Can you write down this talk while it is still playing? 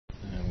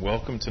and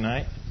welcome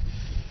tonight.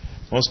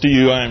 Most of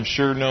you, I am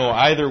sure, know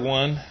either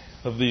one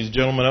of these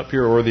gentlemen up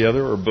here or the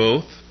other, or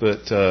both.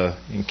 But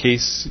in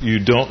case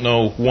you don't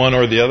know one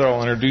or the other,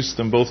 I'll introduce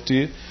them both to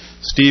you.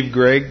 Steve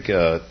Gregg,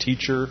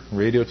 teacher,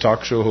 radio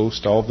talk show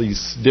host, all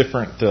these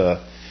different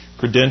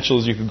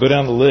credentials. You could go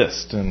down the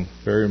list, and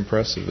very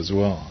impressive as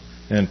well.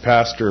 And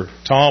Pastor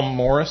Tom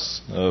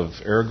Morris of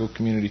Ergo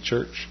Community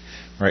Church,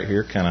 right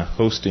here, kind of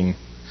hosting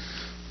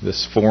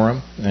this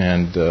forum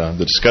and the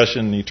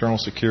discussion, eternal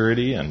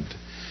security, and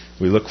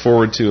we look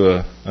forward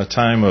to a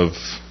time of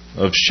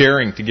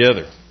sharing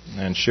together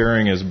and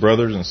sharing as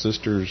brothers and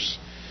sisters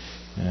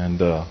and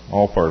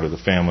all part of the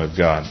family of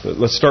God. But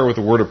let's start with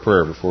a word of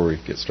prayer before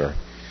we get started.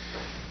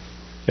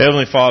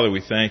 Heavenly Father,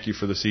 we thank you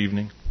for this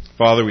evening.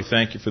 Father, we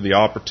thank you for the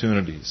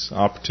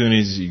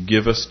opportunities you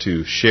give us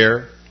to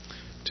share,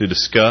 to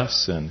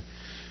discuss, and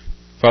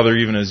Father,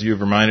 even as you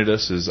have reminded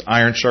us, as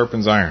iron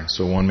sharpens iron,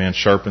 so one man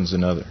sharpens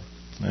another.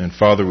 And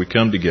Father, we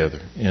come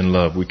together in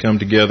love. We come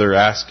together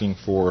asking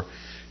for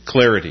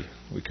clarity.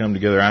 We come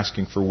together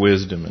asking for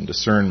wisdom and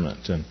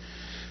discernment. And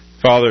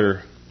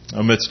Father,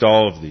 amidst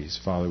all of these,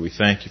 Father, we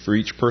thank you for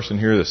each person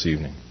here this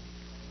evening.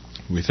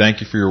 We thank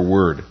you for your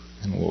word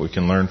and what we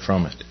can learn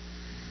from it.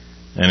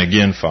 And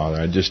again, Father,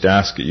 I just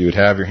ask that you would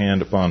have your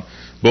hand upon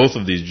both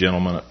of these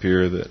gentlemen up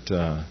here,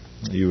 that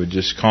you would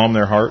just calm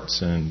their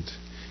hearts and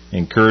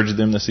encourage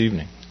them this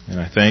evening. And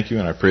I thank you,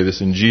 and I pray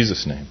this in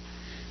Jesus' name.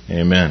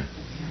 Amen.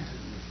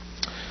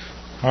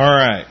 All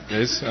right,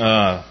 guys.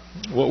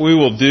 What we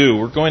will do,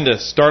 we're going to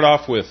start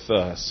off with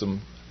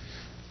some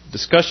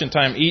discussion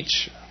time.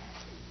 Each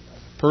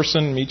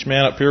person, each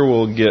man up here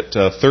will get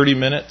 30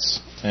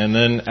 minutes. And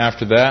then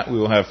after that, we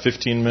will have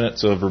 15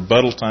 minutes of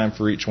rebuttal time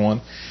for each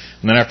one.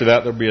 And then after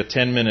that, there'll be a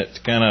 10-minute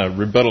kind of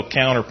rebuttal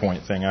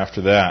counterpoint thing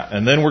after that.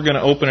 And then we're going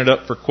to open it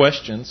up for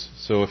questions.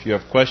 So if you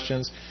have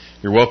questions,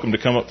 you're welcome to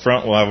come up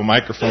front. We'll have a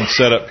microphone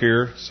set up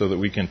here so that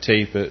we can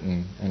tape it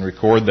and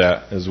record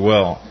that as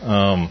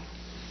well.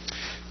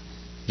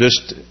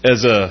 Just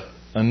as a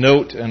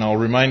note, and I'll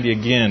remind you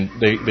again,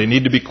 they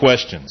need to be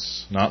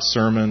questions, not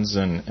sermons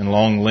and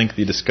long,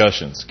 lengthy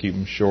discussions. Keep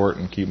them short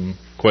and keep them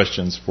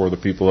questions for the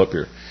people up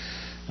here.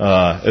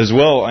 As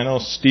well, I know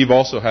Steve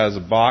also has a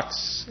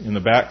box in the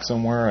back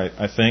somewhere,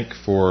 I think,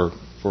 for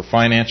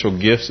financial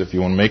gifts, if you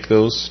want to make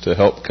those to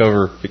help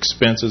cover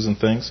expenses and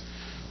things.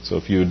 So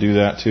if you would do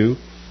that too.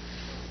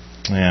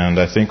 And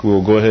I think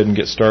we'll go ahead and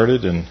get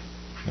started, and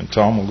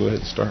Tom will go ahead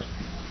and start.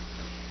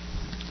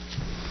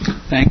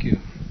 Thank you.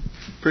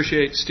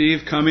 Appreciate Steve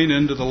coming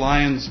into the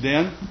lion's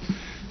den,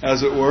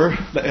 as it were,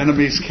 the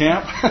enemy's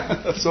camp,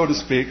 so to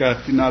speak.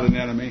 I'm not an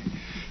enemy.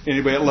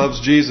 Anybody that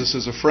loves Jesus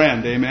is a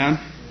friend. Amen.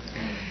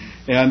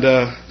 And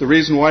the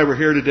reason why we're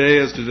here today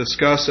is to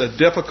discuss a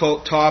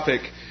difficult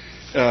topic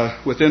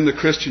within the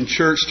Christian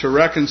church to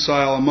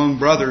reconcile among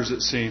brothers,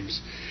 it seems.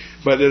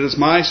 But it is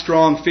my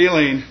strong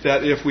feeling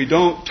that if we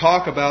don't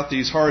talk about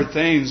these hard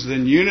things,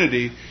 then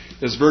unity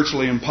is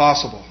virtually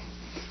impossible.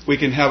 We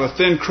can have a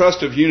thin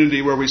crust of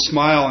unity where we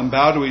smile and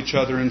bow to each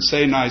other and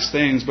say nice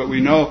things, but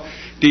we know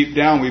deep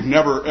down we've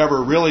never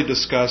ever really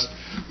discussed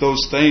those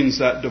things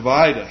that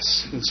divide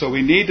us. And so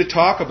we need to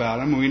talk about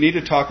them, and we need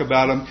to talk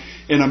about them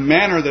in a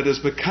manner that is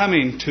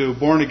becoming to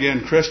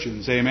born-again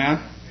Christians. Amen?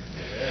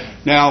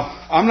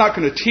 Now, I'm not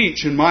going to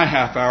teach in my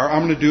half hour.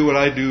 I'm going to do what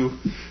I do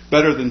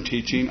better than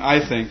teaching,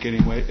 I think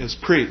anyway, is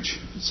preach.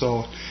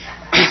 So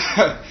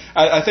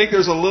I think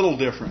there's a little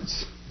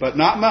difference, but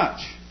not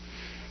much.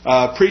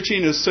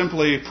 Preaching is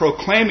simply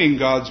proclaiming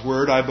God's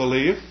Word, I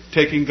believe,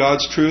 taking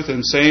God's truth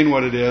and saying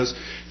what it is.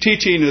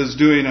 Teaching is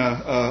doing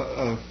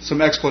some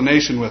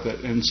explanation with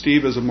it. And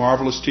Steve is a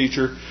marvelous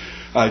teacher.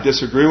 I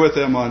disagree with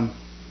him on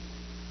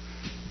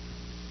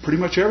pretty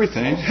much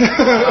everything.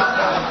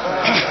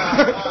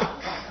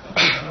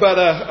 But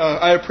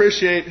I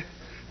appreciate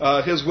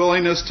his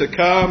willingness to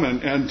come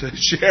and to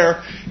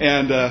share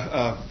and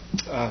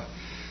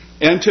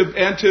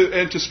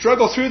to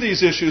struggle through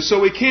these issues so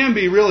we can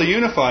be really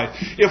unified.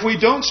 If we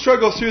don't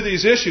struggle through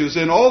these issues,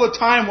 and all the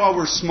time while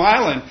we're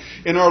smiling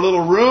in our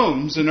little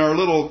rooms, in our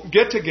little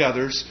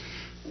get-togethers,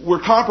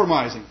 we're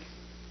compromising.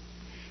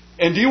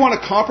 And do you want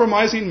a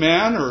compromising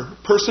man or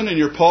person in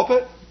your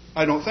pulpit?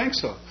 I don't think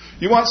so.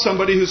 You want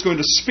somebody who's going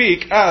to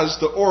speak as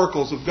the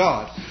oracles of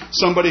God.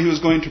 Somebody who's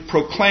going to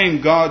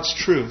proclaim God's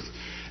truth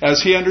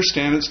as he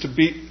understands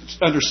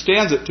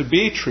it to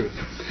be truth.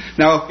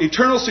 Now,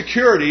 eternal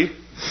security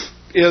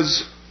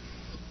is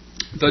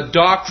the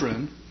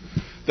doctrine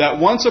that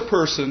once a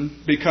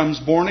person becomes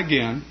born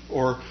again,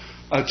 or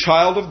a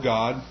child of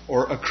God,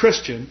 or a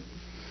Christian,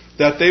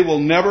 that they will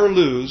never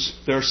lose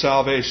their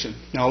salvation.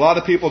 Now, a lot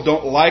of people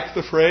don't like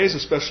the phrase,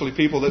 especially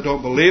people that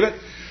don't believe it.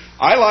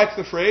 I like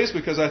the phrase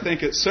because I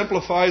think it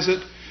simplifies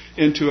it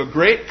into a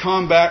great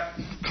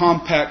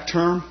compact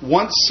term: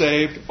 once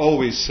saved,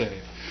 always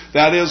saved.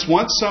 That is,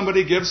 once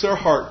somebody gives their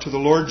heart to the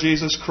Lord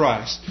Jesus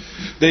Christ,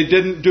 they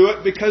didn't do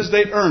it because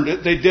they earned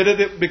it. They did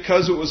it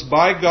because it was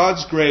by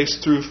God's grace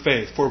through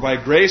faith. For by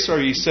grace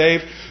are ye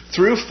saved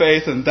through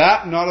faith, and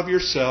that not of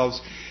yourselves.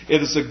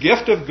 It is a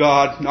gift of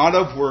God, not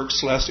of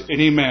works, lest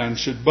any man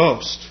should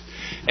boast.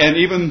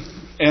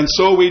 And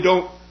so we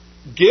don't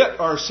get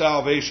our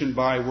salvation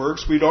by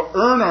works. We don't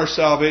earn our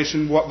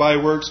salvation by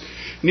works.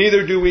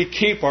 Neither do we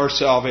keep our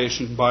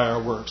salvation by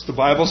our works. The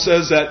Bible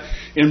says that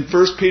in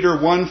 1 Peter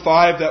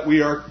 1:5 that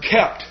we are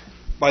kept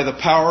by the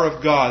power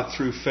of God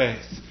through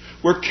faith.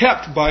 We're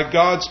kept by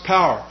God's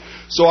power.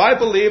 So I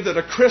believe that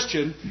a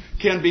Christian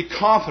can be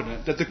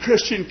confident, that the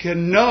Christian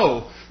can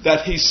know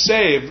that he's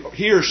saved,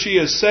 he or she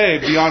is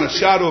saved beyond a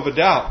shadow of a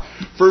doubt.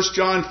 1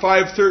 John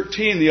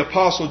 5:13, the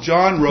Apostle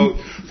John wrote,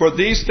 "For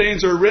these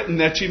things are written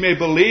that you may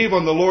believe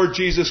on the Lord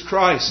Jesus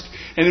Christ,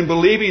 and in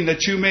believing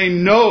that you may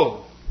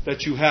know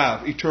that you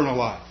have eternal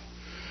life."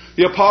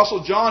 The Apostle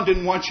John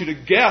didn't want you to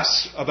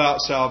guess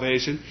about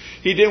salvation.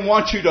 He didn't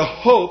want you to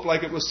hope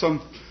like it was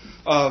some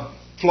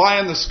fly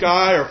in the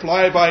sky or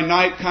fly by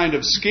night kind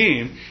of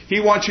scheme. He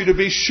wants you to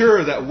be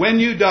sure that when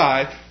you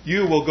die,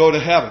 you will go to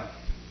heaven.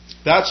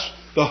 That's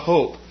the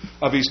hope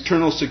of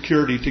eternal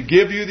security, to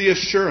give you the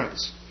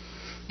assurance.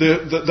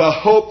 The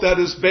hope that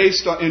is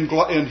based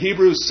in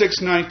Hebrews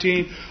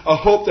 6:19, a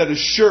hope that is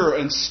sure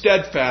and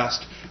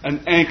steadfast, an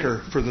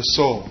anchor for the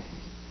soul.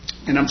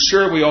 And I'm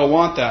sure we all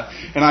want that.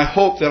 And I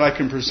hope that I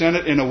can present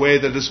it in a way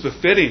that is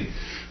befitting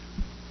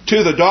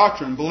to the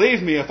doctrine.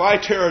 Believe me, if I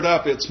tear it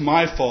up, it's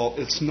my fault.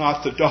 It's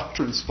not the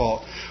doctrine's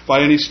fault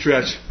by any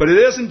stretch. But it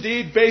is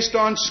indeed based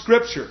on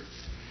Scripture.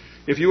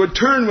 If you would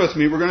turn with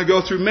me, we're going to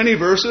go through many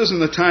verses in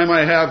the time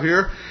I have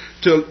here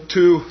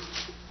to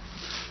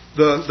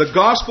the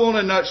Gospel in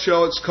a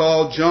nutshell. It's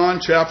called John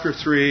chapter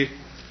 3,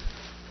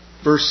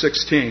 verse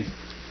 16.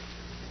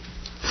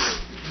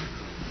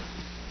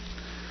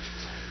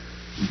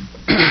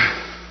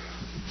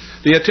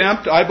 The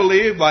attempt, I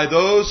believe, by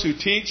those who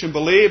teach and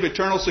believe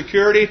eternal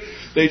security,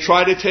 they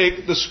try to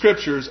take the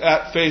Scriptures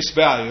at face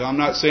value. I'm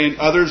not saying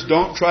others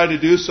don't try to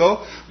do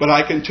so, but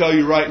I can tell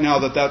you right now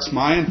that that's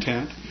my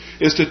intent,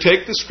 is to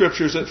take the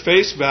Scriptures at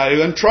face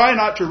value and try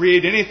not to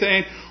read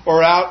anything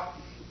or out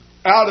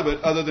of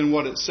it other than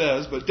what it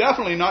says, but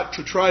definitely not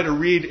to try to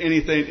read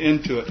anything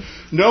into it.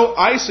 No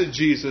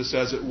eisegesis,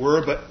 as it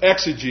were, but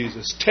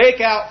exegesis. Take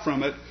out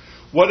from it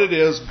what it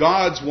is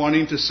God's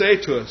wanting to say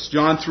to us.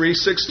 John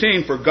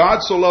 3:16, "For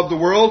God so loved the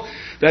world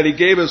that He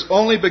gave His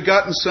only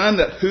begotten Son,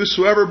 that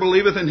whosoever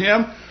believeth in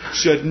Him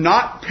should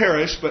not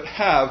perish, but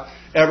have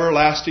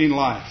everlasting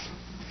life."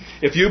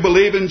 If you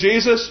believe in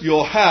Jesus,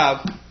 you'll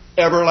have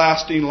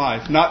everlasting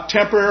life. Not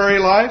temporary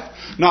life,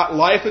 not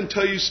life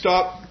until you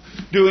stop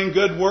doing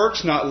good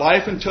works, not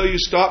life until you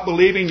stop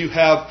believing. You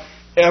have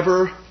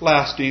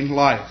everlasting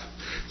life.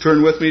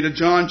 Turn with me to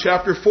John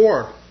chapter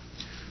 4,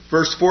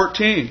 verse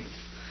 14.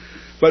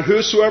 "But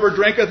whosoever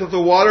drinketh of the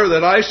water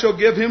that I shall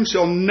give him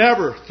shall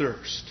never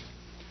thirst.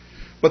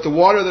 But the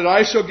water that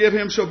I shall give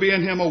him shall be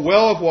in him a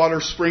well of water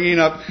springing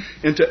up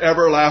into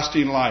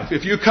everlasting life."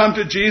 If you come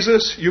to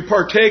Jesus, you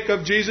partake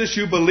of Jesus,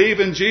 you believe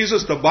in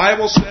Jesus, the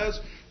Bible says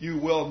you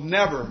will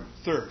never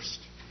thirst.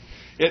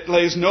 It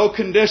lays no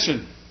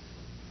condition.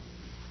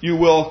 You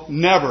will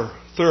never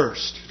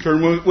thirst.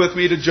 Turn with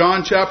me to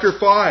John chapter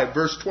 5,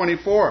 verse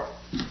 24.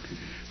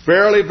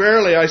 "Verily,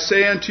 verily, I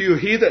say unto you,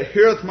 he that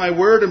heareth my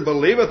word and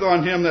believeth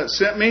on him that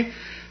sent me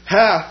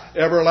hath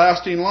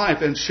everlasting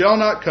life, and shall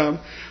not come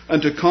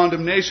unto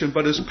condemnation,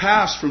 but is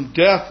passed from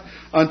death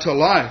unto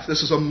life."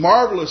 This is a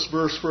marvelous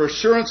verse for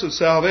assurance of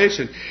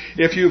salvation.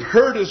 If you've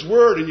heard His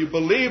word and you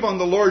believe on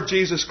the Lord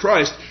Jesus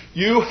Christ,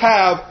 you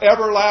have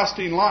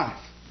everlasting life.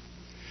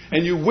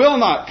 And you will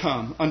not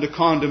come unto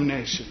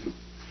condemnation.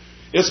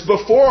 It's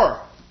before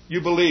you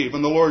believe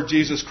in the Lord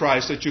Jesus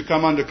Christ that you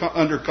come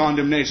under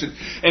condemnation.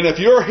 And if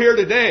you're here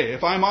today,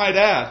 if I might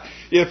add,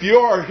 if you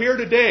are here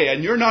today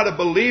and you're not a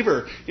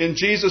believer in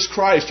Jesus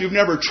Christ, you've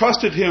never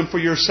trusted Him for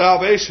your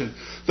salvation,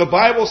 the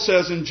Bible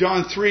says in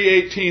John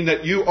 3:18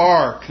 that you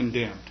are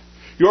condemned.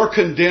 You're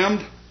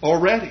condemned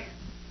already.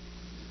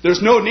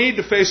 There's no need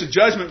to face a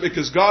judgment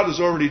because God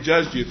has already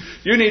judged you.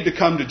 You need to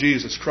come to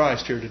Jesus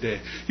Christ here today.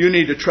 You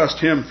need to trust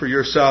Him for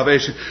your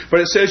salvation. But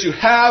it says you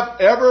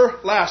have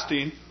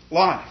everlasting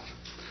life.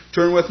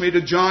 Turn with me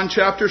to John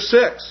chapter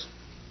 6,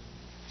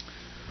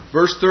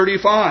 verse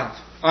 35.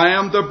 "I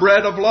am the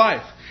bread of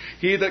life.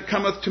 He that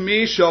cometh to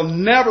me shall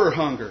never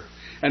hunger,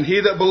 and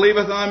he that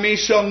believeth on me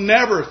shall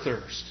never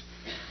thirst."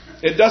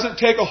 It doesn't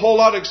take a whole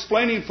lot of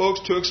explaining, folks,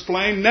 to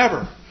explain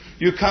never.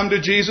 You come to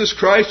Jesus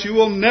Christ, you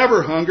will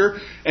never hunger,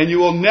 and you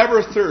will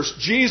never thirst.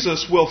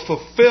 Jesus will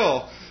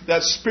fulfill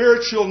that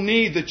spiritual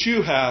need that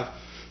you have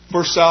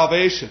for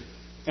salvation.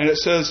 And it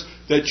says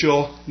that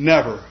you'll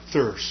never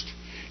thirst.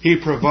 He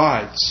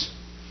provides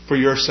for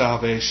your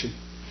salvation.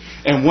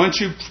 And once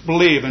you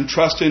believe and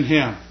trust in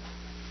Him,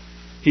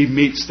 He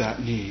meets that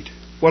need.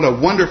 What a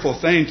wonderful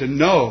thing to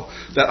know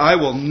that I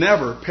will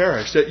never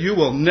perish, that you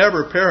will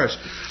never perish.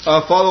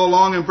 Follow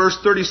along in verse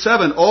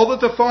 37. "All that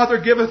the Father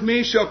giveth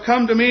me shall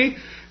come to me,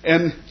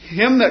 and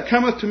him that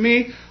cometh to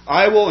me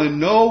I will in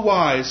no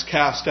wise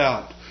cast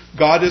out."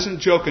 God isn't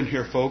joking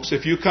here, folks.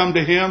 If you come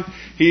to Him,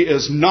 He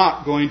is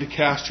not going to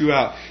cast you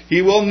out.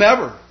 He will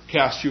never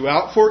cast you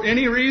out for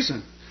any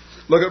reason.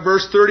 Look at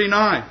verse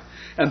 39.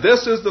 And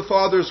this is the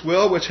Father's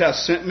will which hath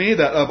sent me,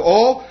 that of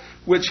all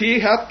which He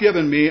hath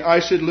given me I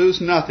should lose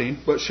nothing,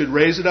 but should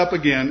raise it up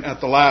again at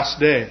the last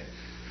day.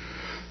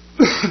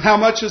 How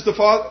much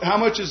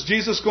is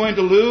Jesus going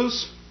to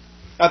lose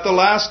at the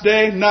last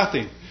day?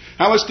 Nothing.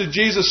 How much did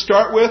Jesus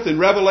start with in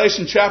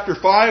Revelation chapter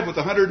 5 with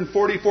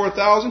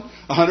 144,000?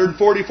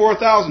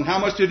 144,000. How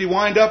much did He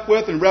wind up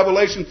with in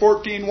Revelation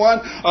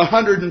 14:1?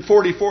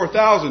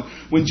 144,000.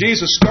 When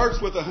Jesus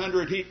starts with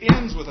 100, He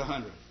ends with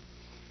 100.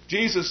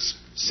 Jesus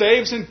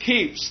saves and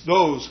keeps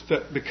those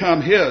that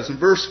become His. In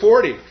verse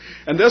 40,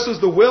 and this is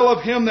the will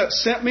of Him that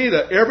sent me,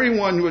 that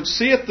everyone which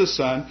seeth the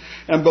Son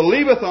and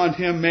believeth on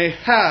Him may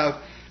have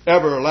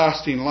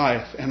everlasting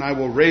life, and I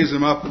will raise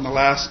him up in the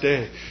last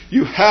day.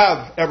 You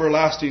have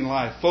everlasting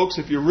life. Folks,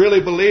 if you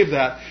really believe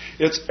that,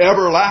 it's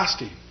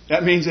everlasting.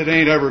 That means it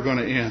ain't ever going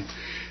to end.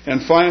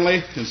 And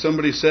finally, and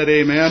somebody said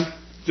amen,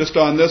 just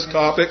on this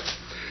topic,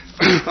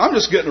 I'm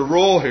just getting a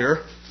roll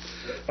here.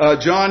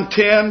 John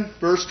 10,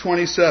 verse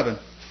 27.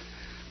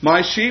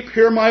 My sheep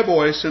hear my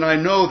voice, and I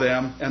know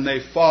them, and they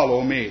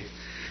follow me.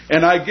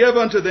 And I give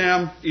unto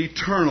them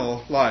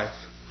eternal life,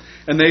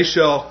 and they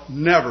shall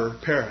never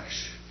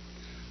perish.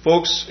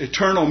 Folks,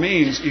 eternal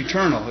means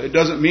eternal. It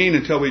doesn't mean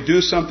until we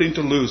do something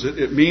to lose it.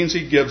 It means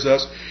He gives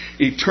us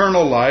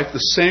eternal life. The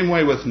same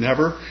way with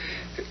never.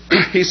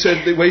 He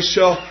said that we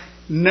shall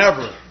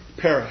never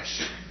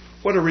perish.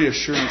 What a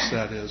reassurance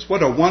that is.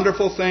 What a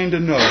wonderful thing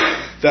to know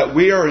that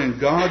we are in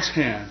God's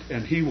hand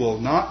and He will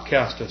not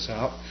cast us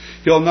out.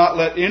 He'll not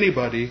let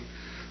anybody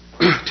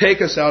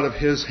take us out of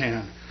His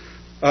hand.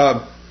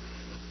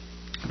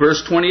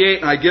 Verse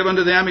 28, and I give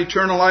unto them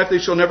eternal life, they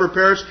shall never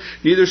perish,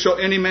 neither shall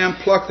any man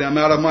pluck them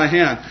out of my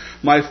hand.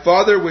 My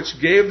Father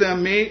which gave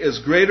them me is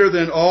greater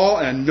than all,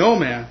 and no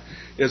man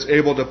is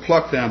able to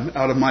pluck them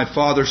out of my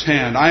Father's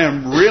hand. I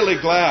am really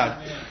glad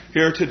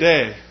here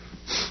today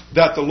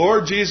that the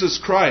Lord Jesus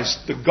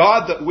Christ, the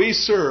God that we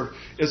serve,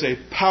 is a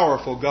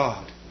powerful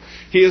God.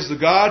 He is the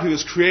God who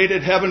has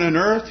created heaven and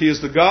earth. He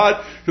is the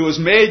God who has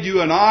made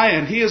you and I,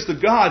 and He is the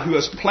God who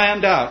has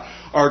planned out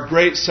our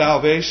great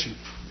salvation.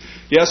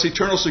 Yes,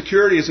 eternal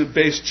security isn't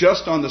based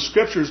just on the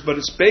Scriptures, but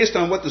it's based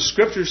on what the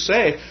Scriptures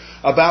say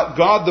about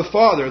God the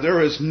Father.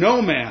 There is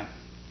no man,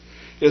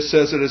 it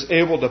says, that is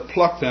able to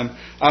pluck them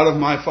out of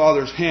my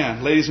Father's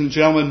hand. Ladies and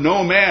gentlemen,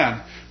 no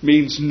man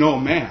means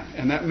no man.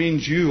 And that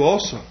means you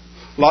also.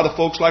 A lot of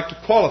folks like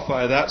to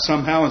qualify that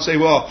somehow and say,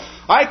 well,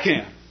 I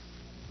can.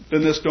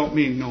 Then this don't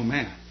mean no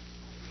man.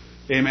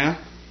 Amen?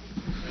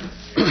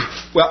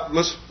 Well,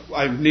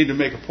 I need to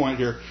make a point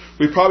here.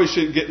 We probably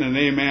shouldn't get in an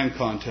amen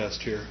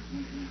contest here.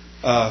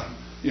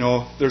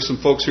 There's some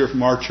folks here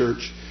from our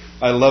church.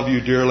 I love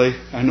you dearly.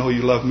 I know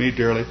you love me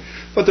dearly.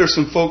 But there's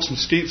some folks from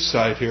Steve's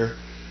side here.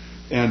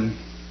 And,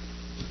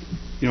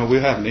 we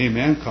have an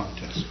amen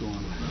contest going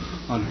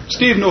on here.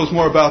 Steve knows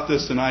more about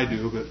this than I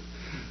do. But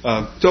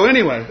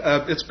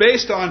it's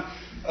based on,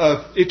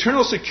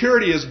 eternal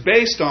security is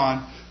based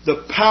on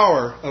the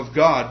power of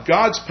God.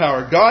 God's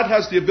power. God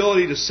has the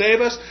ability to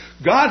save us.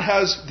 God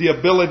has the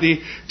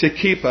ability to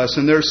keep us.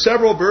 And there are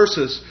several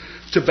verses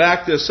to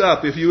back this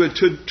up. If you would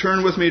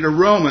turn with me to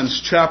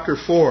Romans chapter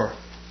 4.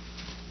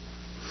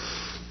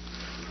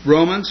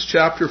 Romans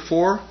chapter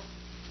 4.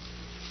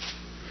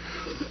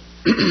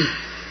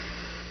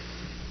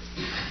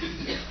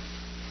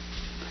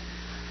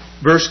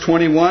 Verse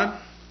 21.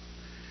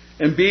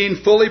 And being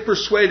fully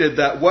persuaded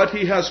that what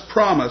He has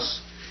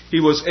promised,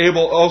 He was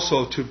able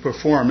also to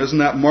perform. Isn't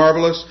that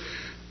marvelous?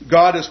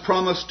 God has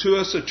promised to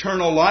us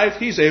eternal life.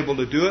 He's able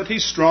to do it.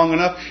 He's strong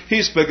enough.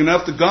 He's big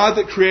enough. The God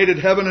that created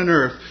heaven and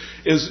earth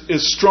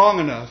is strong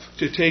enough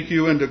to take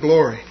you into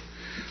glory.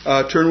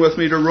 Turn with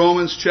me to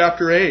Romans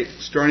chapter 8,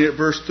 starting at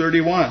verse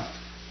 31.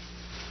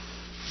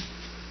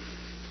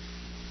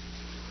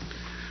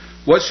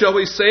 What shall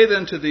we say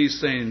then to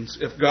these things?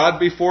 If God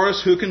be for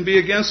us, who can be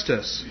against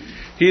us?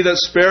 He that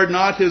spared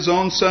not His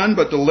own Son,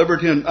 but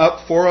delivered Him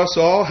up for us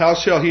all, how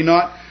shall He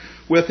not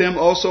with Him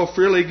also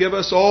freely give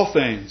us all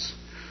things?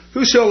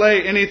 Who shall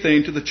lay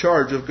anything to the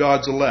charge of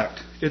God's elect?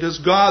 It is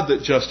God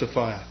that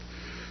justifieth.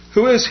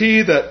 Who is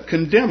he that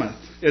condemneth?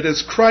 It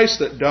is Christ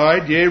that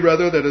died, yea,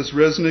 rather that is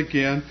risen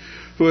again,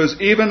 who is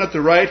even at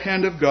the right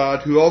hand of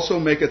God, who also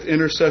maketh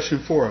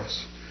intercession for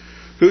us.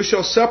 Who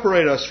shall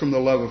separate us from the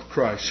love of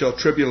Christ? Shall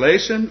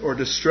tribulation, or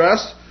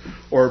distress,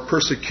 or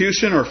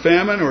persecution, or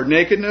famine, or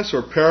nakedness,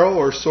 or peril,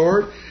 or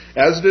sword?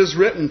 As it is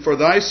written, for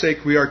thy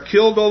sake we are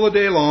killed all the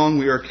day long,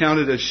 we are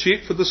counted as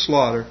sheep for the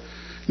slaughter.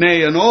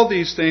 Nay, in all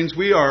these things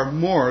we are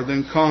more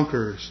than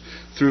conquerors,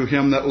 through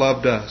Him that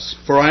loved us.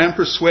 For I am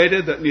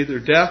persuaded that neither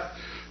death,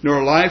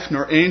 nor life,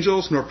 nor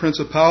angels, nor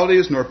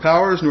principalities, nor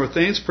powers, nor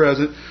things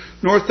present,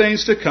 nor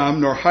things to come,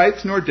 nor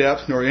height, nor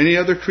depth, nor any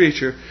other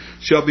creature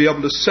shall be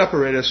able to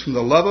separate us from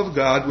the love of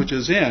God which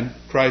is in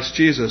Christ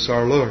Jesus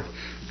our Lord.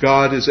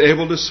 God is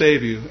able to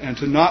save you and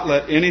to not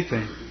let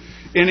anything,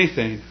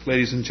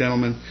 ladies and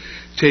gentlemen,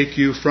 take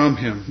you from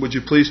Him. Would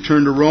you please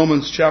turn to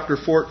Romans chapter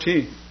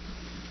 14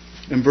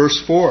 and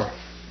verse 4.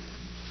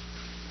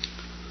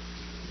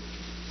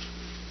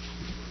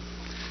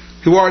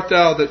 Who art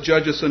thou that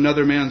judgest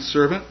another man's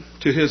servant?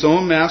 To his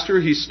own master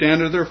he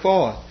standeth or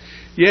falleth.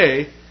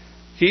 Yea,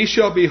 he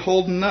shall be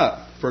holden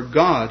up, for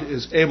God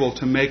is able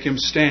to make him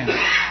stand.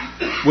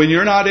 When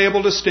you're not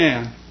able to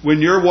stand,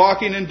 when you're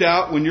walking in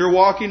doubt, when you're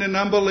walking in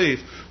unbelief,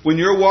 when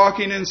you're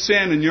walking in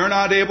sin and you're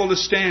not able to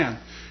stand,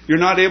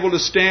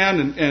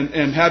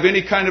 and have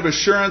any kind of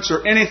assurance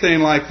or anything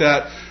like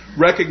that,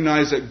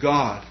 recognize that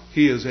God,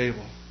 He is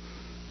able.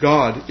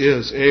 God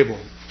is able.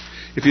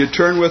 If you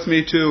turn with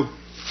me to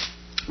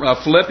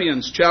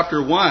Philippians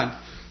chapter 1.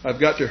 I've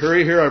got to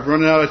hurry here. I've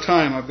run out of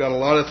time. I've got a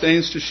lot of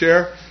things to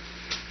share.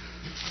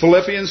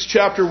 Philippians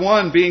chapter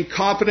 1, being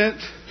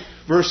confident,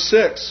 verse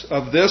 6,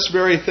 of this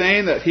very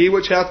thing, that he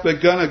which hath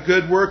begun a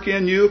good work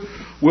in you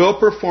will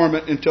perform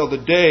it until the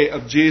day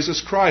of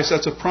Jesus Christ.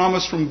 That's a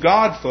promise from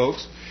God,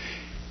 folks.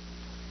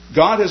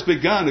 God has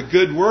begun a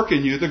good work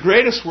in you, the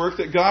greatest work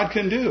that God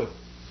can do.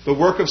 The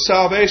work of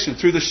salvation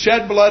through the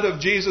shed blood of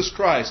Jesus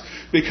Christ.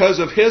 Because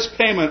of His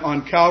payment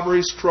on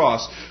Calvary's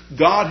cross,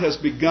 God has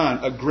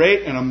begun a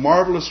great and a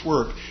marvelous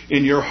work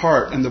in your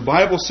heart. And the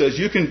Bible says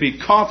you can be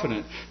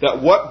confident that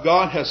what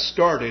God has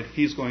started,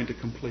 He's going to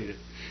complete it.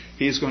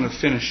 He's going to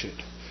finish it.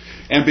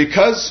 And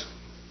because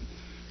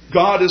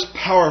God is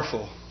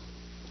powerful,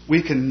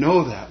 we can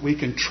know that. We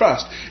can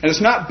trust. And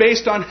it's not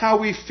based on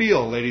how we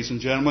feel, ladies and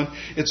gentlemen.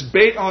 It's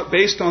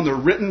based on the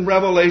written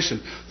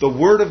revelation. The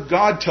Word of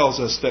God tells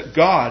us that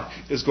God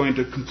is going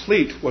to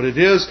complete what it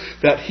is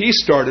that He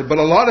started. But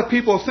a lot of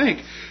people think,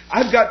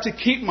 I've got to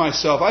keep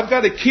myself. I've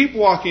got to keep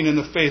walking in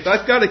the faith.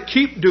 I've got to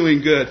keep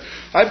doing good.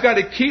 I've got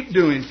to keep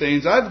doing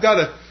things. I've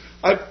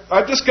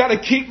just got to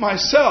keep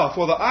myself.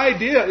 Well, the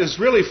idea is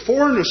really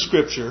foreign to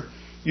Scripture.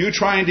 You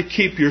trying to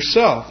keep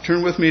yourself.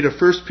 Turn with me to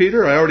 1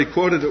 Peter. I already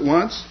quoted it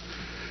once.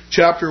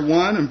 Chapter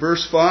 1 and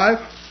verse 5.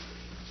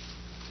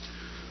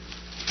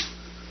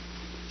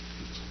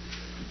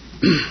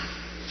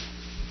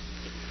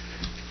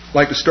 I'd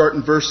like to start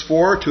in verse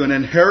 4. To an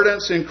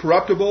inheritance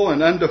incorruptible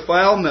and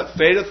undefiled, and that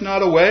fadeth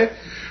not away,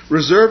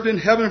 reserved in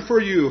heaven for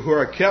you, who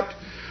are kept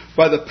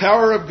by the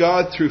power of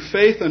God through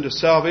faith unto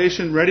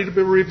salvation, ready to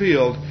be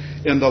revealed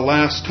in the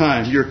last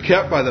time. You're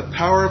kept by the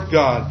power of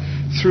God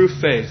through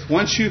faith.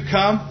 Once you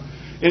come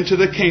into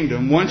the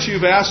kingdom, once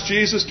you've asked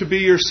Jesus to be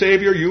your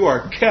Savior, you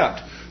are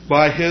kept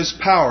by His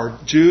power.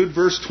 Jude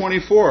verse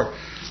 24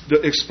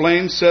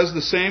 says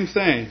the same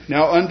thing.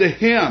 Now unto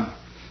Him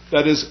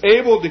that is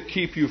able to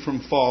keep you from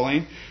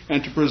falling,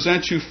 and to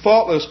present you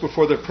faultless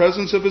before the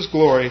presence of His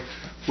glory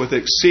with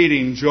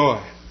exceeding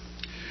joy.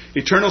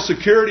 Eternal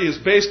security is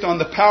based on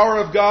the power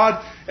of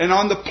God and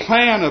on the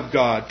plan of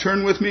God.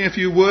 Turn with me, if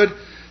you would,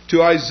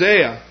 to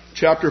Isaiah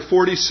chapter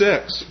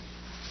 46.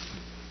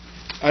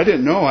 I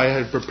didn't know I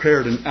had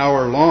prepared an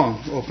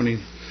hour-long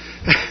opening.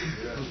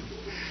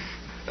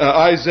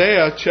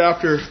 Isaiah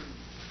chapter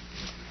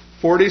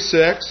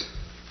 46.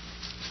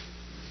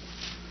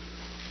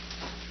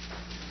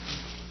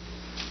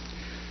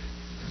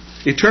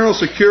 Eternal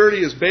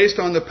security is based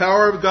on the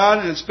power of God,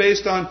 and it's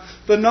based on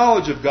the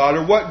knowledge of God,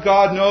 or what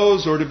God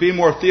knows, or to be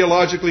more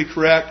theologically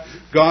correct,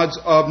 God's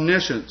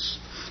omniscience.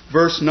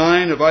 Verse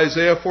 9 of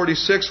Isaiah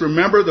 46,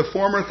 remember the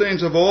former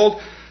things of old,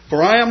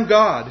 for I am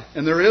God,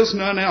 and there is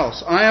none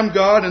else. I am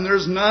God, and there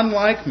is none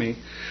like me,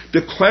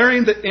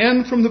 declaring the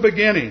end from the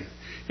beginning,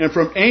 and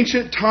from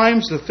ancient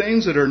times the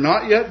things that are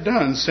not yet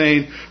done,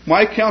 saying,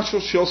 my counsel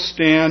shall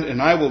stand,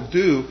 and I will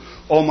do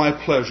all my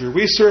pleasure.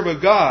 We serve a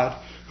God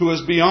who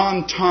is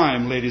beyond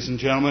time, ladies and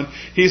gentlemen.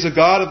 He's a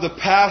God of the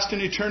past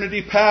and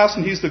eternity past,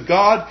 and He's the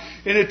God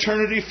in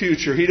eternity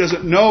future. He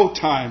doesn't know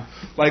time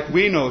like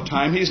we know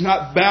time. He's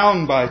not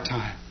bound by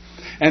time.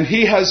 And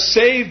He has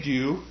saved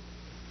you.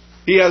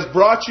 He has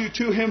brought you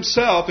to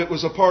Himself. It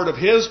was a part of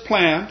His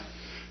plan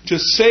to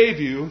save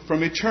you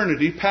from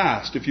eternity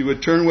past. If you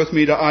would turn with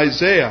me to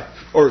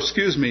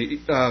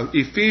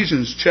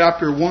Ephesians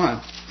chapter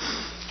 1.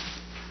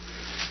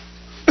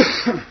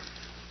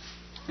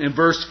 In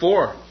verse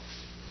 4.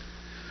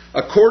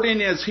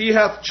 According as He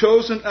hath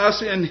chosen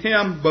us in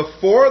Him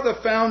before the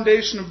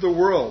foundation of the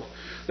world,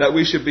 that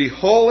we should be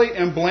holy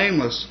and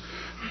blameless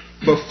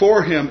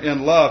before Him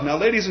in love. Now,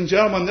 ladies and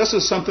gentlemen, this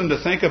is something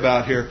to think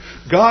about here.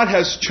 God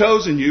has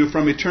chosen you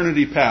from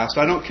eternity past.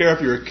 I don't care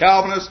if you're a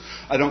Calvinist.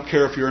 I don't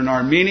care if you're an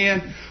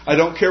Arminian. I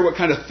don't care what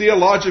kind of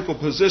theological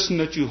position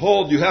that you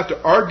hold. You have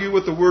to argue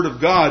with the Word of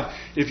God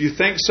if you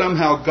think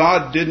somehow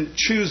God didn't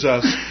choose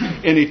us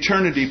in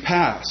eternity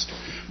past.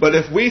 But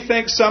if we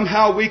think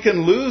somehow we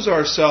can lose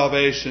our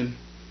salvation,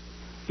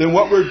 then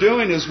what we're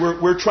doing is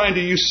we're trying to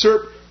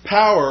usurp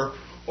power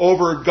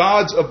over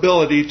God's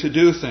ability to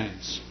do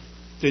things.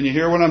 Can you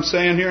hear what I'm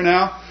saying here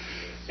now?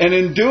 And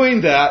in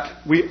doing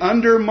that, we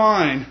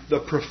undermine the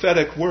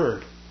prophetic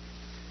word.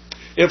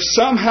 If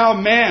somehow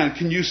man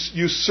can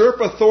usurp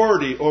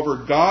authority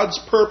over God's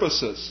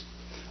purposes,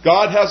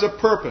 God has a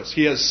purpose.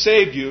 He has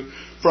saved you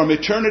from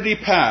eternity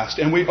past.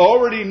 And we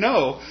already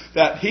know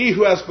that He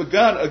who has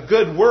begun a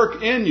good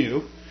work in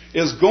you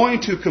is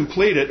going to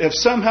complete it. If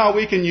somehow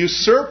we can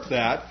usurp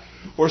that,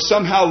 or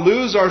somehow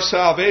lose our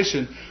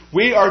salvation,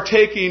 we are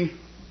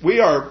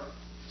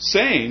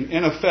saying,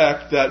 in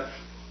effect, that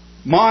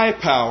my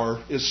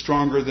power is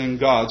stronger than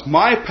God's.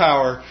 My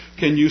power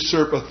can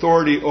usurp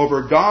authority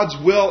over God's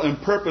will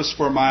and purpose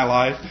for my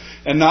life.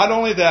 And not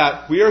only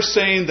that, we are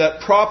saying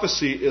that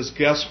prophecy is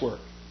guesswork.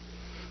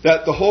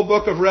 That the whole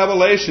book of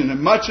Revelation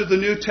and much of the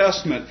New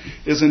Testament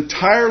is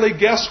entirely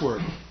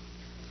guesswork.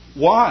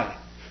 Why?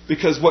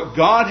 Because what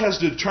God has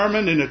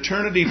determined in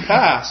eternity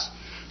past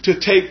to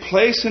take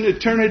place in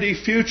eternity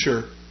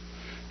future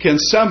can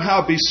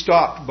somehow be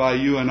stopped by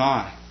you and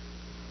I.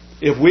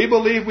 If we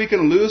believe we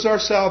can lose our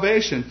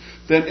salvation,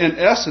 then in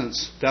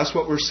essence, that's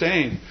what we're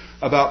saying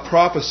about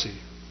prophecy.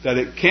 That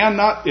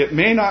it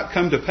may not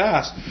come to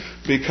pass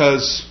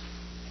because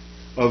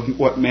of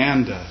what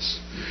man does.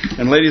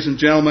 And ladies and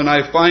gentlemen,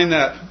 I find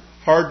that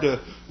hard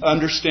to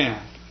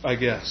understand, I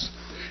guess.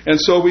 And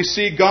so we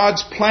see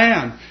God's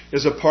plan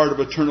is a part of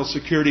eternal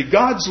security.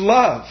 God's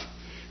love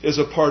is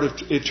a part of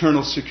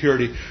eternal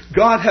security.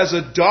 God has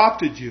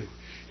adopted you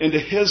into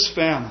His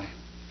family.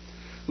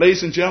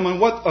 Ladies and gentlemen,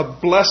 what a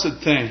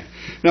blessed thing.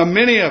 Now,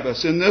 many of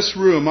us in this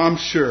room, I'm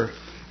sure,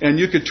 and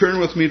you could turn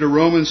with me to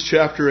Romans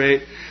chapter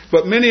 8,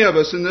 but many of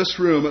us in this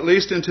room, at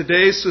least in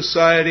today's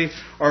society,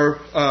 are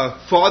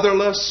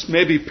fatherless,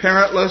 maybe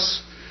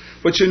parentless.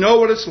 But you know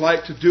what it's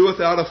like to do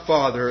without a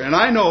father. And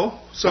I know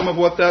some of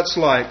what that's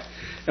like.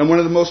 And one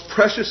of the most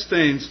precious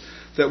things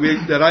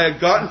that I had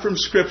gotten from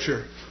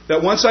Scripture,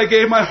 that once I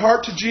gave my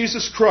heart to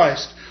Jesus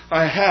Christ,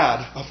 I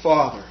had a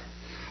father.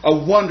 A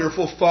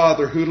wonderful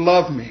father who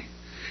loved me.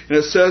 And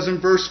it says in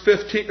verse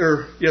 15,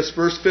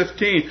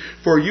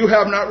 for you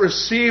have not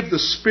received the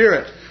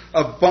spirit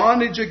of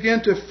bondage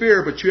again to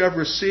fear, but you have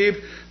received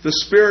the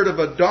spirit of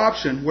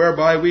adoption,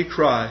 whereby we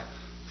cry,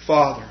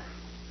 Father.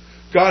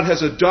 God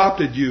has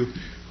adopted you.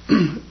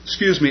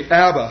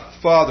 Abba,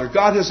 Father.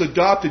 God has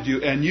adopted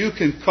you, and you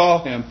can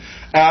call Him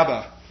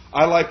Abba.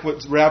 I like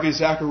what Rabbi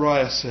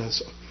Zechariah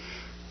says.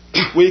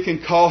 We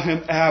can call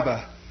Him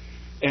Abba,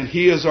 and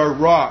He is our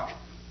rock.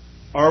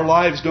 Our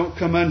lives don't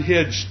come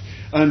unhinged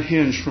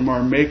from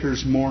our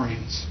Maker's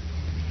moorings.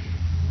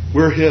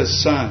 We're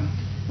His son.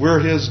 We're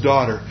His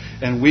daughter.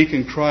 And we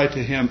can cry to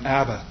Him,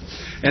 Abba.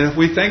 And if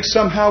we think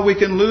somehow we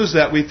can lose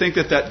that, we think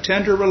that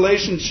tender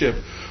relationship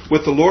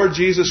with the Lord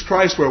Jesus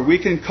Christ, where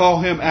we can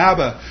call Him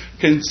Abba,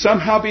 can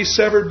somehow be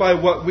severed by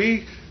what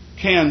we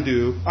can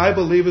do, I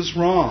believe is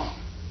wrong.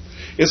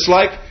 It's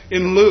like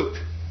in Luke,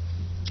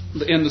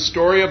 in the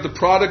story of the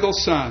prodigal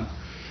son.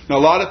 Now, a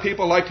lot of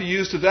people like to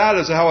use that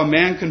as how a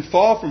man can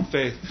fall from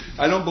faith.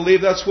 I don't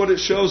believe that's what it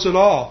shows at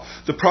all.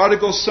 The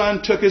prodigal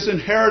son took his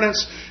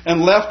inheritance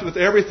and left with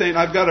everything.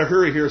 I've got to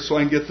hurry here so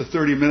I can get the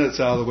 30 minutes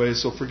out of the way,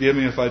 so forgive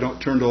me if I don't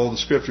turn to all the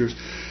Scriptures.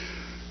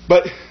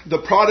 But the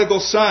prodigal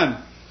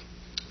son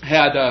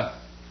had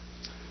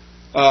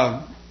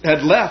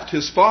left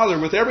his father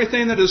with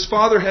everything that his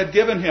father had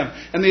given him.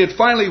 And they had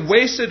finally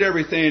wasted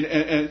everything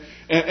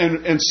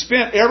and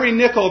spent every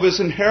nickel of his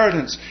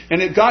inheritance.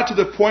 And it got to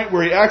the point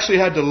where he actually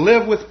had to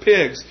live with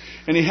pigs.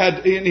 And he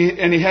had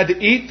to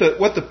eat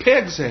what the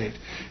pigs ate.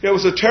 It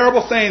was a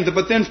terrible thing.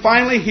 But then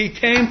finally he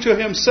came to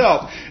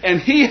himself.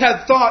 And he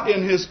had thought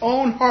in his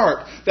own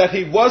heart that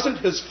he wasn't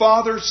his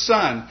father's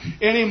son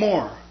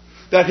anymore.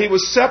 That he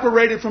was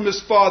separated from his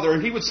father.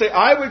 And he would say,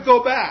 I would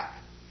go back.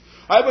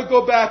 I would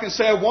go back and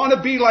say, I want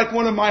to be like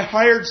one of my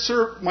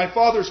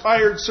father's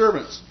hired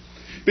servants.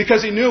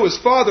 Because he knew his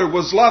father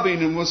was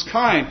loving and was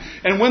kind.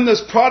 And when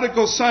this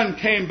prodigal son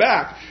came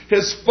back,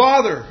 his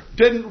father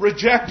didn't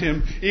reject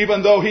him,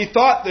 even though he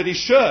thought that he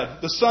should.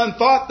 The son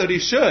thought that he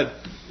should.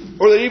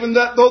 Or that even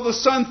though the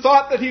son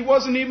thought that he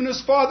wasn't even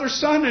his father's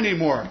son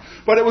anymore.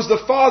 But it was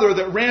the father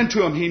that ran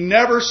to him. He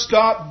never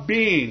stopped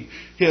being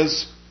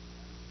his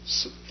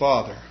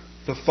father.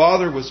 The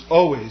father was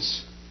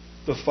always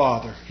the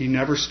Father. He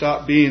never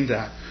stopped being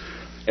that.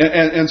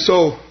 And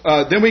so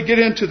then we get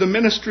into the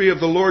ministry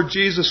of the Lord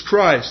Jesus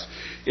Christ.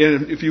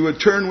 And if you would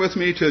turn with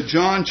me to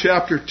John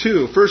chapter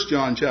 2, 1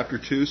 John chapter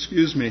 2,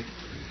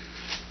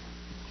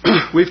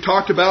 We've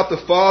talked about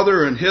the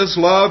Father and His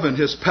love and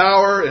His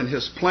power and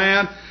His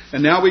plan.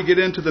 And now we get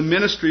into the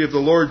ministry of the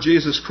Lord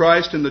Jesus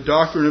Christ and the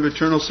doctrine of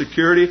eternal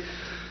security.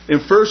 In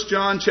 1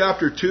 John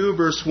chapter 2,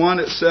 verse 1,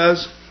 it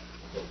says,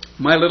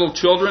 My little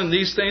children,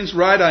 these things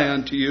write I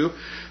unto you,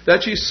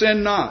 that ye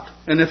sin not.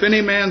 And if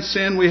any man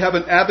sin, we have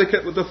an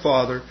advocate with the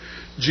Father,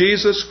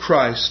 Jesus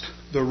Christ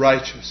the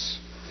righteous.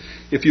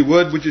 If you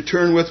would you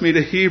turn with me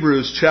to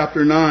Hebrews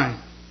chapter 9.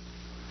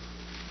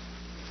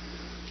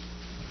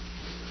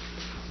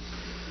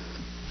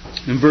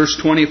 In verse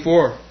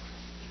 24.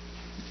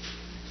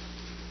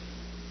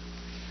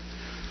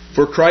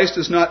 For Christ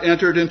is not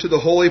entered into the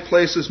holy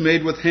places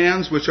made with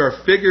hands, which are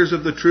figures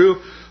of the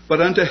true,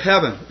 but unto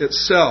heaven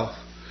itself,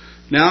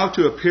 now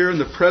to appear in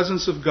the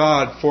presence of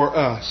God for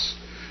us.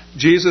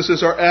 Jesus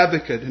is our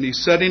advocate, and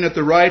He's sitting at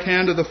the right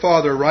hand of the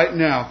Father right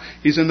now.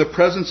 He's in the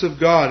presence of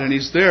God, and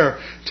He's there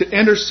to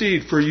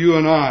intercede for you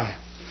and I.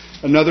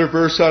 Another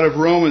verse out of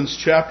Romans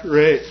chapter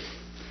 8.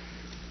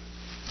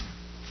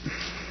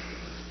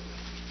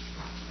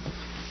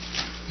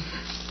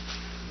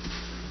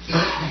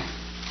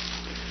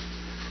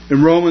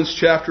 In Romans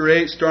chapter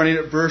 8, starting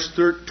at verse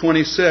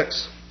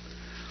 26,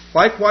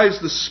 likewise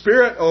the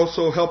Spirit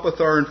also helpeth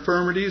our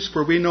infirmities,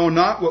 for we know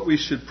not what we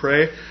should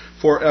pray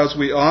for as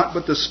we ought,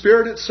 but the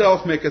Spirit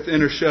itself maketh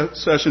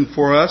intercession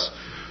for us,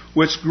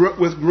 with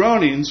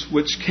groanings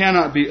which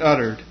cannot be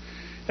uttered.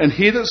 And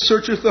he that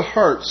searcheth the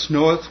hearts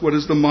knoweth what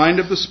is the mind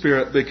of the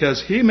Spirit,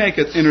 because he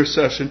maketh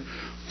intercession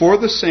for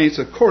the saints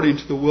according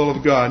to the will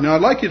of God. Now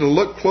I'd like you to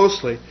look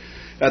closely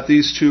at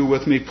these two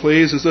with me,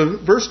 please. As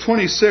verse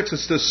 26,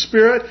 it's the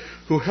Spirit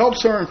who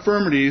helps our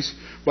infirmities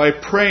by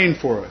praying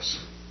for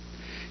us.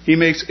 He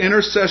makes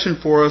intercession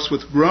for us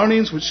with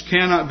groanings which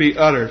cannot be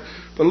uttered.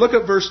 But look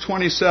at verse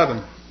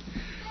 27.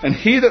 And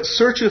he that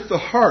searcheth the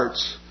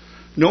hearts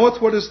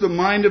knoweth what is the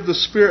mind of the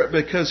Spirit,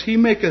 because he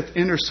maketh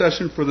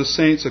intercession for the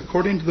saints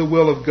according to the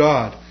will of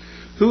God.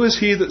 Who is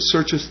he that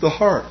searcheth the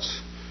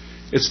hearts?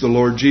 It's the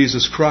Lord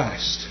Jesus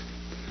Christ.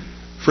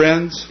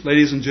 Friends,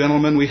 ladies and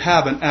gentlemen, we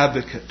have an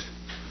advocate.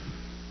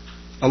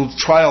 Not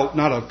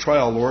a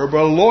trial lawyer,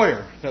 but a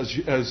lawyer,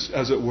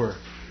 as it were.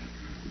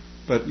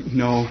 But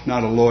no,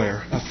 not a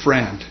lawyer, a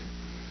friend.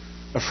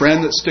 A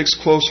friend that sticks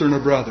closer than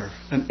a brother.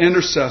 An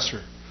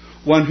intercessor.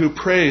 One who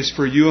prays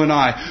for you and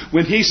I.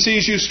 When he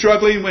sees you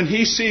struggling, when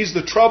he sees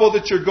the trouble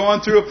that you're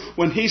going through,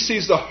 when he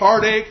sees the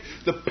heartache,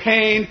 the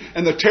pain,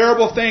 and the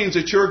terrible things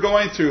that you're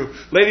going through,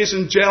 ladies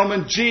and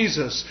gentlemen,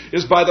 Jesus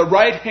is by the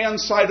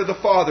right-hand side of the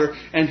Father,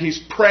 and He's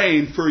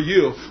praying for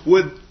you.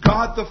 Would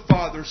God the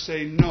Father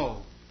say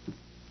no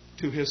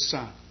to His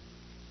Son?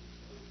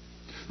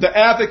 The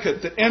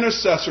advocate, the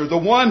intercessor, the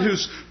one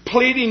who's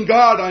pleading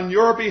God on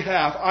your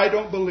behalf, I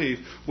don't believe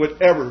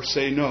would ever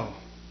say no.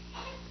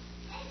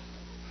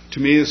 To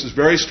me, this is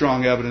very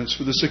strong evidence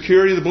for the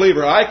security of the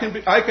believer. I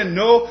can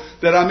know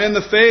that I'm in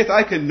the faith.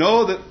 I can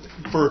know that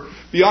for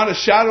beyond a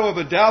shadow of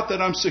a doubt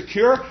that I'm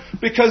secure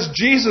because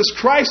Jesus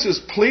Christ is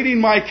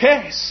pleading my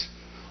case.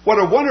 What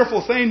a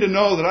wonderful thing to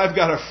know that I've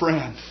got a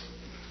friend.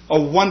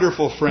 A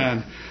wonderful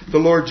friend. The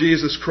Lord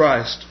Jesus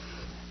Christ.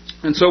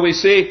 And so we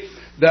see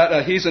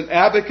that He's an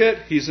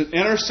advocate. He's an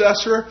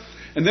intercessor.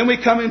 And then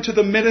we come into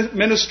the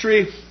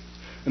ministry.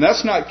 And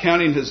that's not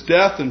counting His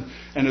death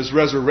and His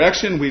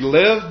resurrection. We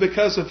live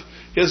because of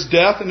His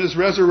death and His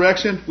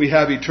resurrection. We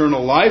have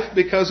eternal life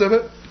because of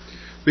it.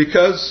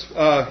 Because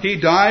He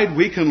died,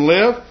 we can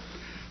live.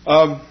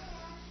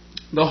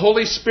 The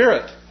Holy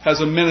Spirit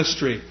has a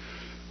ministry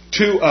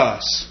to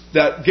us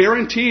that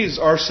guarantees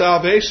our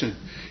salvation.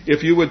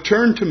 If you would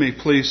turn to me,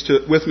 please,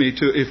 with me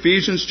to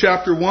Ephesians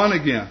chapter 1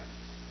 again.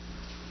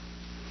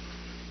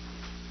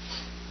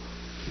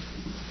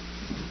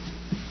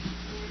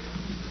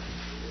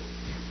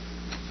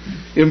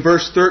 In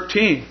verse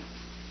 13.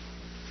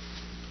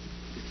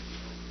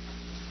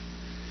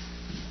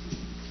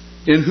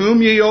 In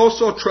whom ye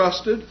also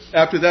trusted,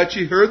 after that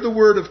ye heard the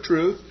word of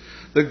truth,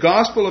 the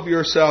gospel of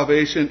your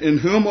salvation, in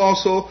whom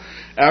also,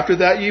 after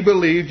that ye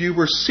believed, you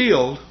were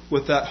sealed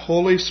with that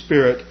Holy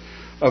Spirit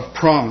of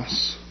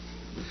promise.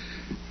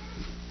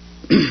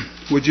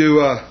 Would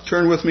you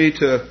turn with me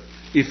to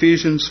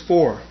Ephesians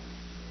 4?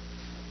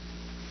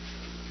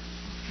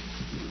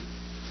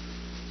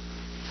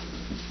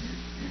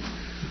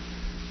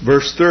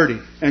 Verse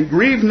 30. And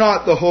grieve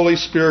not the Holy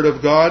Spirit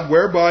of God,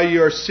 whereby ye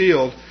are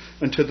sealed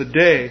unto the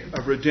day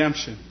of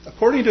redemption.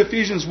 According to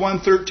Ephesians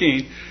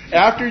 1:13,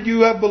 after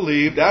you have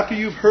believed, after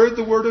you've heard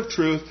the word of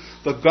truth,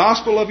 the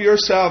gospel of your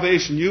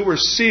salvation, you were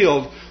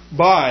sealed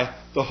by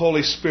the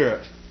Holy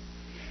Spirit.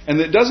 And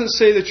it doesn't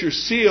say that you're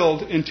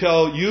sealed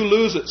until you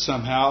lose it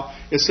somehow.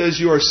 It says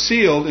you are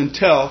sealed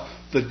until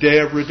the day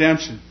of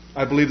redemption.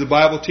 I believe the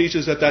Bible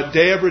teaches that that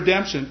day of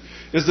redemption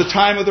is the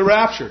time of the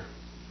rapture.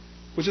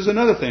 Which is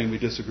another thing we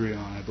disagree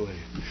on, I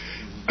believe.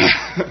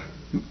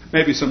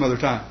 Maybe some other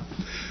time.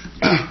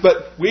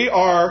 But we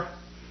are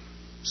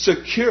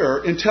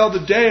secure until the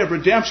day of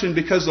redemption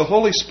because the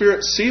Holy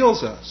Spirit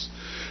seals us.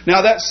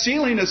 Now that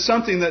sealing is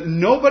something that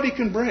nobody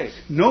can break.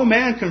 No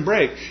man can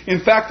break. In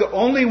fact, the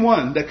only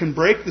one that can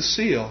break the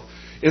seal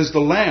is the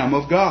Lamb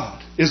of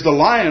God. Is the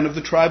Lion of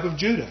the tribe of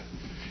Judah.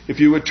 If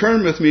you would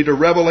turn with me to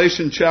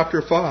Revelation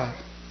chapter 5.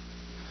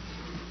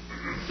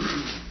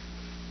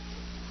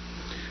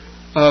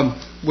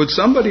 Would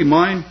somebody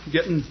mind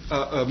getting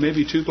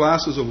maybe 2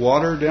 glasses of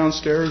water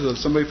downstairs of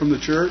somebody from the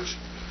church?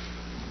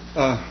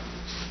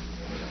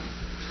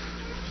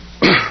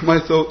 My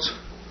thoughts,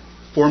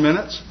 4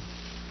 minutes?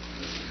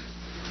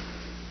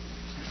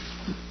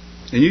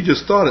 And you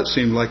just thought it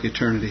seemed like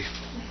eternity.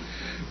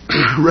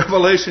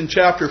 Revelation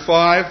chapter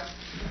 5.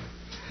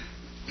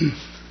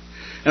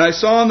 And I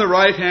saw on the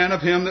right hand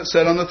of Him that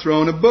sat on the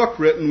throne a book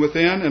written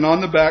within and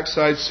on the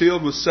backside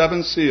sealed with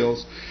 7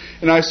 seals.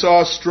 And I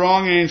saw a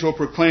strong angel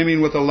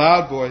proclaiming with a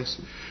loud voice,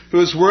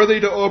 who is worthy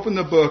to open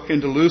the book and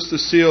to loose the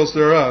seals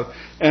thereof.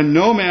 And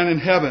no man in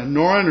heaven,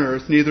 nor on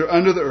earth, neither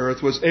under the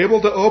earth, was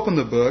able to open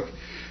the book,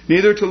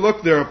 neither to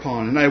look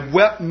thereupon. And I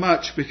wept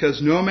much,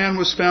 because no man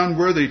was found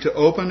worthy to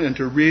open and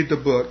to read the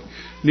book,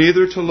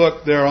 neither to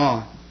look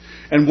thereon.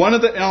 And one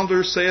of the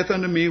elders saith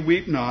unto me,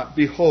 Weep not,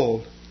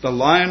 behold, the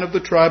Lion of the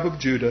tribe of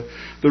Judah,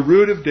 the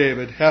Root of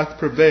David, hath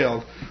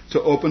prevailed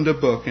to open the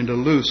book and to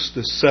loose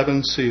the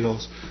 7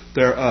 seals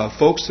thereof.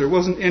 Folks, there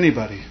wasn't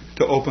anybody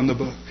to open the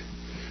book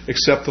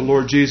except the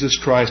Lord Jesus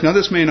Christ. Now,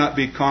 this may not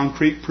be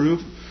concrete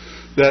proof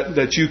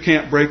that you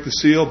can't break the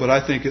seal, but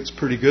I think it's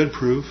pretty good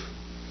proof.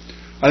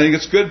 I think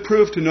it's good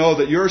proof to know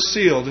that you're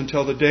sealed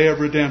until the day of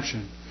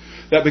redemption.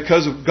 That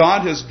because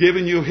God has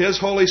given you His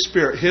Holy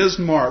Spirit, His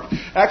mark,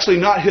 actually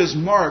not His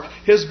mark,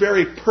 His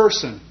very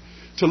person,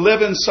 to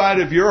live inside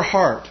of your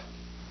heart.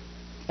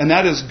 And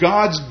that is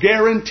God's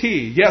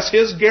guarantee. Yes,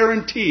 His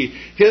guarantee,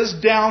 His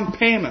down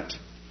payment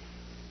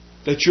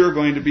that you're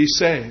going to be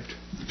saved.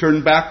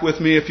 Turn back with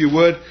me, if you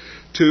would,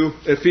 to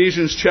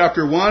Ephesians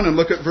chapter 1 and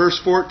look at verse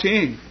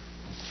 14.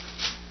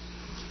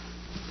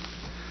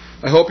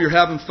 I hope you're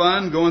having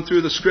fun going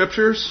through the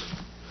Scriptures,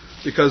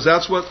 because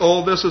that's what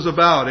all this is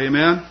about.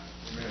 Amen?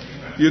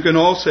 Amen. You can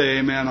all say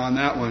amen on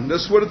that one.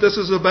 This is what this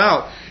is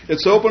about.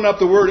 It's open up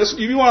the Word. If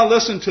you want to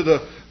listen to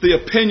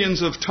the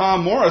opinions of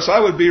Tom Morris,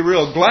 I would be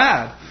real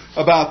glad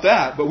about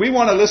that. But we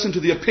want to listen to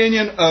the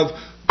opinion of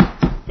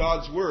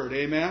God's Word.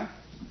 Amen?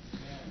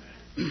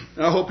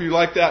 I hope you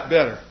like that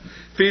better.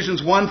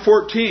 Ephesians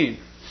 1:14.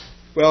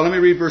 Well, let me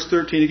read verse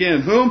 13 again.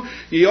 In whom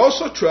ye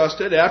also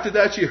trusted, after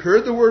that ye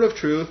heard the word of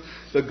truth,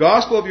 the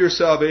gospel of your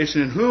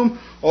salvation, in whom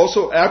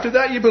also after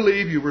that ye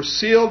believed, you were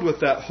sealed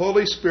with that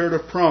Holy Spirit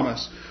of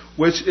promise,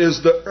 which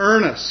is the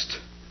earnest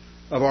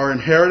of our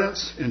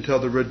inheritance until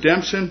the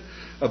redemption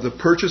of the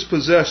purchased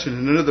possession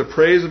and unto the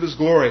praise of His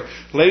glory.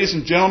 Ladies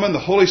and gentlemen, the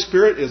Holy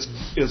Spirit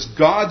is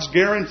God's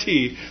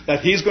guarantee that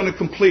He's going to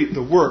complete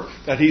the work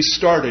that He's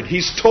started.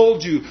 He's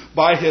told you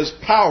by His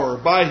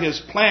power, by His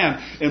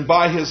plan, and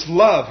by His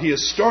love, He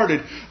has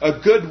started a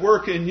good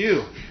work in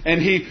you.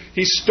 And He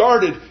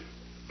started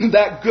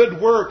that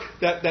good work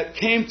that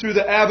came through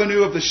the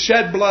avenue of the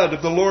shed blood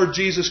of the Lord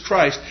Jesus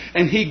Christ.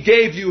 And He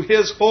gave you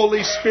His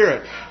Holy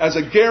Spirit as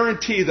a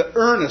guarantee, the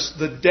earnest,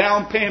 the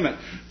down payment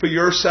for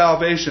your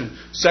salvation.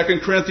 2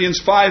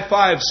 Corinthians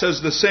 5:5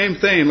 says the same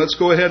thing. Let's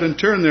go ahead and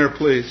turn there,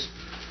 please.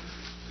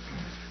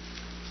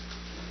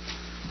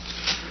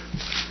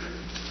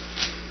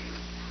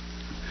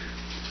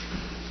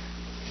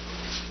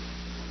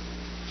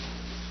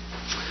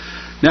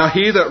 Now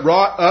He that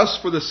wrought us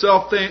for the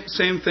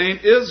same thing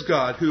is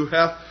God, who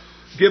hath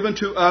given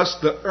to us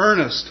the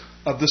earnest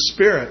of the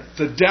Spirit,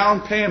 the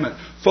down payment.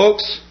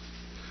 Folks,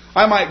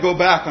 I might go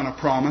back on a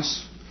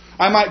promise.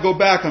 I might go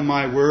back on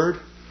my word.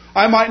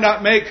 I might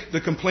not make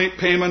the complete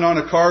payment on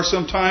a car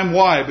sometime.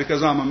 Why?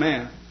 Because I'm a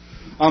man.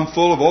 I'm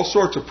full of all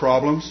sorts of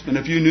problems. And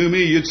if you knew me,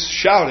 you'd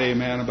shout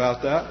amen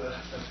about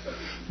that.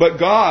 But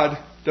God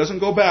doesn't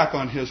go back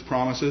on His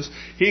promises.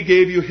 He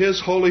gave you His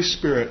Holy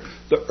Spirit,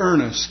 the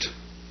earnest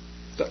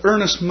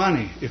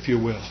money, if you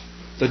will,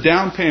 the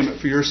down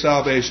payment for your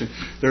salvation.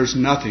 There's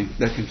nothing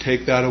that can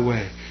take that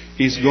away.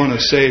 He's going to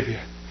save you.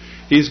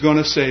 He's going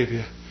to save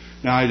you.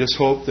 Now I just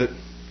hope that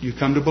you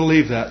come to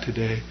believe that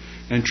today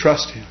and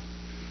trust Him.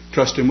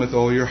 Trust Him with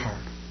all your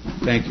heart.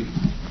 Thank you.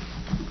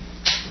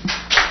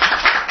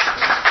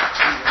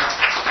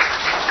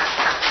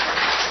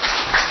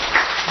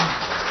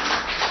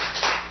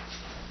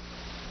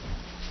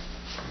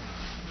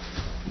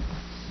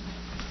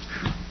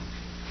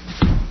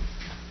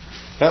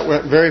 That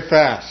went very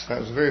fast. That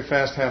was a very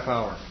fast half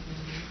hour.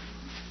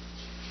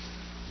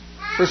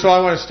 First of all,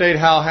 I want to state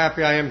how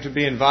happy I am to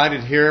be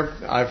invited here.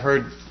 I've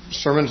heard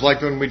sermons like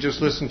the one we just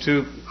listened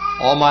to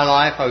all my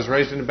life. I was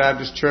raised in a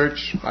Baptist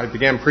church. I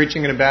began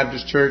preaching in a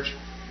Baptist church.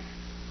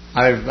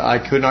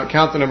 I could not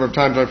count the number of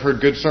times I've heard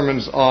good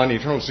sermons on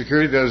eternal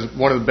security. That is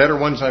one of the better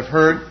ones I've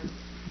heard.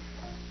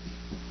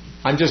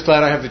 I'm just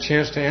glad I have the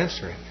chance to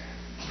answer it.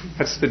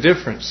 That's the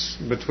difference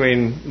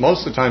between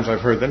most of the times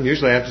I've heard them.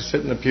 Usually I have to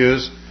sit in the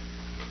pews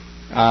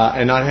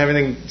and not have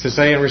anything to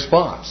say in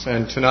response.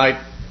 And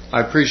tonight,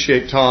 I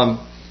appreciate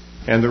Tom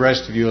and the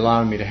rest of you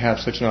allowing me to have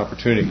such an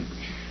opportunity.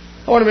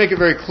 I want to make it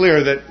very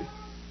clear that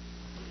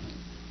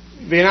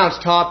the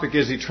announced topic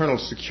is eternal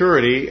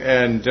security,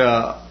 and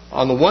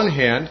on the one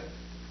hand,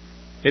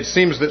 it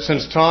seems that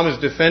since Tom is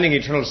defending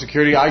eternal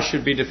security, I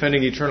should be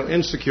defending eternal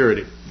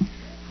insecurity.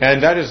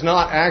 And that is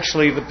not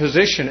actually the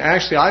position.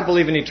 Actually, I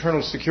believe in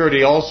eternal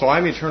security also.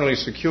 I'm eternally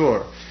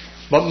secure.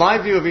 But my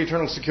view of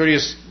eternal security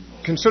is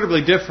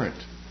considerably different.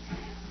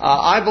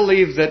 I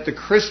believe that the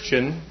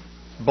Christian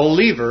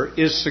believer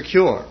is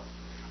secure.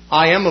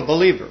 I am a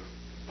believer,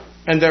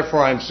 and therefore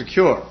I am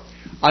secure.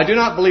 I do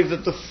not believe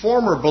that the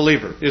former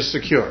believer is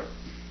secure.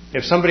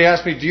 If somebody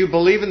asks me, do you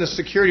believe in the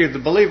security of the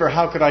believer?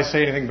 How could I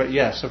say anything but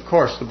yes? Of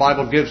course, the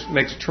Bible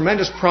makes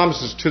tremendous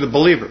promises to the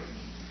believer.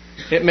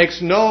 It makes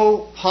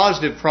no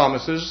positive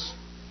promises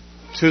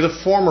to the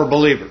former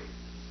believer.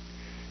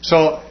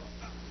 So,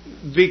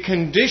 the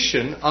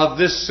condition of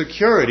this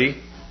security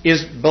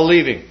is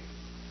believing.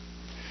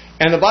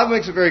 And the Bible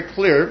makes it very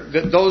clear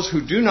that those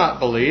who do not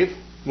believe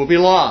will be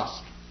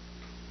lost.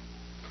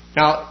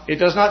 Now, it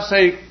does not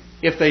say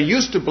if they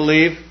used to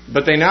believe,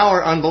 but they now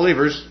are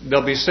unbelievers,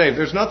 they'll be saved.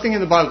 There's nothing in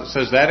the Bible that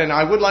says that, and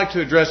I would like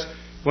to address,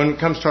 when it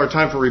comes to our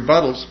time for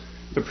rebuttals,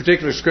 the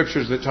particular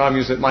scriptures that Tom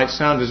used that might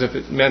sound as if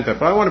it meant that.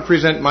 But I want to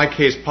present my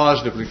case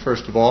positively,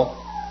 first of all.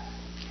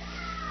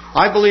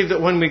 I believe that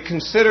when we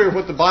consider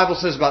what the Bible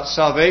says about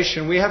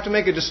salvation, we have to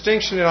make a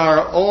distinction in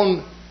our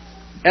own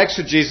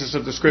exegesis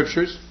of the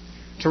Scriptures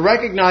to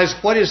recognize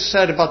what is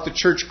said about the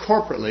church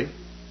corporately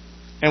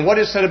and what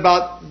is said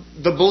about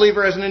the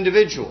believer as an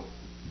individual.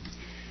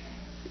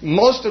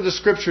 Most of the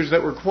Scriptures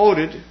that were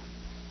quoted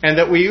and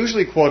that we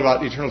usually quote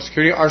about eternal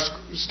security are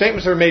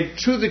statements that are made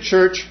to the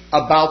church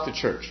about the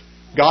church.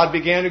 God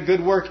began a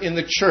good work in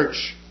the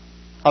church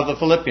of the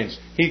Philippians.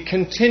 He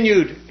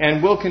continued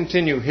and will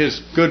continue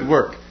His good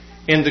work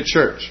in the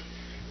church.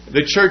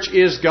 The church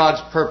is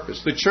God's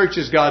purpose. The church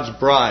is God's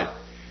bride.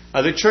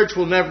 The church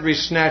will never be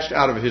snatched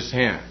out of His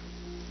hand.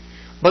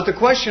 But the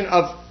question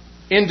of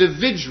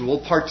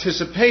individual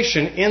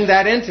participation in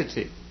that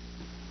entity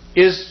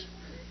is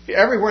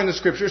everywhere in the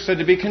Scripture said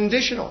to be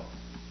conditional.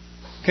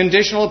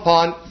 Conditional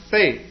upon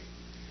faith.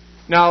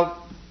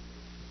 Now,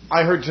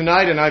 I heard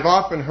tonight, and I've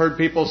often heard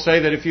people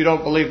say that if you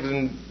don't believe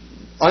in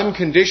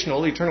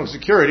unconditional eternal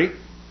security,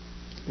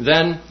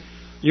 then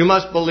you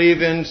must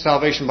believe in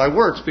salvation by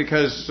works,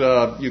 because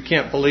you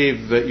can't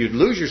believe that you'd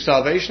lose your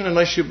salvation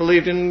unless you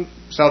believed in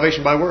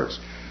salvation by works.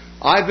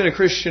 I've been a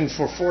Christian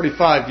for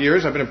 45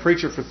 years. I've been a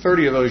preacher for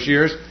 30 of those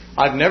years.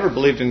 I've never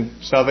believed in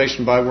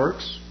salvation by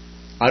works.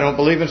 I don't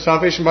believe in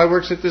salvation by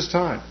works at this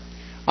time.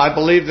 I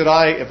believe that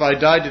if I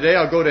died today,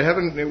 I'll go to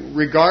heaven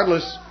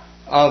regardless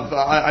of...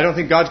 I don't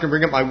think God's going to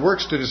bring up my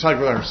works to decide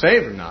whether I'm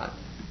saved or not.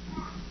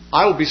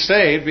 I will be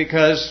saved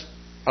because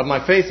of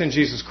my faith in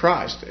Jesus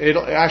Christ.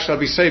 I'll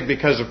be saved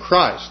because of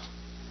Christ.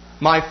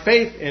 My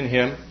faith in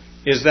Him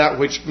is that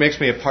which makes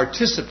me a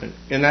participant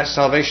in that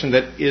salvation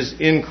that is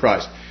in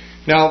Christ.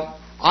 Now,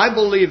 I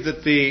believe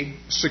that the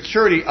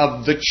security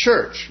of the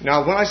church...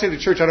 Now, when I say the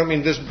church, I don't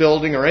mean this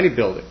building or any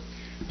building.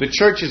 The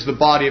church is the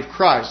body of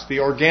Christ, the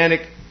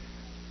organic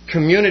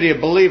community of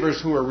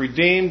believers who are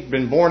redeemed,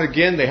 been born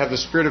again, they have the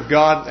Spirit of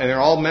God, and they're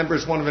all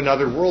members one of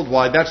another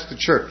worldwide. That's the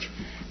church.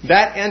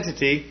 That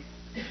entity,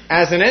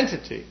 as an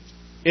entity,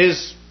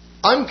 is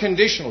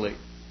unconditionally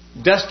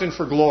destined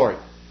for glory,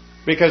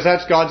 because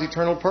that's God's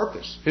eternal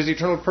purpose. His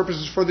eternal purpose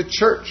is for the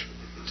church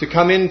to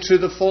come into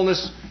the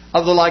fullness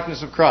of the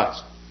likeness of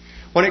Christ.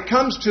 When it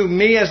comes to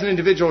me as an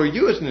individual or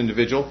you as an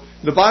individual,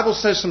 the Bible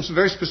says some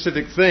very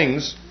specific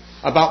things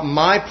about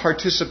my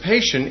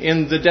participation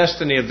in the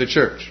destiny of the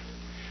church.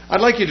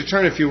 I'd like you to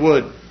turn, if you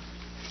would,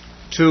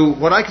 to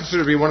what I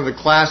consider to be one of the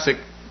classic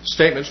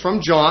statements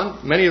from John.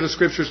 Many of the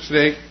scriptures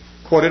today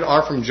quoted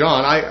are from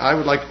John. I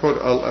would like to quote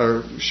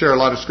or share a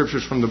lot of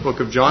scriptures from the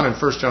book of John and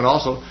 1 John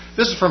also.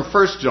 This is from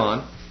 1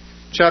 John,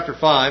 chapter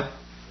 5,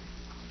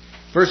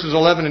 verses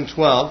 11 and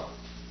 12.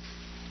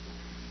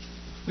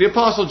 The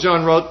Apostle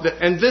John wrote,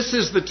 "And this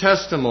is the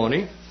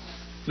testimony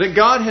that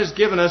God has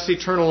given us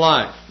eternal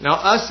life." Now,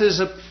 us is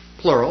a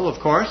plural, of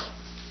course.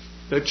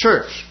 The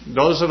church,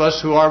 those of us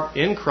who are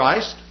in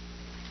Christ,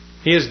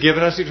 He has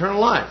given us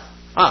eternal life.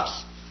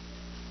 Us.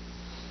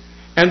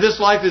 And this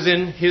life is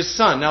in His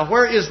Son. Now,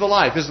 where is the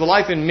life? Is the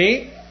life in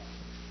me?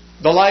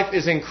 The life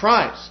is in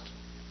Christ.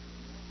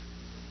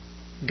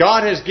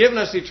 God has given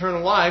us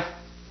eternal life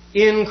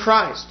in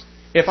Christ.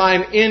 If I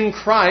am in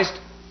Christ,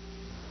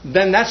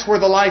 then that's where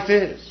the life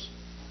is.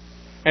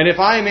 And if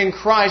I am in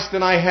Christ,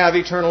 then I have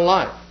eternal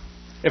life.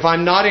 If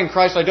I'm not in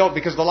Christ, I don't,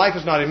 because the life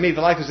is not in me.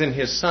 The life is in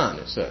His Son,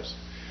 it says.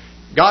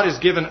 God has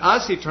given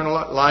us eternal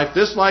life.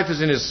 This life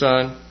is in His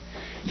Son.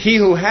 He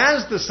who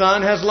has the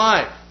Son has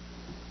life.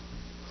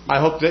 I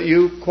hope that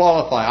you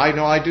qualify. I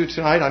know I do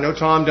tonight. I know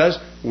Tom does.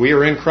 We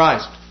are in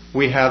Christ.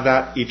 We have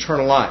that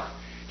eternal life.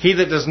 He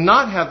that does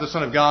not have the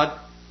Son of God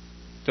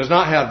does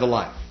not have the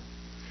life.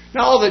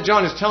 Now, all that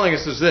John is telling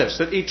us is this,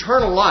 that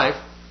eternal life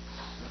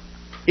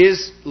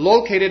is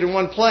located in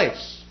one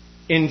place,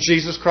 in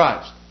Jesus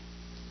Christ.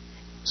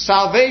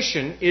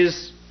 Salvation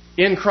is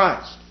in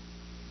Christ.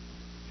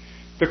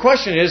 The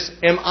question is,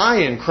 am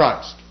I in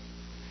Christ?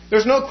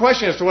 There's no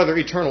question as to whether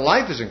eternal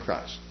life is in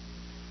Christ.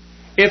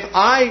 If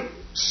I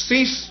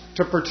cease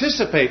to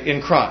participate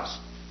in Christ,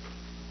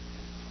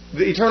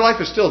 the eternal life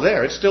is still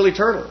there. It's still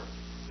eternal.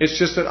 It's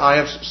just that I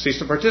have ceased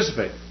to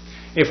participate.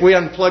 If we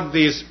unplug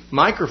these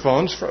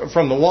microphones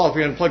from the wall, if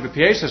we unplug the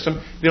PA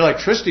system, the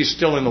electricity is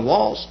still in the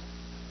walls.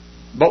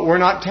 But we're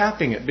not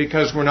tapping it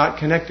because we're not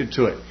connected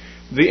to it.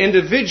 The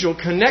individual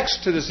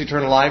connects to this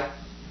eternal life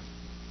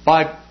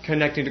by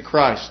connecting to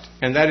Christ.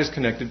 And that is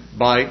connected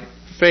by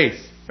faith,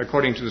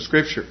 according to the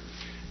Scripture.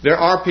 There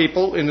are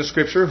people in the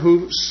Scripture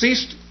who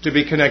ceased to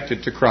be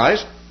connected to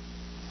Christ.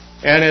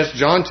 And as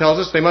John tells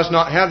us, they must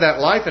not have that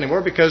life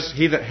anymore, because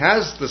he that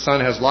has the Son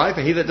has life,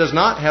 and he that does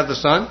not have the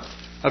Son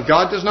of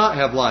God does not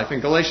have life. In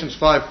Galatians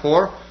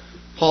 5:4,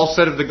 Paul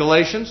said of the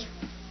Galatians,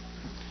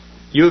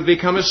 "You have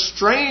become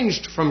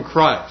estranged from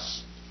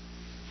Christ."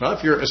 Well,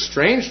 if you're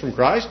estranged from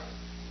Christ,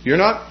 you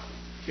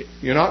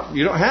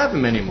don't have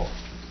Him anymore.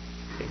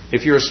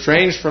 If you're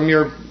estranged from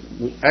your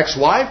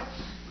ex-wife,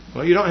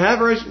 well, you don't have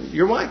her as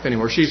your wife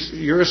anymore.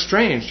 You're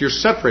estranged. You're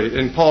separated.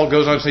 And Paul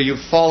goes on to say,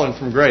 you've fallen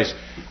from grace.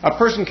 A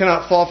person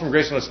cannot fall from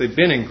grace unless they've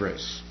been in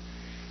grace.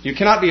 You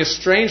cannot be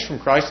estranged from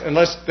Christ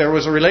unless there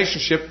was a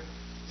relationship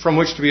from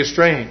which to be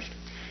estranged.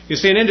 You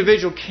see, an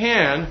individual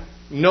can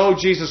know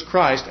Jesus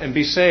Christ and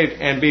be saved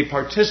and be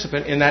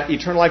participant in that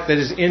eternal life that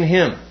is in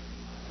him.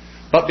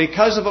 But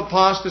because of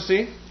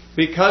apostasy,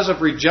 because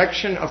of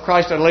rejection of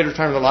Christ at a later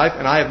time of their life,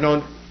 and I have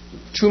known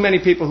too many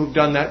people who've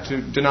done that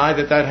to deny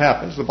that that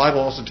happens. The Bible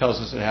also tells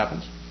us it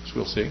happens, as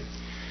we'll see.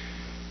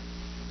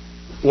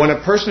 When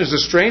a person is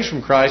estranged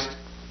from Christ,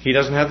 he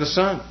doesn't have the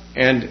Son.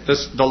 And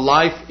the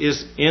life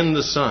is in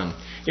the Son.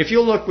 If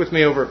you'll look with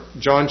me over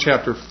John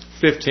chapter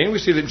 15, we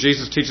see that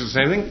Jesus teaches the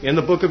same thing in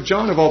the book of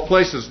John, of all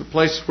places. The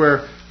place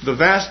where the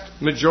vast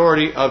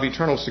majority of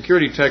eternal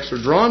security texts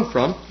are drawn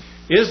from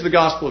is the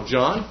Gospel of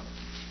John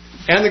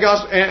and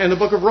the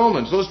book of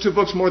Romans. Those two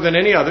books more than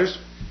any others.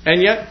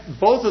 And yet,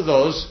 both of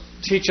those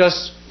teach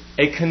us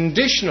a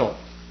conditional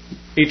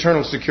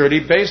eternal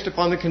security based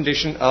upon the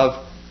condition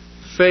of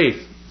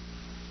faith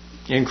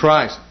in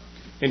Christ.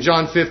 In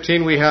John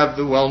 15, we have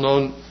the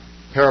well-known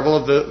parable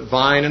of the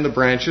vine and the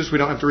branches. We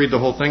don't have to read the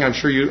whole thing. I'm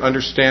sure you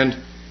understand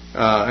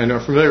and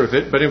are familiar with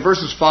it. But in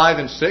verses 5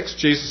 and 6,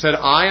 Jesus said,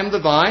 I am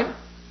the vine,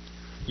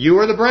 you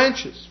are the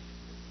branches.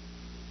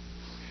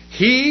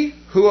 He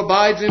who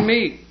abides in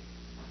me.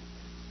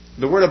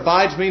 The word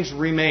abides means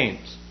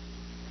remains.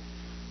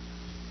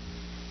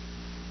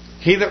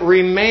 He that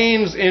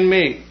remains in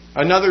me.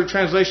 Another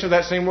translation of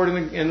that same word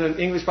in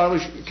the English Bible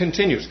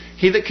continues.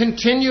 He that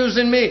continues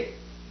in me,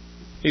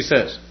 he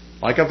says,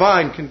 like a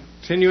vine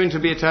continuing to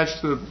be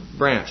attached to the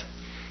branch.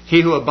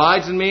 He who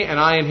abides in me and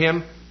I in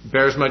him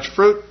bears much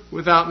fruit.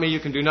 Without me you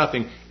can do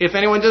nothing. If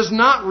anyone does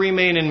not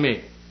remain in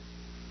me,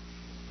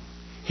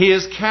 he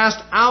is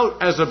cast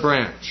out as a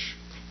branch.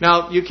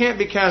 Now, you can't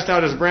be cast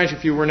out as a branch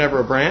if you were never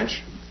a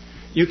branch.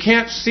 You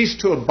can't cease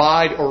to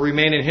abide or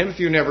remain in him if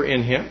you're never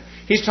in him.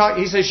 He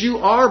says, you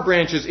are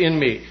branches in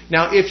me.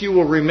 Now, if you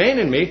will remain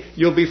in me,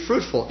 you'll be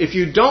fruitful. If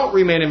you don't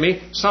remain in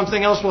me,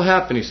 something else will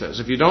happen, he says.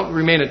 If you don't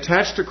remain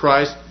attached to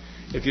Christ,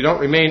 if you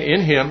don't remain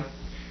in him,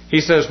 he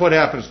says, what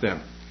happens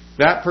then?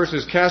 That person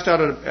is cast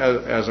out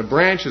as a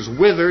branch, is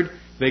withered.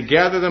 They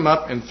gather them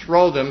up and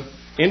throw them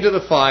into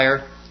the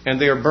fire, and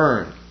they are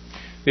burned.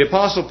 The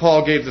Apostle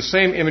Paul gave the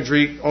same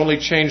imagery, only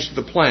changed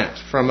the plant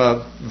from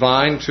a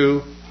vine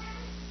to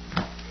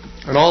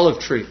an olive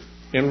tree.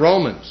 In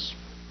Romans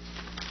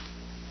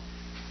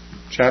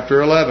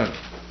chapter 11.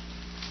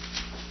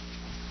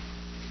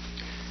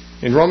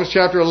 In Romans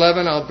chapter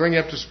 11, I'll bring you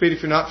up to speed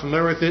if you're not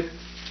familiar with it.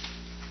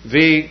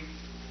 The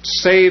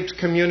saved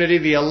community,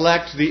 the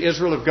elect, the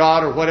Israel of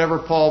God, or whatever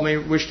Paul may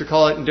wish to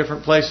call it in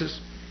different places,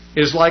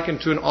 is likened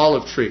to an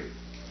olive tree.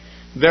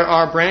 There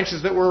are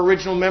branches that were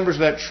original members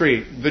of that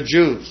tree, the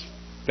Jews.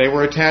 They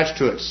were attached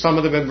to it. Some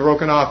of them have been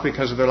broken off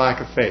because of their lack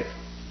of faith.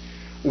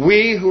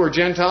 We, who are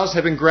Gentiles,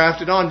 have been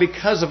grafted on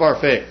because of our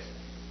faith.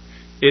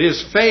 It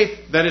is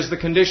faith that is the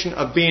condition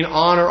of being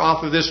on or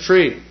off of this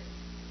tree.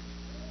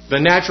 The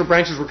natural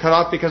branches were cut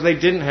off because they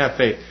didn't have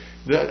faith.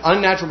 The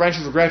unnatural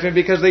branches were grafted in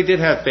because they did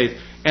have faith.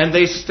 And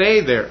they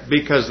stay there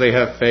because they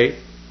have faith.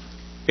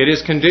 It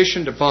is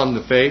conditioned upon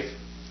the faith.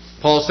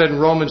 Paul said in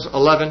Romans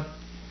 11,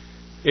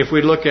 if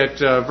we look at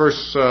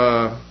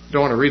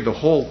don't want to read the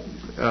whole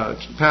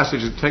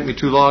passage, it would take me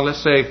too long.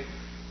 Let's say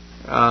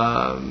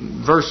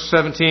verse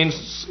 17,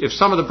 if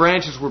some of the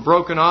branches were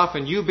broken off,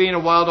 and you being a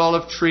wild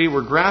olive tree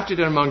were grafted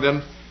in among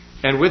them,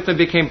 and with them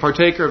became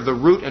partaker of the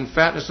root and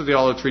fatness of the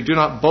olive tree, do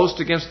not boast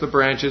against the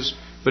branches.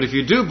 But if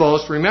you do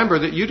boast, remember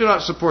that you do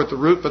not support the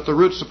root, but the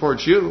root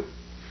supports you.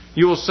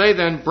 You will say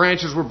then,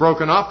 branches were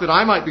broken off that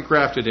I might be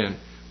grafted in.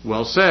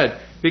 Well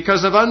said.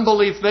 Because of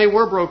unbelief they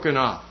were broken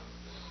off.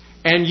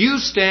 And you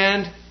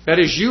stand, that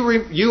is,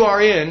 you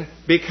are in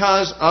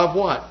because of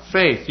what?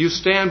 Faith. You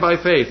stand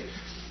by faith.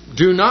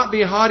 Do not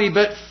be haughty,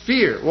 but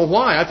fear. Well,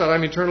 why? I thought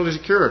I'm eternally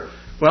secure.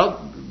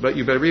 Well, but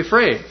you better be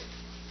afraid.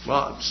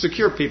 Well,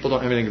 secure people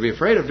don't have anything to be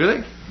afraid of, do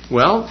they?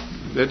 Well,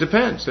 it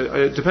depends.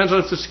 It depends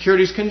on if the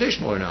security is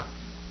conditional or not.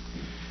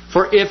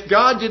 For if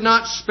God did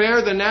not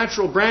spare the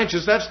natural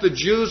branches, that's the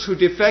Jews who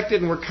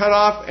defected and were cut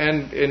off,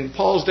 and in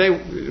Paul's day,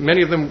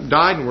 many of them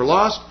died and were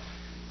lost.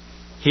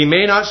 He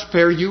may not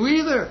spare you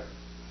either.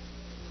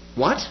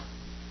 What?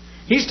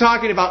 He's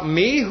talking about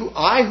me, who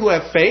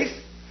have faith.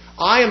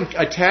 I am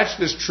attached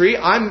to this tree.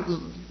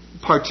 I'm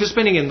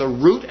participating in the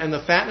root and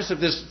the fatness of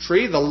this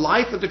tree. The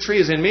life of the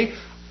tree is in me.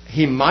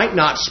 He might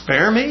not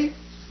spare me?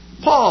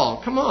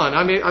 Paul, come on.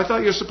 I thought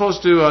you were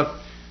supposed to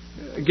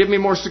give me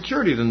more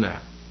security than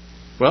that.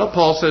 Well,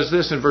 Paul says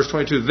this in verse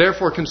 22,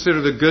 therefore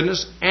consider the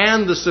goodness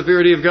and the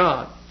severity of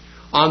God.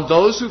 On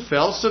those who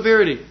fell,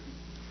 severity.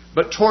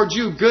 But towards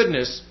you,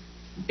 goodness,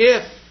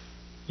 if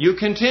you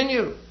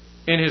continue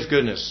in His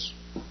goodness.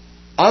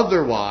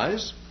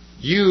 Otherwise,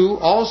 you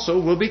also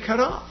will be cut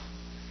off.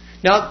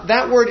 Now,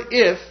 that word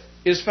if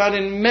is found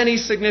in many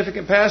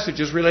significant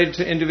passages related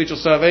to individual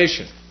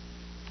salvation.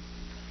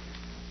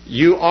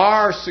 You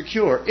are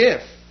secure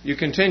if you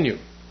continue.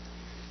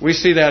 We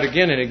see that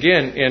again and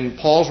again in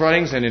Paul's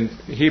writings and in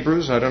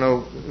Hebrews. I don't know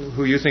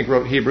who you think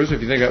wrote Hebrews.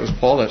 If you think that was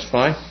Paul, that's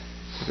fine.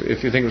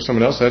 If you think it was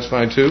someone else, that's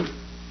fine too.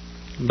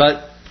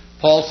 But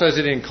Paul says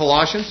it in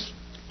Colossians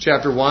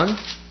chapter 1,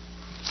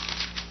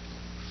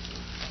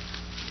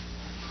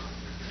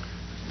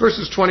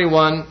 verses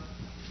 21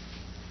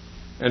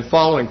 and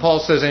following. Paul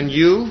says, "And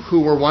you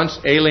who were once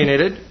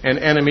alienated and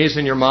enemies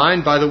in your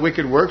mind by the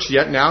wicked works,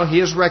 yet now he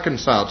is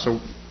reconciled,"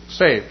 so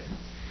saved,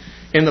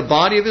 "in the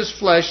body of his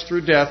flesh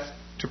through death,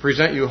 to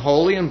present you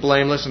holy and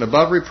blameless and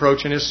above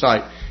reproach in his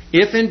sight,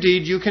 if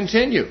indeed you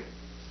continue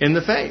in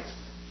the faith."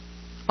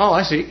 Oh,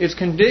 I see. It's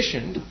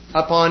conditioned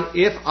upon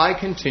if I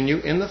continue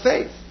in the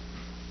faith.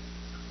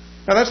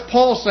 Now that's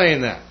Paul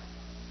saying that.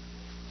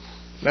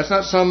 That's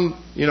not some,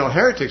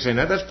 heretic saying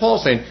that. That's Paul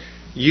saying,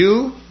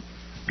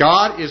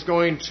 God is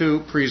going to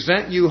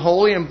present you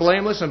holy and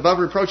blameless and above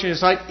reproach in his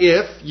sight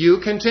if you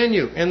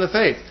continue in the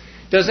faith.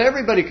 Does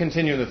everybody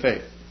continue in the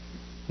faith?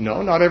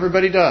 No, not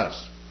everybody does.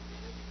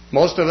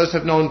 Most of us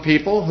have known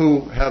people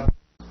who have,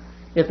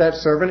 if that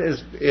servant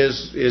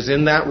is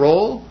in that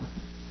role,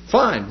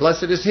 fine,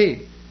 blessed is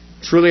he.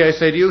 Truly I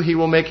say to you, he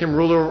will make him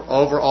ruler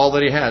over all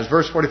that he has.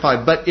 Verse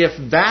 45, "But if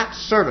that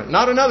servant,"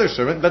 not another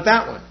servant, but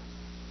that one,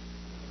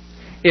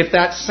 "if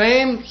that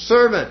same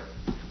servant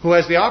who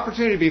has the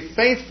opportunity to be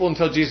faithful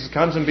until Jesus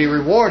comes and be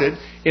rewarded,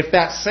 if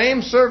that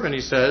same servant," he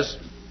says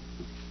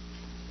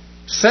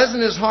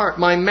in his heart,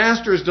 "My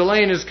master is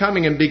delaying his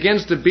coming," and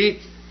begins to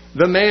beat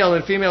the male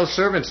and female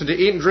servants and to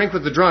eat and drink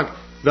with the drunk,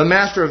 the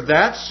master of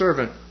that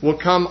servant will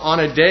come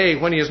on a day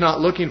when he is not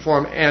looking for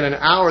him and an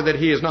hour that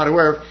he is not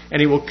aware of, and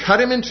he will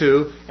cut him in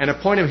two and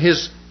appoint him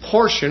his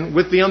portion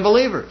with the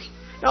unbelievers.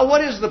 Now,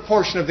 what is the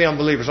portion of the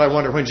unbelievers, I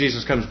wonder, when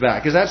Jesus comes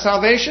back? Is that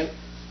salvation?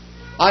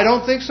 I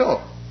don't think so.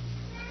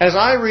 As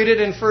I read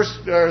it in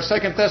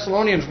 2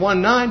 Thessalonians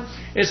 1:9,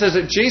 it says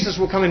that Jesus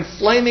will come in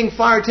flaming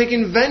fire,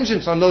 taking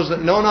vengeance on those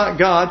that know not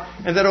God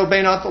and that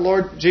obey not the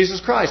Lord Jesus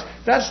Christ.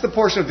 That's the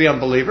portion of the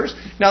unbelievers.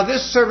 Now,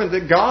 this servant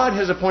that God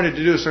has appointed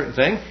to do a certain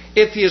thing,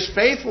 if he is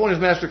faithful when his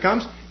master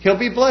comes, he'll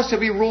be blessed. He'll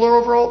be ruler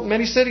over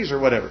many cities or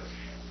whatever.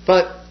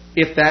 But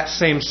if that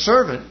same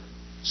servant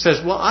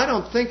says, "Well, I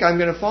don't think I'm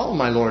going to follow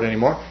my Lord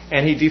anymore,"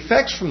 and he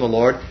defects from the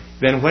Lord,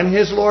 then when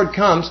his Lord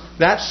comes,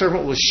 that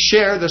servant will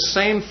share the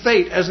same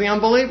fate as the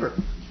unbeliever.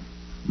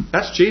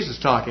 That's Jesus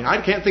talking. I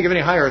can't think of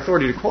any higher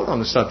authority to quote on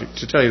the subject,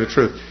 to tell you the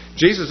truth.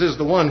 Jesus is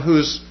the one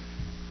whose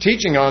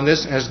teaching on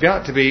this has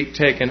got to be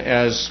taken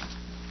as,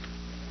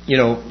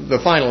 the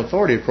final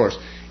authority, of course.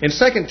 In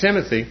 2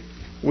 Timothy,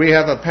 we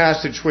have a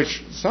passage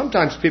which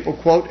sometimes people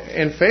quote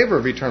in favor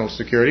of eternal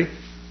security,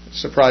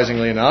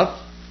 surprisingly enough.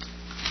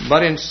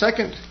 But in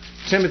 2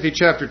 Timothy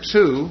chapter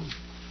 2,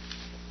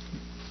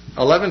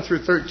 11 through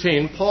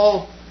 13,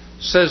 Paul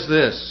says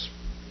this.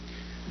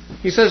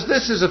 He says,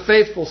 "This is a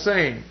faithful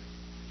saying.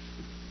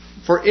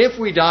 For if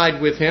we died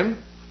with him,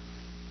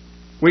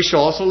 we shall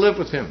also live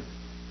with him.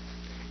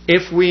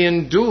 If we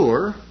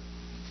endure,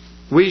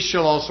 we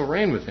shall also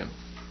reign with him.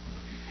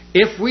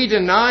 If we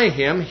deny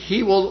him,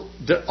 he will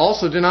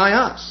also deny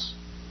us.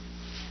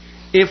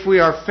 If we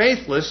are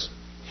faithless,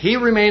 he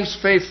remains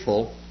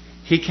faithful.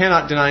 He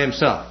cannot deny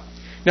himself."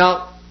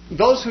 Now,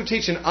 those who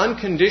teach an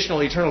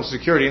unconditional eternal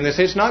security, and they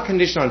say it's not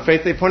conditional on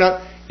faith, they point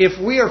out, if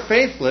we are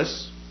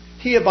faithless,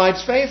 he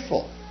abides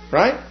faithful.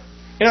 Right?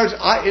 In other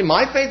words,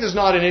 my faith is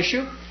not an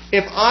issue.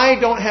 If I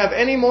don't have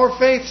any more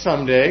faith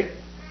someday,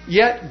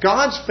 yet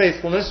God's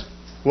faithfulness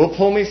will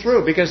pull me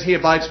through because he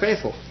abides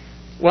faithful.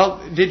 Well,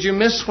 did you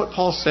miss what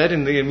Paul said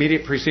in the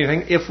immediate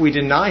preceding thing? If we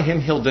deny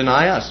him, he'll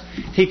deny us.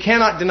 He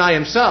cannot deny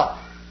himself,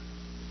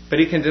 but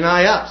he can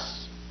deny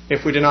us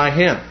if we deny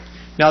him.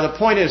 Now, the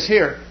point is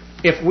here,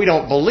 if we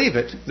don't believe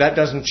it, that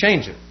doesn't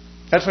change it.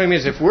 That's what it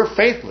means. If we're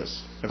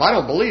faithless, if I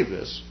don't believe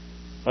this,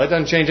 well, that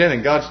doesn't change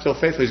anything. God's still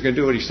faithful. He's going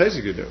to do what he says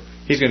he's going to do.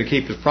 He's going to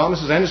keep his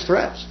promises and his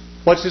threats.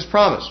 What's his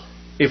promise?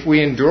 If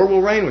we endure,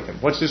 we'll reign with him.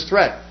 What's his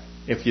threat?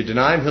 If you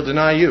deny him, he'll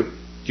deny you.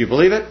 Do you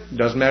believe it? It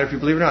doesn't matter if you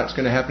believe it or not. It's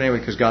going to happen anyway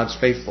because God's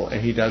faithful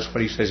and he does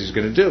what he says he's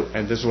going to do.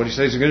 And this is what he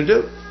says he's going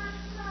to do.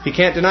 He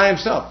can't deny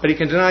himself, but he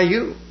can deny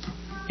you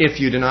if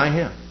you deny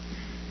him.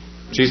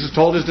 Jesus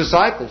told his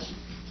disciples,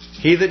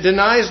 "He that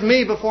denies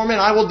me before men,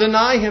 I will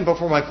deny him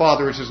before my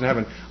Father which is in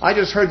heaven." I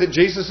just heard that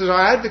Jesus is our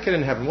advocate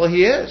in heaven. Well,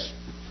 he is.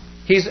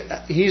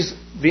 He's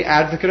the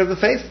advocate of the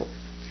faithful.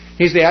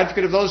 He's the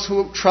advocate of those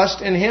who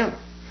trust in him.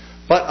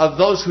 But of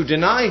those who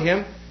deny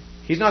him,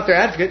 he's not their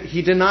advocate.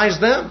 He denies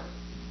them.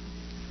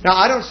 Now,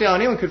 I don't see how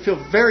anyone could feel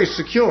very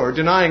secure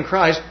denying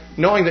Christ,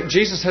 knowing that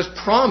Jesus has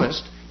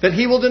promised that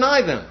he will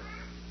deny them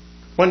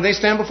when they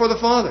stand before the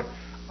Father.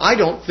 I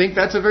don't think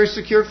that's a very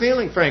secure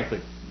feeling, frankly.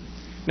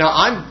 Now,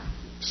 I'm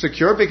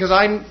secure because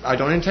I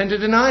don't intend to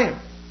deny him.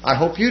 I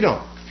hope you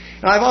don't.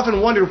 And I've often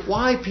wondered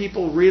why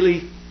people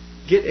really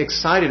get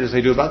excited as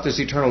they do about this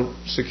eternal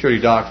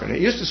security doctrine. It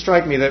used to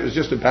strike me that it was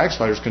just a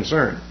backslider's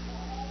concern.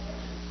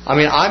 I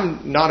mean, I'm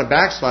not a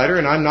backslider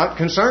and I'm not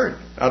concerned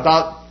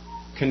about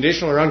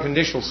conditional or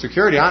unconditional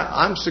security.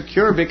 I'm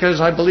secure because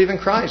I believe in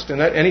Christ,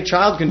 and that any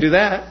child can do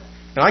that,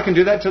 and I can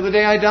do that till the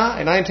day I die,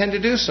 and I intend to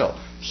do so.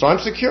 So I'm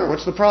secure.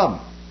 What's the problem?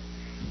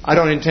 I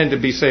don't intend to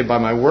be saved by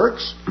my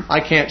works.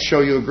 I can't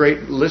show you a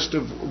great list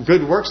of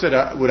good works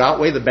that would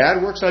outweigh the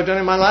bad works I've done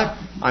in my life.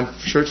 I'm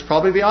sure it's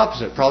probably the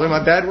opposite. Probably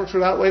my bad works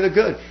would outweigh the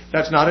good.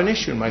 That's not an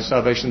issue in my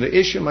salvation. The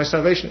issue in my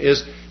salvation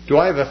is, do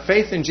I have a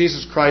faith in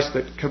Jesus Christ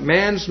that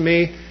commands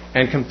me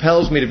and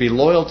compels me to be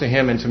loyal to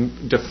Him and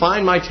to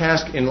define my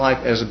task in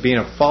life as being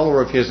a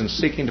follower of His and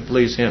seeking to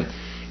please Him?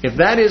 If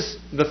that is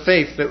the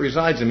faith that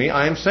resides in me,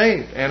 I am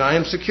saved and I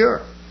am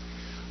secure.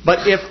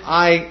 But if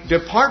I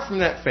depart from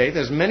that faith,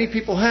 as many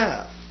people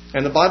have,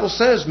 and the Bible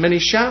says many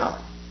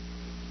shall.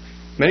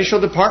 Many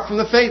shall depart from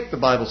the faith, the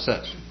Bible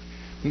says.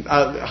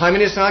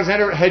 Hymenaeus and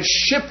Alexander had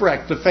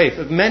shipwrecked the faith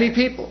of many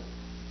people.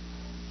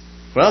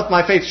 Well, if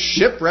my faith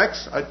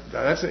shipwrecks,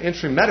 that's an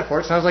interesting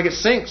metaphor. It sounds like it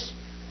sinks.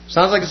 It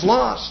sounds like it's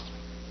lost.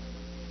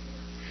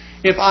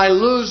 If I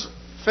lose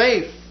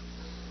faith,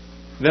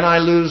 then I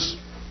lose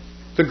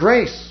the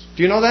grace.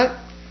 Do you know that?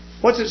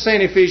 What's it say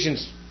in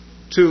Ephesians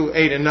 2,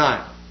 8 and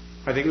 9?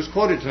 I think it was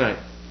quoted tonight.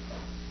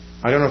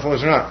 I don't know if it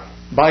was or not.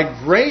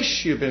 By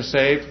grace you've been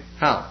saved.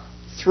 How?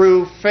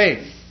 Through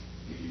faith.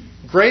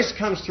 Grace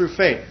comes through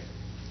faith.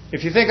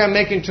 If you think I'm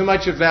making too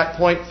much of that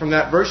point from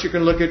that verse, you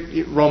can look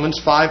at Romans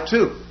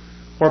 5:2,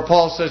 where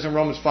Paul says in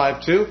Romans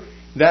 5:2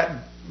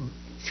 that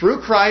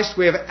through Christ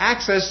we have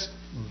access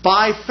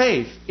by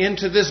faith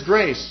into this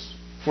grace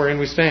wherein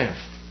we stand.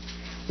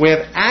 We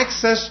have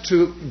access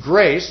to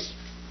grace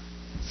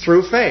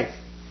through faith.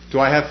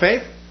 Do I have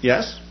faith?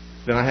 Yes.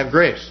 Then I have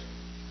grace.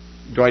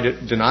 Do I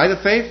deny the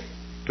faith?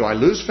 Do I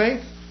lose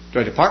faith? Do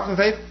I depart from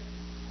faith?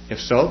 If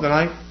so,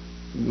 then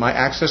my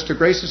access to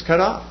grace is cut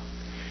off.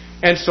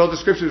 And so the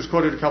scripture was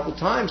quoted a couple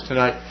times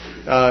tonight.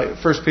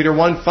 1 Peter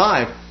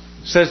 1:5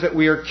 says that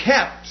we are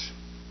kept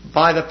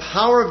by the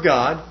power of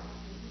God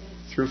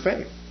through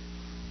faith.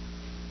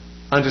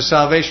 Unto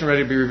salvation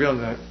ready to be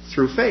revealed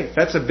through faith.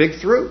 That's a big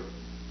through.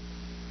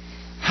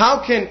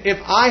 How can, if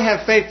I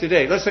have faith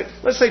today,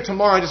 let's say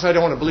tomorrow I decide I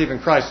don't want to believe in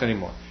Christ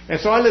anymore.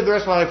 And so I live the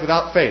rest of my life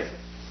without faith.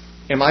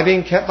 Am I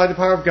being kept by the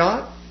power of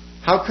God?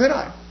 How could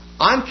I?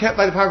 I'm kept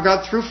by the power of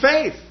God through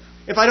faith.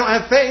 If I don't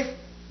have faith,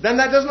 then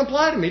that doesn't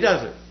apply to me,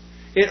 does it?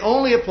 It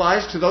only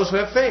applies to those who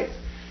have faith.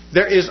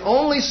 There is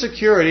only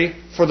security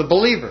for the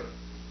believer.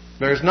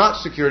 There is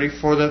not security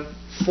for the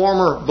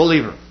former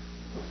believer.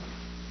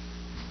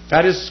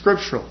 That is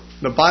scriptural.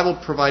 The Bible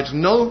provides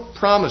no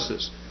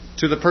promises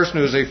to the person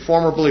who is a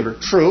former believer.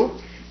 True,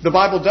 the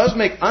Bible does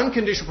make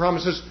unconditional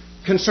promises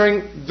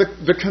concerning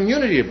the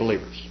community of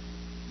believers,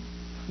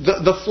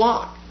 the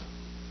flock.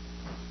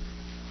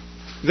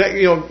 That,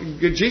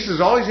 Jesus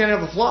is always going to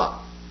have a flock.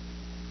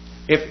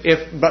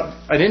 But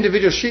an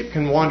individual sheep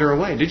can wander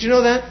away. Did you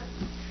know that?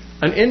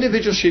 An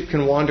individual sheep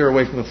can wander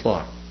away from the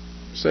flock.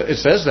 So it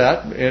says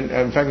that, and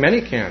in fact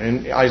many can.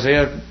 In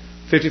Isaiah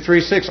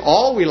 53:6,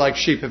 all we like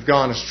sheep have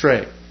gone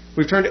astray.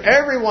 We've turned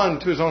everyone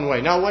to his own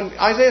way. Now, when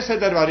Isaiah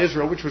said that about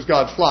Israel, which was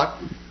God's flock,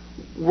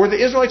 were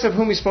the Israelites of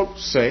whom he spoke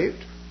saved?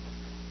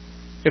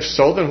 If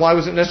so, then why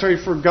was it necessary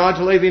for God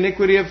to lay the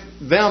iniquity of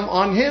them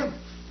on him,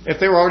 if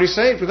they were already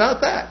saved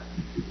without that?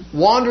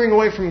 Wandering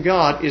away from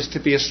God is to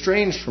be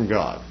estranged from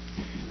God.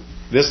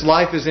 This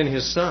life is in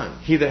his Son.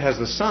 He that has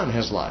the Son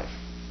has life.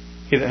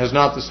 He that has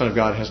not the Son of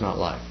God has not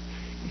life.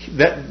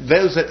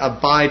 Those that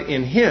abide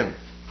in him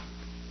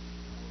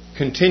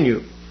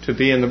continue to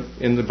be in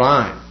the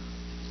vine,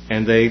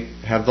 and they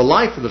have the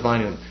life of the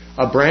vine in them.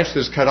 A branch that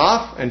is cut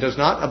off and does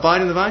not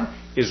abide in the vine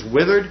is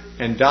withered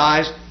and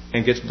dies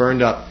and gets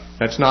burned up.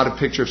 That's not a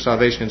picture of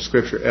salvation in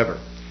Scripture ever.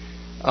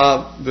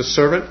 The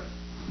servant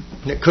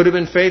that could have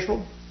been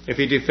faithful, if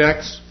he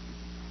defects,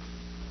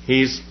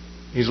 he's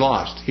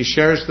lost. He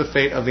shares the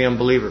fate of the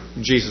unbeliever,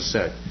 Jesus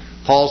said.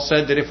 Paul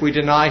said that if we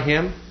deny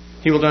him,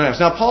 he will deny us.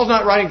 Now, Paul's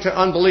not writing to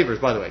unbelievers,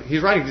 by the way.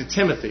 He's writing to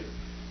Timothy.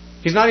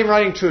 He's not even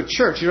writing to a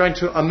church. He's writing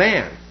to a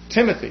man,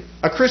 Timothy,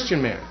 a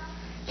Christian man.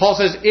 Paul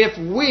says, if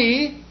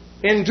we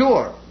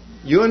endure,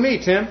 you and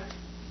me, Tim,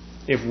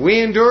 if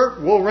we endure,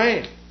 we'll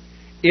reign.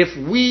 If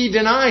we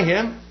deny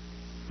him,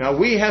 now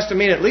we has to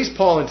mean at least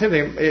Paul and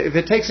Timothy. If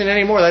it takes in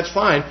any more, that's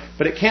fine.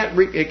 But it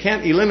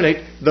can't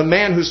eliminate the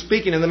man who's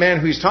speaking and the man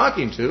who he's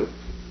talking to.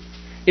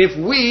 If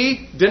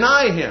we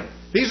deny him,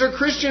 these are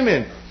Christian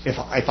men. If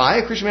I,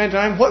 a Christian man,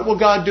 deny him, what will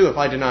God do if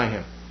I deny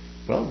him?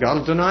 Well, God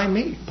will deny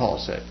me, Paul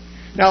said.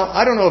 Now,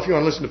 I don't know if you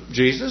want to listen to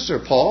Jesus or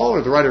Paul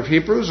or the writer of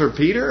Hebrews or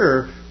Peter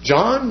or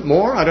John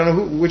more. I don't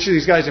know which of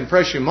these guys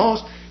impress you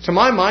most. To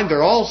my mind,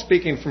 they're all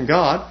speaking from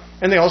God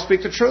and they all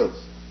speak the truth.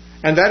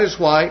 And that is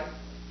why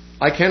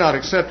I cannot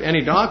accept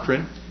any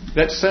doctrine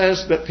that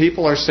says that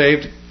people are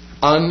saved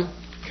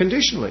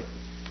unconditionally.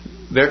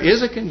 There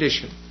is a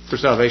condition for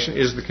salvation,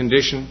 is the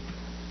condition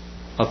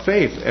of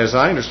faith, as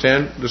I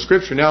understand the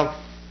Scripture.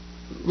 Now,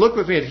 look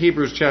with me at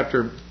Hebrews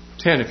chapter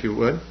 10, if you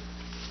would.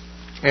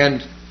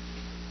 And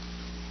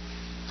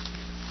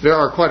there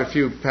are quite a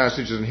few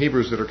passages in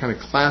Hebrews that are kind of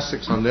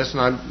classics on this,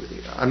 and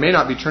I may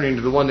not be turning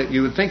to the one that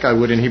you would think I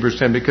would in Hebrews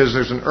 10, because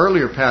there's an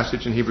earlier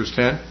passage in Hebrews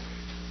 10,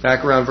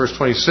 back around verse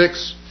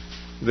 26,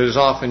 that is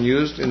often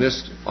used in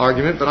this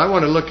argument, but I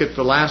want to look at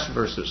the last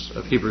verses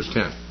of Hebrews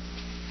 10.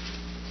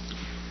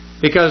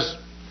 Because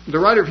the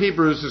writer of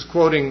Hebrews is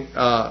quoting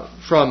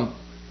from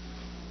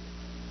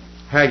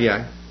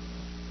Haggai,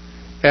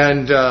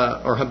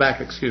 or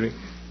Habakkuk, excuse me.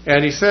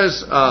 And he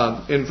says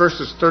in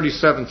verses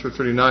 37 through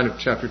 39 of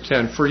chapter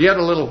 10, "For yet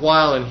a little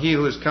while, and he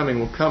who is coming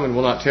will come and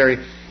will not tarry.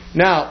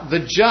 Now, the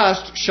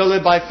just shall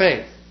live by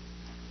faith."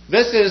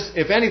 This is,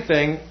 if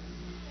anything,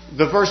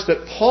 the verse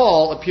that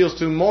Paul appeals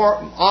to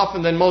more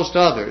often than most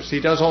others. He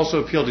does also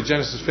appeal to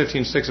Genesis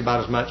 15:6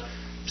 about as much,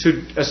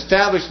 to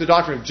establish the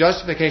doctrine of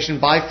justification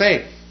by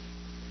faith.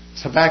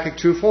 It's Habakkuk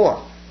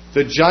 2:4.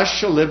 "The just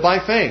shall live by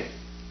faith."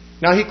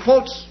 Now he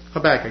quotes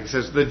Habakkuk. He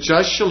says, "The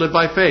just shall live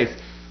by faith.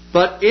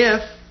 But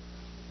if,"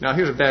 now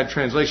here's a bad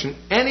translation,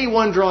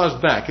 "anyone draws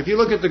back." If you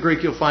look at the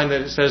Greek, you'll find that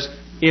it says,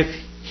 "if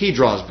he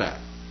draws back."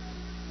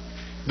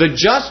 The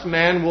just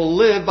man will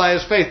live by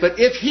his faith. But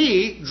if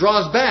he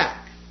draws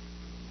back,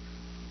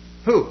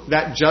 who?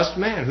 That just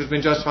man who's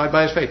been justified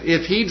by his faith.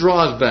 If he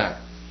draws back,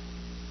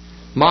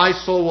 my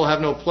soul will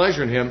have no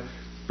pleasure in him.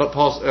 But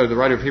the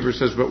writer of Hebrews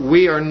says, "But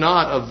we are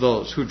not of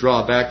those who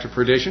draw back to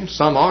perdition."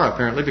 Some are,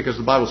 apparently, because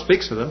the Bible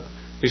speaks of them.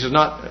 He says,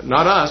 not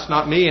us,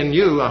 not me and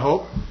you, I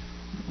hope.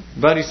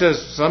 But he says,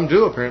 some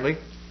do, apparently.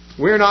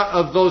 "We're not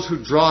of those who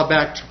draw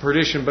back to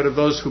perdition, but of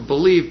those who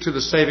believe to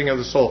the saving of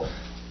the soul."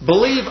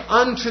 Believe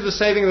unto the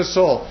saving of the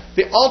soul.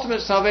 The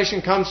ultimate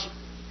salvation comes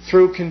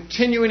through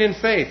continuing in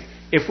faith.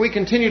 If we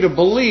continue to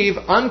believe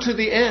unto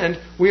the end,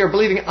 we are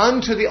believing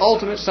unto the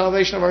ultimate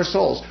salvation of our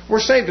souls. We're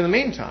saved in the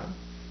meantime.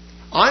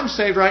 I'm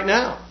saved right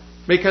now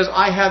because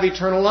I have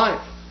eternal life,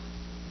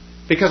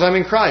 because I'm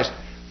in Christ.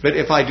 But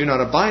if I do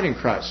not abide in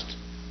Christ,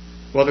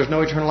 well, there's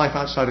no eternal life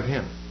outside of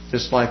Him.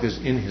 This life is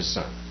in His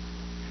Son.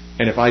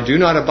 And if I do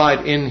not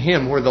abide in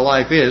Him where the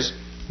life is,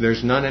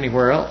 there's none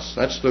anywhere else.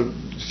 That's the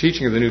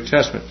teaching of the New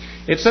Testament.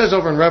 It says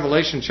over in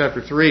Revelation chapter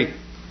 3,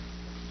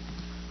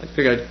 I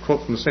figured I'd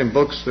quote from the same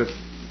books that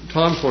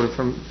Tom quoted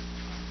from,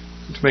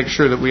 to make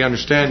sure that we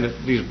understand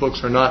that these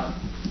books are not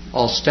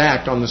all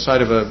stacked on the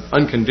side of an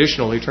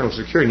unconditional eternal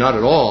security. Not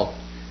at all.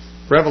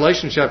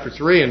 Revelation chapter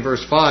 3 and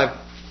verse 5,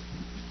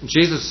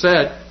 Jesus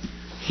said,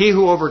 "He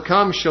who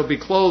overcomes shall be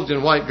clothed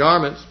in white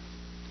garments,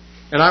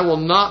 and I will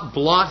not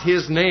blot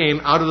his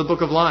name out of the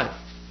book of life."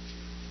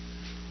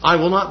 I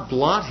will not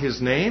blot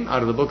his name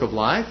out of the book of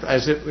life.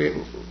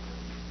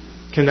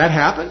 Can that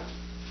happen?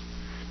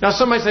 Now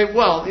some might say,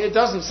 well, it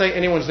doesn't say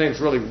anyone's names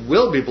really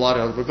will be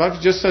blotted out of the book of life.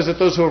 It just says that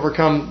those who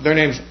overcome, their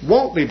names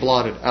won't be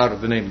blotted out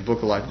of the name of the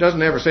book of life. It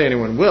doesn't ever say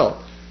anyone will.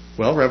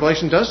 Well,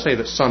 Revelation does say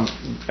that some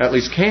at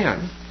least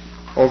can.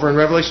 Over in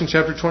Revelation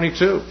chapter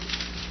 22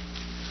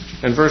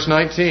 and verse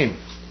 19.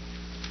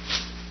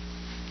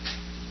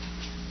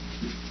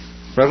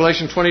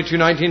 Revelation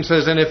 22:19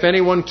 says, "And if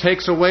anyone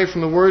takes away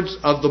from the words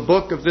of the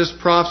book of this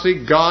prophecy,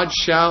 God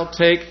shall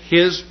take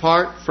his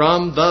part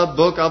from the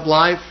book of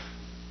life,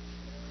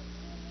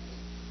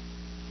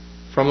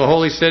 from the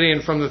holy city,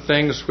 and from the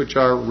things which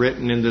are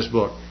written in this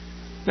book."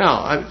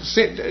 Now,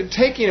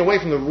 taking away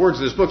from the words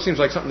of this book seems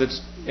like something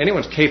that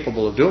anyone's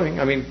capable of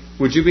doing. I mean,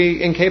 would you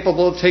be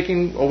incapable of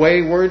taking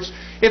away words?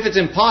 If it's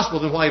impossible,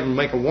 then why even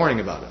make a warning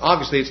about it?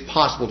 Obviously, it's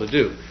possible to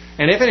do.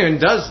 And if anyone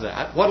does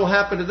that, what will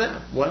happen to them?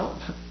 Well,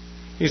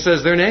 he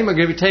says their name are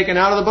going to be taken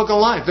out of the book of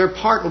life. Their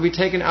part will be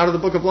taken out of the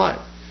book of life.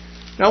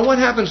 Now, what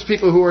happens to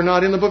people who are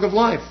not in the book of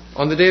life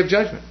on the day of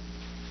judgment?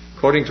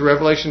 According to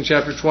Revelation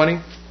chapter 20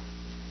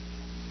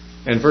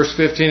 and verse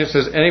 15, it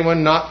says,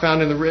 "Anyone not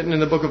found written in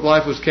the book of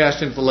life was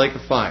cast into the lake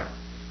of fire."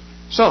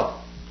 So,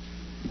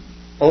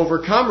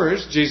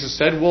 overcomers, Jesus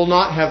said, will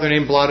not have their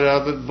name blotted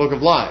out of the book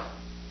of life.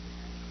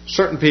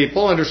 Certain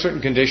people, under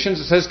certain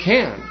conditions, it says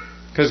can.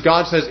 Because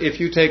God says, if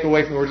you take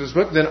away from the words of this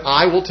book, then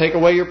I will take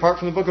away your part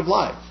from the book of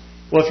life.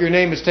 Well, if your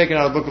name is taken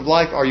out of the book of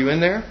life, are you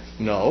in there?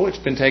 No, it's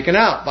been taken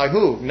out. By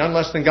who? None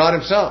less than God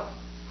Himself.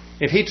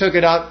 If He took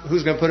it out,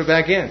 who's going to put it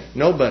back in?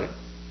 Nobody.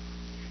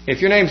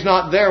 If your name's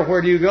not there,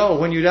 where do you go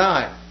when you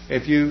die?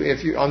 If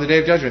you on the day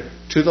of judgment,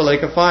 to the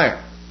lake of fire.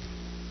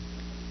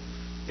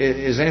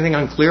 Is anything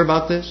unclear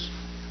about this?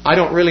 I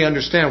don't really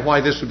understand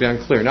why this would be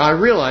unclear. Now, I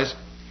realize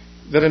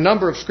that a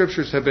number of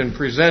scriptures have been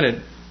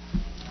presented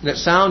that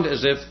sound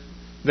as if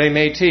they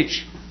may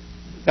teach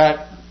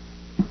that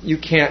you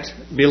can't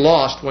be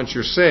lost once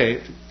you're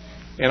saved.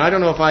 And I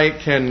don't know if I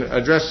can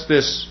address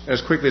this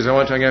as quickly as I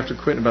want to. I'm going to have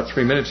to quit in about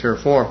 3 minutes here or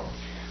 4.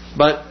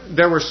 But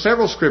there were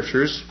several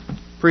scriptures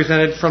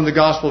presented from the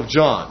Gospel of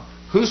John.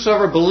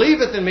 "Whosoever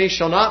believeth in me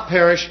shall not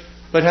perish,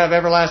 but have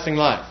everlasting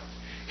life.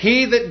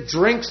 He that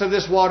drinks of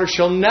this water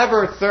shall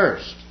never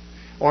thirst."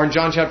 Or in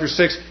John chapter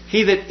 6,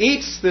 "He that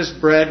eats this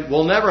bread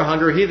will never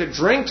hunger. He that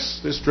drinks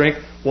this drink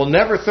will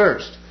never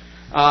thirst."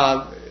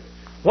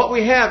 What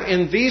we have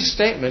in these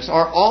statements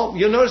are all,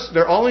 you'll notice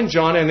they're all in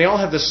John, and they all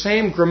have the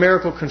same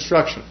grammatical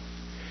construction.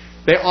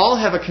 They all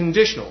have a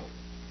conditional.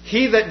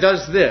 He that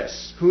does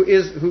this, who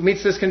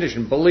meets this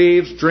condition,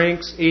 believes,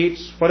 drinks,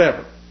 eats, whatever,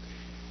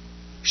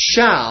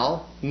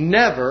 shall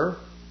never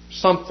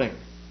something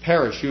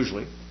perish,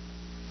 usually.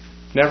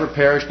 Never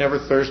perish, never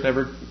thirst,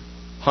 never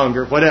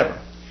hunger, whatever.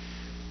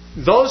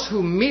 Those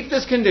who meet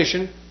this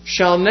condition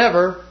shall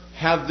never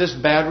have this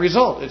bad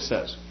result, it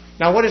says.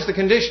 Now what is the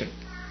condition?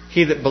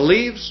 He that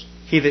believes,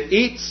 he that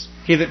eats,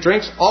 he that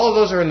drinks, all of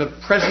those are in the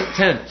present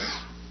tense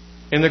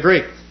in the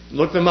Greek.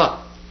 Look them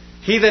up.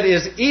 He that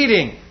is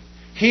eating,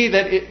 he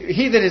that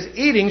is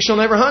eating shall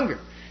never hunger.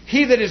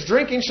 He that is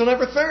drinking shall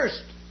never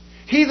thirst.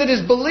 He that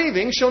is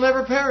believing shall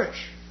never perish.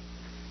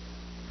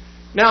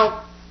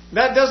 Now,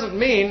 that doesn't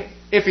mean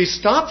if he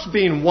stops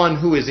being one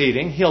who is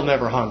eating, he'll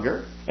never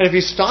hunger. And if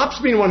he stops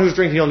being one who's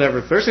drinking, he'll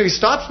never thirst. If he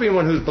stops being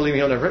one who's believing,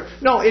 he'll never...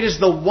 No, it is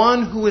the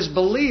one who is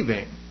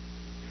believing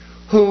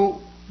who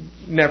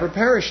never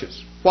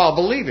perishes. While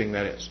believing,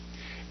 that is.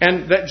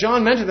 And that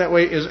John meant it that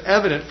way is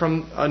evident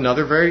from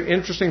another very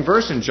interesting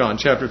verse in John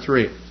chapter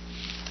 3.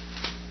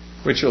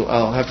 Which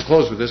I'll have to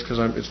close with this because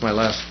it's my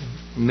last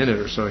minute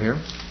or so here.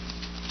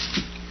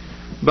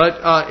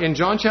 But in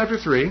John chapter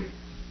 3,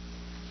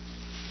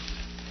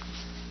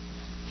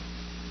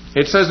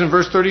 it says in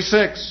verse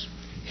 36,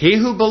 he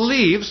who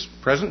believes,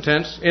 present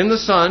tense, in the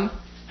Son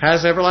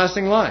has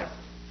everlasting life.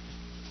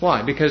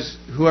 Why? Because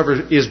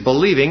whoever is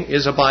believing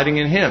is abiding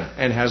in Him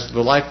and has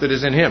the life that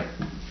is in Him.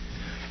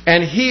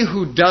 And he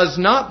who does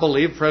not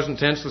believe, present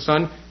tense, the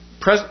Son,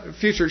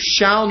 future,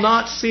 shall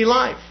not see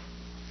life.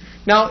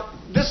 Now,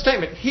 this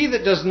statement, he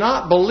that does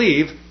not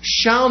believe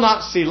shall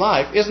not see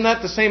life, isn't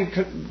that the same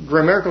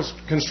grammatical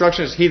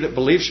construction as he that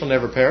believes shall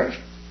never perish?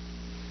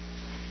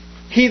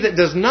 He that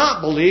does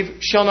not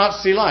believe shall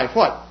not see life.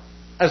 What?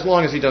 As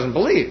long as he doesn't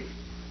believe.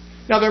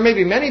 Now, there may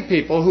be many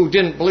people who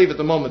didn't believe at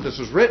the moment this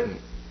was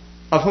written,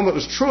 of whom it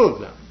was true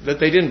of them, that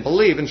they didn't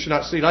believe and should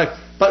not see life,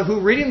 but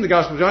who, reading the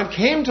Gospel of John,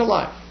 came to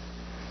life,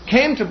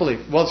 came to believe.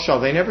 Well, shall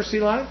they never see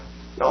life?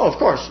 No, of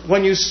course.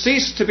 When you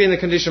cease to be in the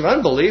condition of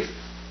unbelief,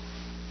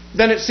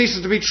 then it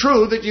ceases to be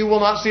true that you will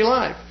not see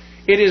life.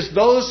 It is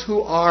those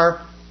who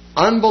are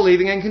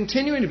unbelieving and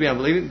continuing to be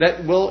unbelieving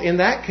that will, in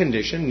that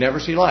condition, never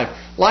see life.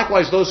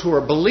 Likewise, those who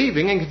are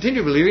believing and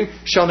continue believing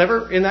shall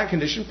never, in that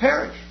condition,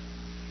 perish.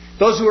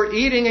 Those who are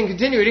eating and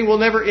continue eating will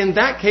never, in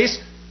that case,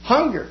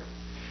 hunger.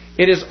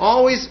 It is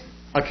always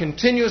a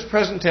continuous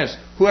present tense.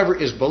 Whoever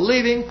is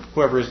believing,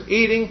 whoever is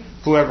eating,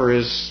 whoever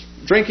is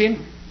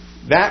drinking,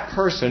 that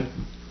person,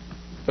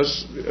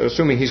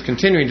 assuming he's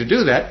continuing to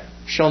do that,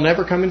 shall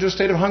never come into a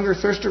state of hunger,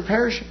 thirst, or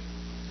perishing.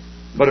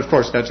 But of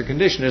course, that's a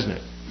condition, isn't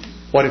it?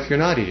 What if you're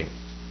not eating?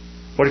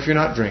 What if you're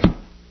not drinking?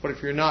 What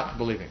if you're not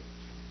believing?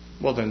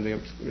 Well, then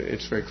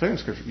it's very clear in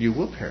Scripture. You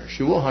will perish.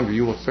 You will hunger.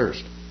 You will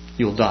thirst.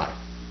 You will die.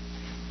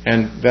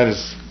 And that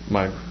is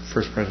my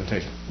first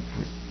presentation.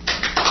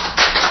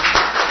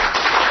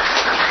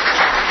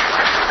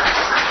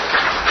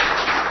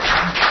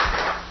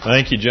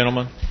 Thank you,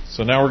 gentlemen.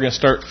 So now we're going to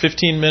start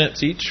 15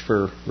 minutes each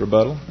for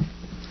rebuttal.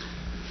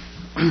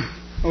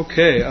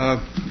 Okay.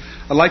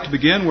 I'd like to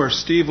begin where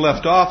Steve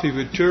left off. If you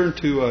would turn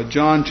to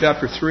John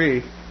chapter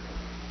 3.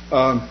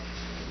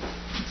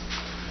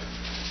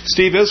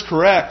 Steve is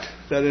correct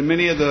that in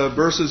many of the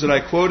verses that I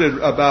quoted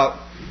about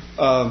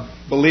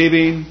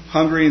believing,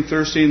 hungry, and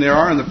thirsting, they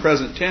are in the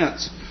present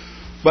tense.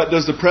 But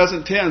does the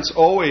present tense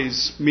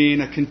always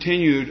mean a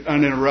continued,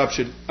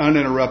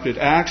 uninterrupted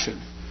action?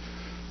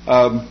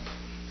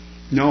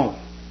 No,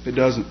 it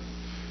doesn't.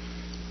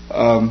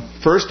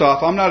 First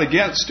off, I'm not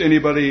against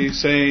anybody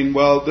saying,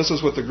 well, this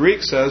is what the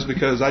Greek says,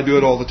 because I do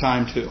it all the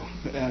time too.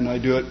 And I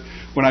do it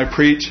when I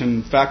preach.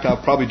 In fact,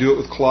 I'll probably do it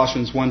with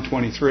Colossians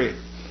 1:23,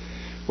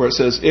 where it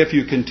says, if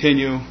you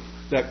continue,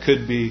 that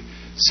could be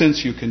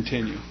since you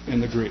continue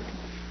in the Greek.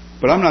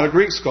 But I'm not a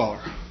Greek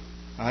scholar.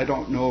 I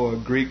don't know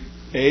a Greek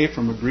A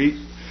from a Greek.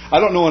 I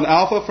don't know an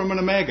alpha from an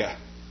omega.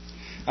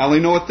 I only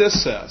know what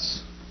this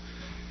says.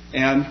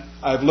 And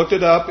I've looked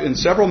it up in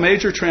several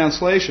major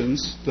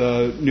translations,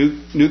 the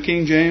New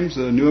King James,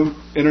 the New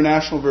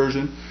International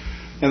Version,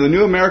 and the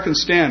New American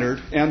Standard,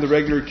 and the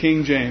regular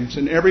King James.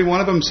 And every one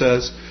of them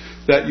says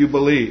that you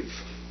believe.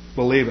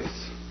 Believeth.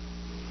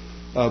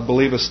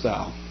 Believest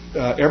thou.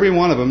 Every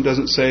one of them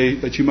doesn't say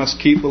that you must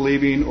keep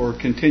believing or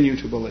continue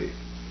to believe.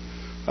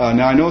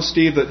 Now, I know,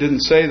 Steve, that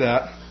didn't say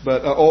that.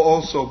 But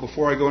also,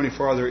 before I go any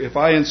farther, if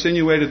I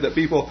insinuated that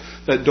people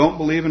that don't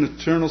believe in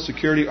eternal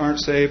security aren't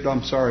saved,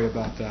 I'm sorry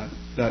about that.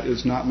 That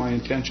is not my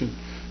intention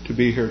to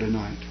be here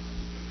tonight.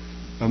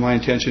 My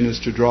intention is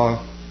to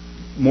draw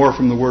more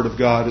from the Word of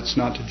God. It's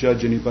not to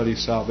judge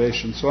anybody's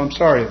salvation. So I'm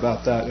sorry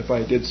about that if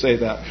I did say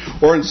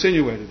that, or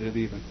insinuated it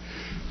even.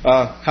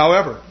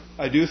 However,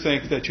 I do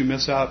think that you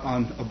miss out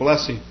on a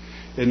blessing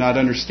in not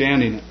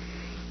understanding it.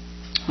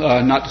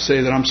 Not to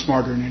say that I'm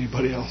smarter than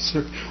anybody else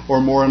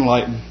or more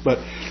enlightened. But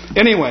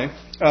anyway,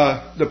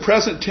 the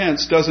present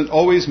tense doesn't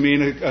always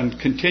mean a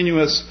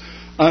continuous,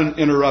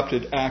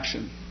 uninterrupted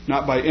action.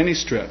 Not by any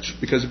stretch.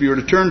 Because if you were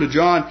to turn to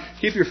John,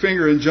 keep your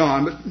finger in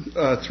John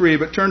 3,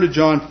 but turn to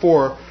John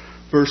 4,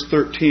 verse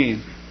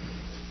 13.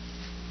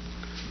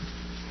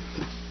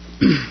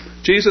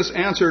 Jesus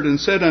answered and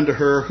said unto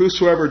her,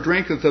 whosoever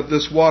drinketh of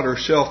this water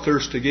shall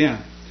thirst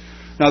again.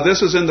 Now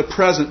this is in the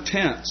present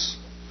tense.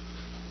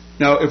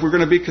 Now, if we're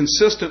going to be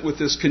consistent with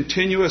this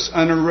continuous,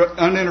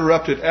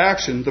 uninterrupted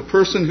action, the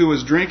person who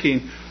is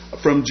drinking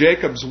from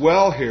Jacob's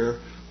well here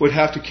would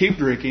have to keep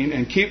drinking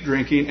and keep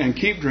drinking and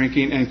keep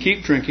drinking and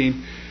keep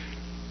drinking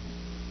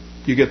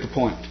You get the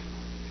point.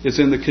 It's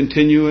in the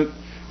continuant,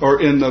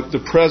 or in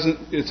the present.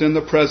 It's in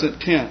the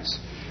present tense.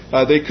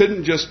 They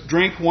couldn't just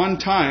drink one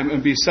time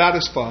and be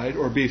satisfied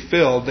or be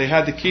filled. They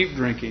had to keep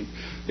drinking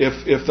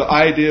if the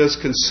idea is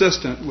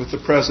consistent with the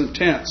present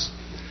tense.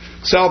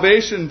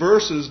 Salvation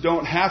verses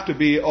don't have to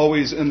be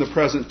always in the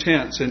present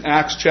tense. In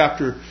Acts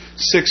chapter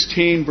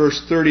 16,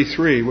 verse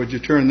 33, would you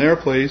turn there,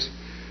 please?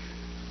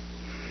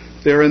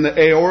 They're in the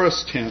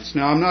aorist tense.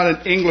 Now, I'm not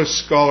an English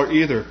scholar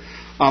either.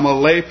 I'm a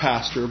lay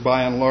pastor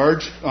by and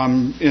large.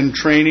 I'm in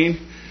training,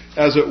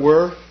 as it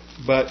were,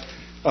 but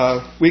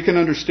we can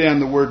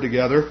understand the word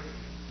together.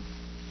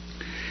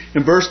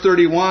 In verse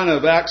 31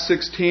 of Acts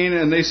 16,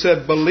 and they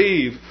said,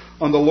 "Believe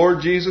on the Lord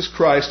Jesus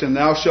Christ, and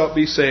thou shalt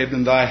be saved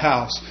in thy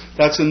house."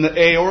 That's in the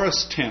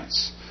aorist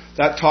tense.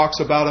 That talks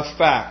about a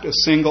fact, a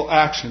single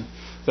action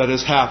that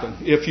has happened.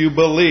 If you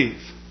believe,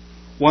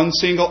 one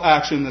single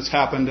action that's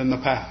happened in the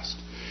past.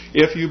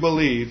 If you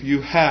believe,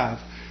 you have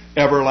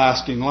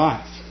everlasting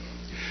life.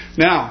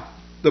 Now,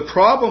 the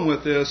problem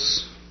with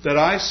this that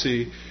I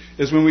see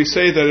is when we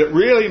say that it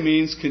really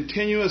means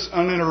continuous,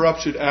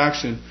 uninterrupted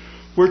action,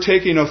 we're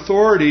taking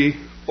authority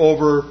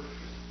over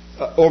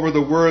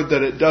the word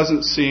that it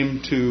doesn't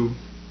seem to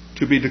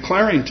be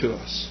declaring to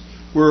us.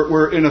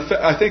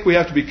 I think we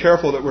have to be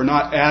careful that we're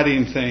not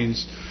adding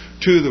things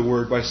to the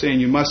word by saying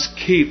you must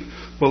keep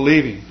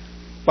believing.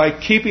 By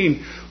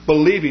keeping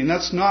believing,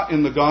 that's not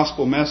in the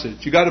gospel message.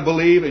 You got to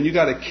believe and you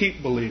got to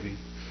keep believing.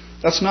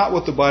 That's not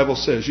what the Bible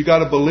says. You got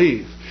to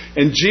believe.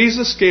 And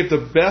Jesus gave the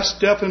best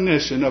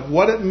definition of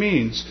what it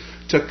means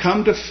to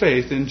come to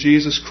faith in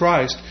Jesus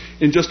Christ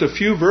in just a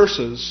few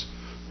verses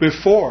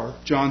before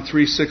John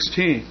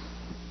 3:16.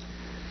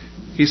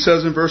 He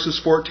says in verses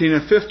 14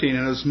 and 15,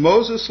 "And as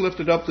Moses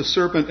lifted up the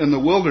serpent in the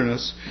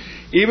wilderness,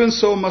 even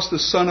so must the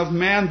Son of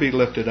Man be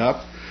lifted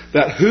up,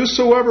 that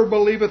whosoever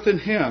believeth in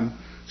him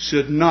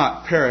should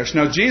not perish."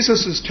 Now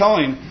Jesus is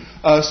telling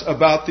us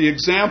about the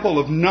example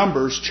of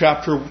Numbers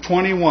chapter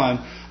 21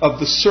 of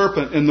the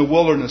serpent in the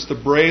wilderness, the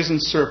brazen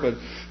serpent.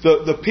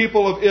 The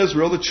people of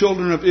Israel, the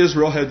children of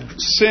Israel, had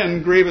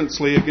sinned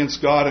grievously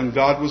against God, and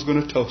God was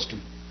going to toast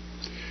them.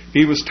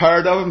 He was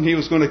tired of them. He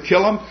was going to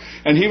kill them.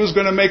 And He was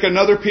going to make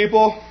another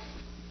people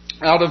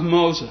out of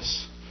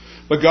Moses.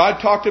 But God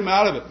talked him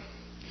out of it.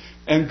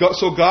 And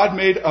so God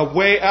made a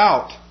way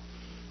out.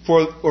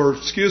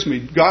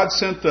 God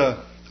sent the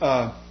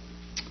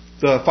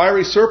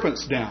fiery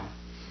serpents down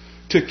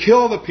to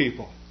kill the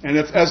people. And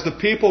as the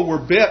people were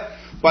bit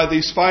by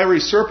these fiery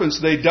serpents,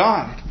 they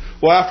died.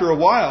 Well, after a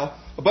while,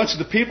 a bunch of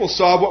the people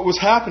saw what was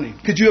happening.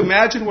 Could you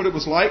imagine what it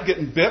was like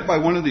getting bit by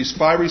one of these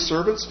fiery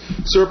serpents,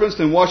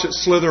 then watch it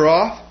slither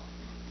off?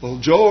 Well,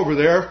 Joe over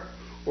there,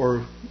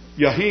 or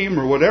Yahim,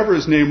 or whatever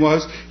his name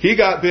was, he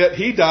got bit,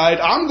 he died,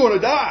 I'm going to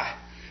die.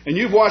 And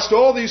you've watched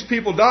all these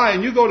people die,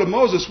 and you go to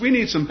Moses, we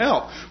need some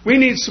help. We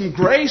need some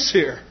grace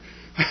here.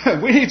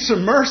 We need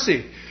some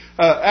mercy.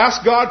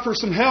 Ask God for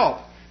some help.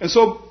 And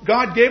so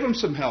God gave him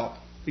some help.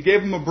 He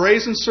gave him a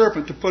brazen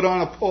serpent to put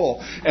on a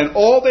pole. And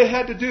all they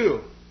had to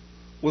do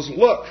was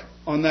look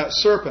on that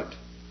serpent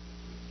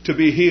to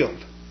be healed.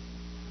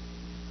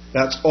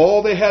 That's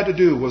all they had to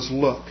do was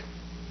look.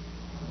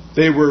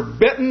 They were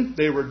bitten,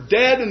 they were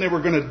dead, and they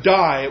were going to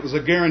die. It was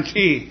a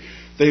guarantee.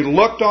 They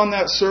looked on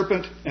that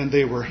serpent and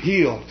they were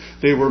healed.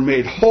 They were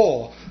made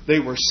whole. They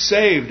were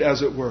saved,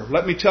 as it were.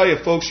 Let me tell you,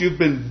 folks, you've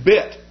been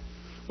bit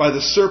by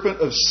the serpent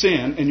of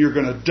sin and you're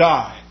going to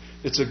die.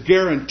 It's a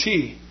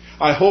guarantee.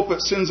 I hope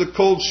it sends a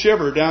cold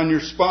shiver down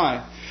your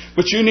spine.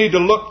 But you need to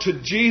look to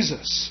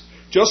Jesus.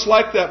 Just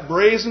like that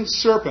brazen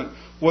serpent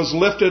was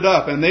lifted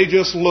up, and they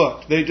just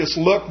looked. They just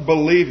looked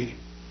believing.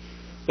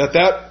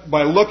 That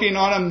by looking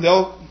on him,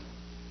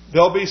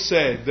 they'll be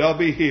saved. They'll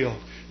be healed.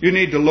 You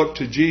need to look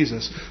to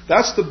Jesus.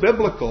 That's the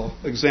biblical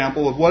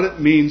example of what it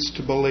means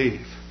to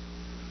believe.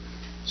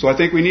 So I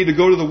think we need to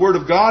go to the Word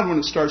of God when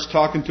it starts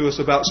talking to us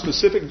about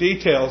specific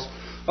details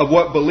of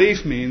what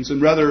belief means,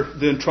 and rather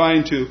than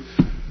trying to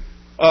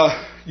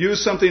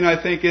use something I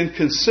think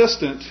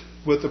inconsistent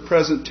with the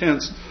present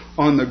tense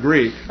on the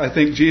Greek. I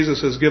think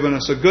Jesus has given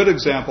us a good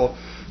example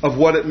of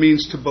what it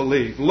means to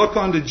believe. Look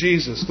unto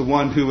Jesus, the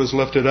one who was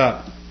lifted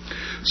up.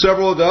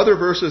 Several of the other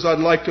verses I'd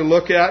like to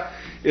look at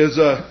is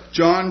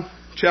John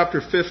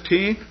chapter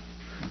 15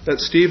 that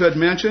Steve had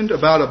mentioned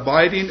about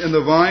abiding in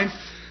the vine.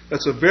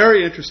 That's a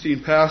very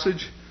interesting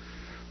passage.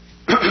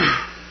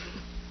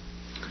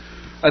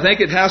 I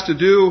think it has to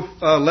do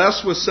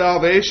less with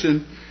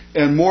salvation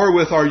and more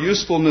with our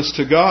usefulness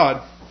to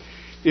God.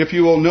 If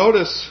you will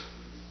notice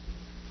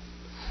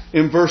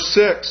in verse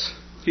 6,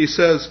 he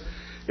says,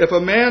 "If a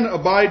man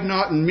abide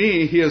not in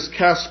me, he is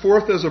cast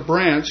forth as a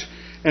branch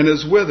and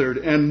is withered,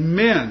 and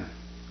men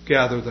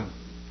gather them."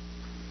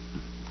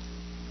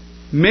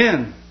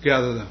 Men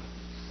gather them.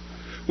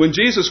 When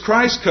Jesus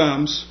Christ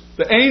comes,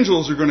 the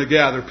angels are going to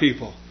gather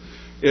people.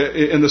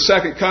 In the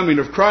second coming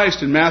of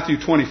Christ in Matthew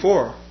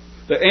 24,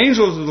 the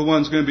angels are the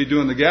ones going to be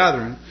doing the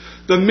gathering.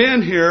 The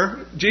men here,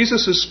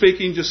 Jesus is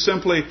speaking just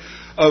simply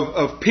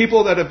of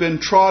people that have been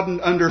trodden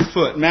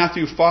underfoot.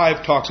 Matthew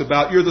 5 talks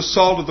about, you're the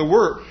salt of the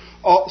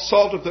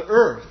salt of the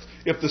earth.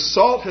 If the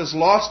salt has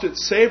lost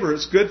its savor,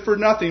 it's good for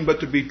nothing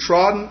but to be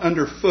trodden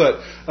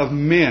underfoot of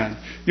men.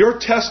 Your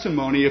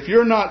testimony, if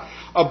you're not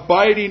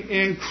abiding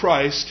in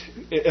Christ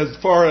as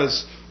far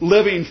as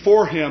living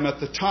for Him at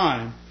the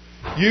time,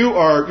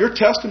 your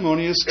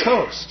testimony is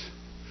toast.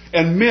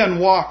 And men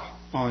walk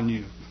on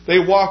you. They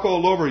walk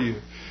all over you.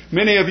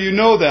 Many of you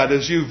know that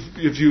if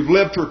you've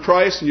lived for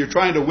Christ and you're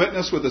trying to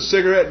witness with a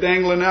cigarette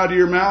dangling out of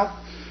your mouth,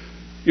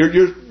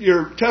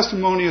 your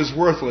testimony is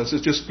worthless.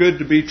 It's just good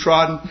to be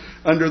trodden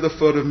under the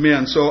foot of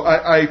men. So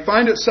I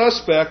find it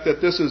suspect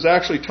that this is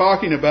actually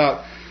talking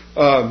about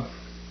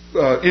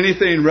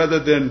anything rather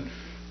than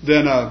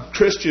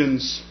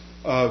Christians'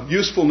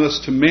 usefulness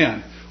to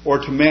men or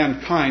to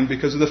mankind,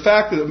 because of the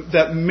fact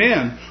that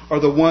men are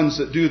the ones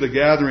that do the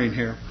gathering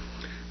here.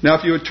 Now,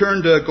 if you would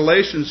turn to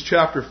Galatians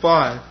chapter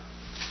 5.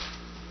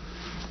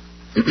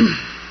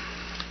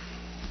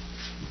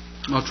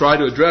 I'll try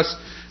to address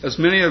as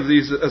many of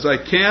these as I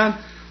can.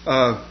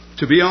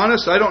 To be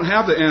honest, I don't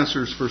have the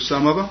answers for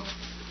some of them.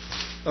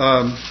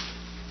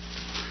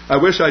 I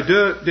wish I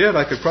did.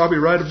 I could probably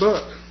write a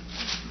book.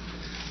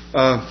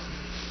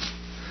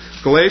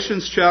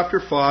 Galatians chapter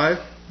 5.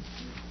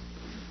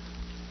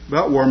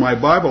 About wore my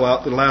Bible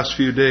out the last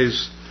few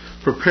days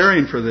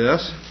preparing for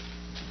this.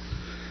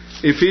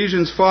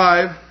 Ephesians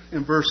 5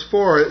 and verse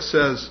 4, it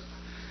says,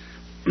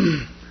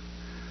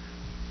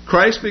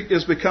 Christ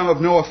is become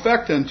of no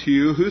effect unto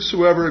you.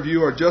 Whosoever of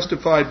you are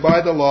justified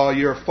by the law,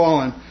 ye are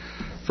fallen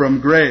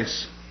from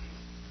grace.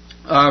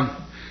 In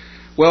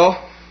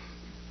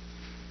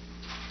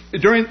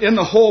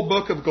the whole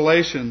book of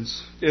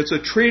Galatians, it's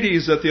a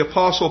treatise that the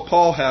Apostle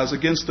Paul has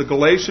against the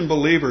Galatian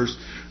believers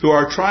who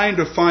are trying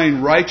to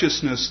find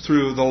righteousness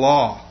through the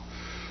law.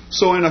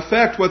 So in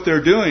effect, what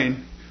they're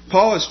doing,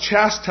 Paul is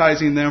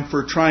chastising them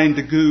for trying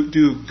to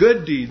do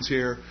good deeds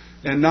here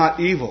and not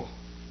evil.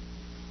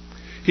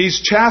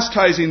 He's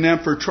chastising them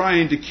for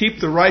trying to keep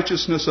the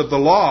righteousness of the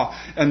law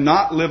and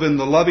not live in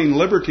the loving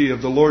liberty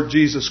of the Lord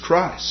Jesus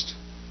Christ.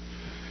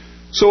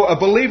 So a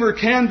believer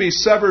can be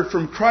severed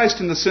from Christ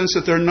in the sense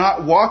that they're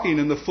not walking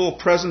in the full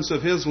presence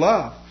of His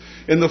love,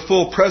 in the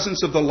full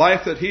presence of the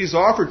life that He's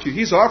offered you.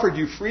 He's offered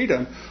you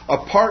freedom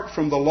apart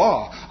from the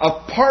law,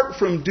 apart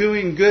from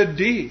doing good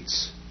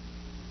deeds.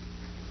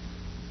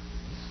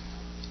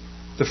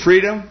 The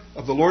freedom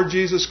of the Lord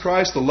Jesus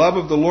Christ, the love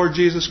of the Lord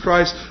Jesus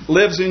Christ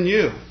lives in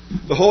you.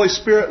 The Holy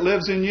Spirit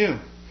lives in you.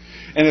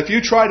 And if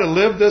you try to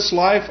live this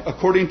life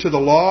according to the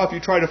law, if you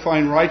try to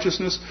find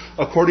righteousness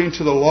according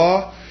to the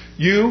law,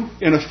 you,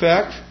 in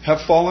effect,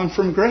 have fallen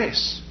from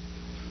grace.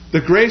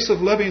 The grace of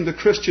living the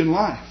Christian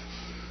life.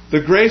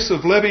 The grace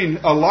of living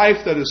a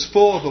life that is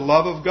full of the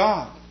love of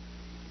God.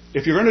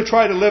 If you're going to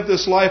try to live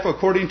this life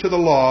according to the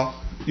law,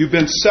 you've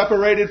been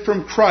separated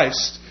from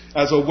Christ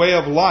as a way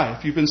of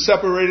life. You've been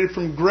separated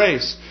from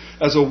grace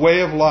as a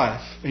way of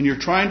life. And you're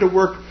trying to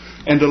work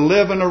and to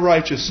live in a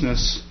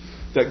righteousness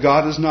that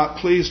God is not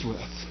pleased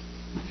with.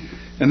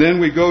 And then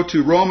we go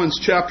to Romans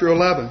chapter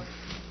 11.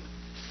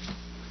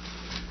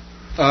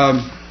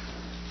 A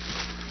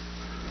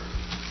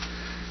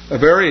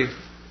very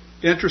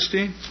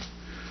interesting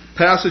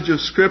passage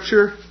of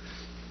Scripture.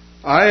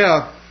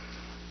 I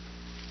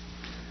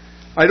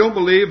don't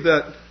believe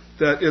that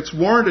it's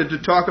warranted to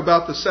talk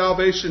about the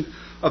salvation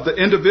of the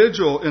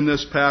individual in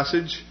this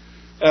passage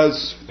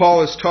as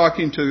Paul is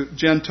talking to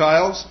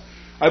Gentiles.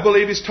 I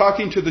believe he's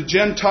talking to the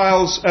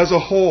Gentiles as a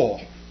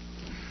whole.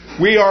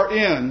 We are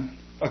in,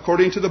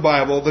 according to the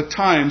Bible, the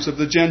times of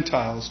the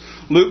Gentiles.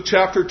 Luke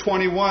chapter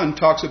 21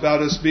 talks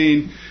about us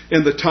being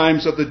in the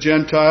times of the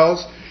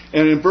Gentiles.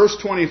 And in verse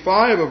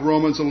 25 of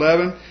Romans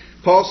 11,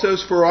 Paul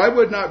says, For I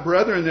would not,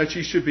 brethren, that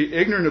ye should be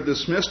ignorant of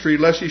this mystery,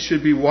 lest ye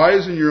should be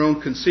wise in your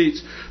own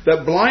conceits,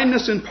 that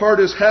blindness in part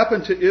has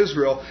happened to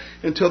Israel,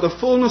 until the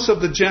fullness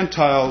of the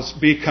Gentiles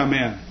be come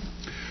in.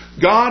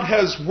 God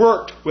has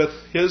worked with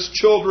His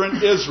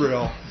children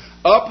Israel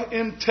up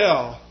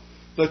until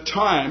the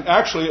time,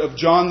 actually, of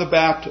John the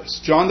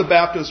Baptist. John the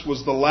Baptist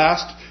was the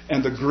last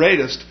and the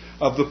greatest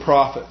of the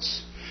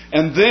prophets.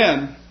 And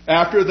then,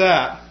 after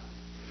that,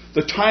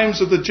 the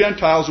times of the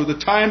Gentiles or the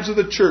times of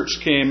the church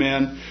came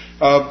in.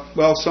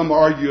 Some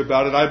argue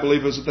about it. I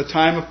believe it was at the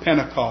time of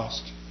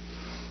Pentecost.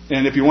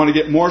 And if you want to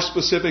get more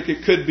specific,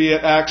 it could be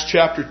at Acts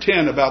chapter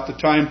 10, about the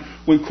time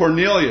when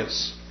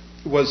Cornelius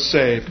was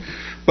saved.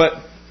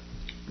 But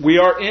we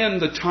are in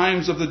the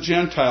times of the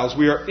Gentiles.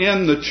 We are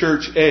in the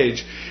church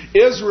age.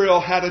 Israel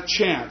had a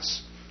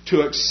chance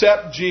to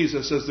accept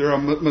Jesus as their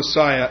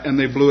Messiah, and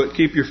they blew it.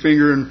 Keep your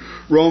finger in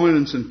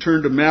Romans and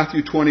turn to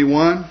Matthew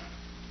 21.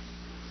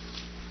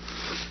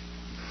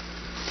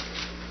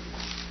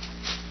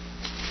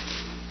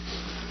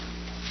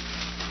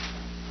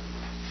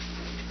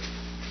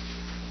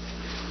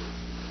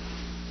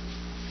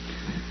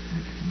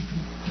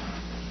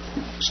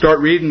 Start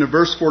reading to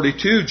verse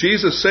 42.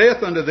 Jesus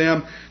saith unto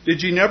them,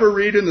 Did ye never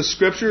read in the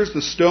Scriptures,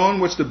 the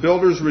stone which the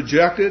builders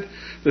rejected,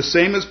 the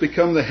same has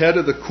become the head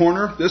of the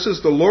corner? This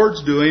is the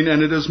Lord's doing,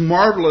 and it is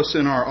marvelous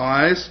in our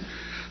eyes.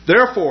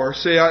 Therefore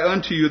say I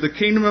unto you, the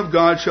kingdom of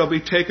God shall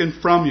be taken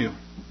from you.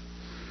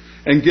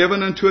 and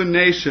given unto a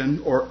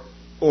nation or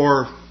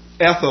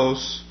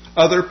ethos,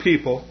 other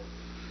people,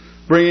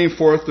 bringing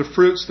forth the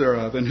fruits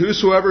thereof. And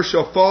whosoever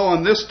shall fall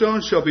on this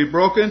stone shall be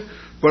broken,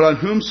 but on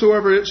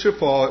whomsoever it shall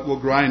fall, it will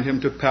grind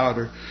him to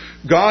powder.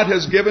 God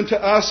has given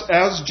to us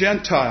as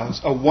Gentiles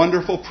a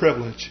wonderful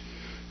privilege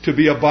to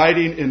be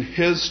abiding in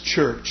His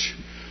church.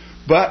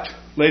 But,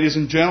 ladies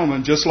and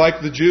gentlemen, just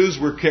like the Jews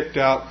were kicked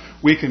out,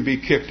 we can be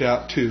kicked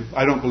out too.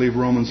 I don't believe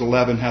Romans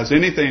 11 has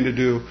anything to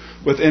do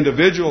with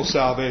individual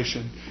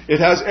salvation. It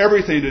has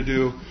everything to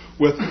do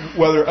with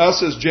whether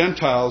us as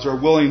Gentiles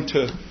are willing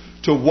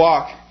to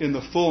walk in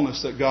the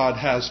fullness that God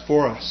has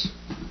for us.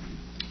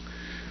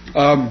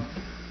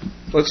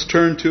 Let's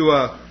turn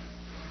to,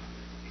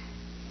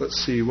 let's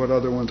see, what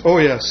other ones?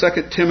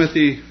 2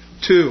 Timothy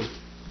 2.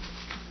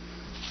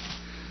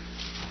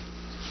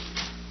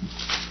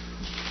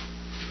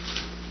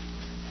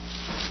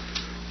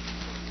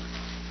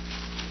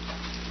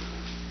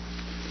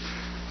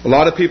 A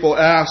lot of people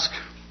ask,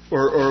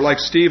 or like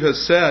Steve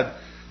has said,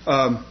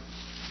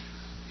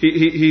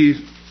 he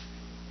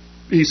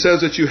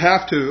says that you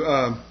have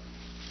to.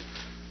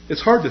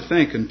 It's hard to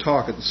think and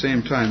talk at the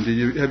same time.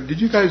 Did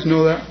you guys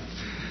know that?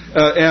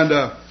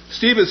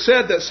 Steve has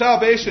said that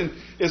salvation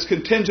is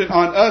contingent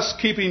on us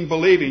keeping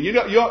believing. You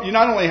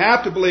not only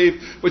have to believe,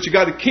 but you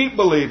got to keep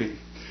believing.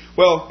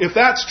 Well, if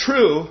that's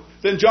true,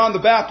 then John the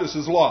Baptist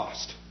is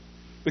lost.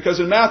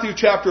 Because in Matthew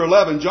chapter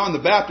 11, John the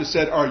Baptist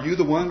said, "Are you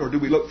the one, or do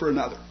we look for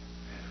another?"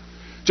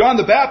 John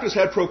the Baptist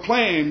had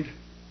proclaimed,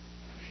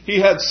 he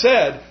had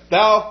said,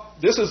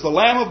 this is the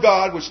Lamb of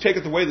God which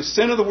taketh away the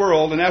sin of the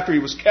world. And after he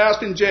was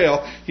cast in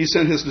jail, he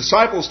sent his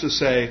disciples to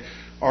say,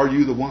 "Are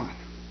you the one?"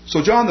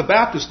 So John the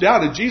Baptist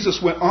doubted.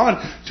 Jesus went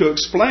on to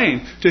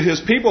explain to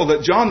his people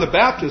that John the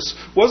Baptist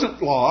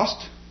wasn't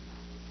lost.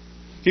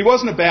 He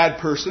wasn't a bad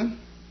person.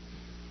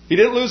 He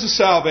didn't lose his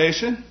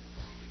salvation.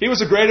 He was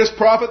the greatest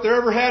prophet there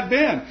ever had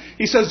been.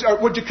 He says,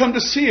 "Would you come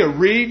to see a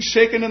reed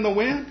shaken in the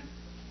wind?"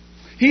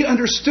 He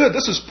understood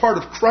this is part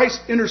of Christ's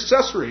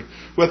intercessory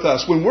with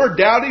us. When we're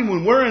doubting,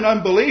 when we're in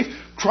unbelief,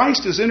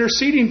 Christ is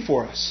interceding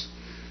for us.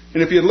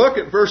 And if you look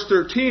at verse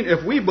 13,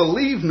 if we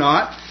believe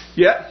not,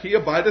 yet He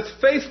abideth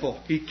faithful.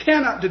 He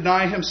cannot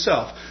deny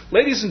Himself.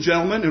 Ladies and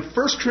gentlemen, in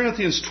 1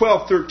 Corinthians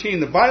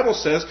 12:13, the Bible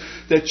says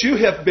that you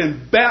have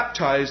been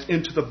baptized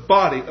into the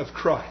body of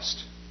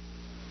Christ.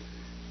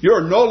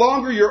 You're no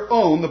longer your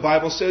own. The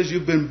Bible says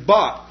you've been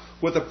bought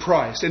with a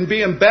price. And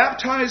being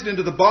baptized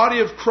into the body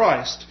of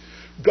Christ,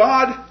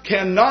 God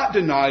cannot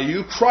deny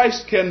you.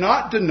 Christ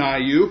cannot deny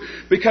you,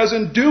 because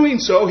in doing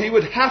so, He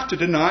would have to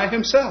deny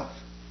Himself.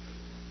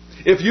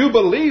 If you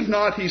believe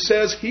not, He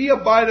says, He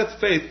abideth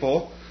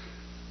faithful.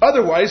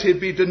 Otherwise,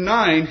 He'd be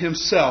denying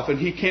Himself, and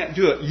He can't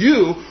do it.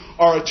 You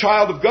are a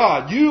child of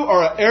God. You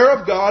are an heir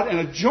of God and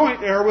a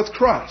joint heir with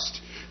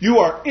Christ. You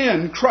are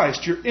in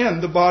Christ. You're in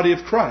the body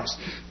of Christ.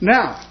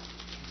 Now,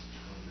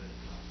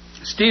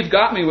 Steve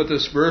got me with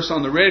this verse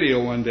on the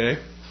radio one day.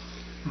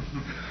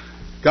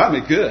 Got me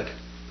good.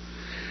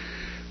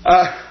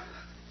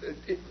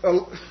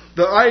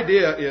 The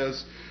idea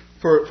is,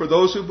 for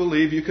those who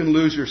believe you can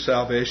lose your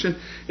salvation,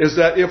 is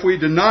that if we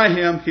deny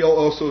Him, He'll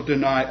also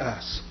deny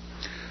us.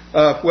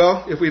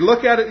 Well, if we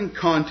look at it in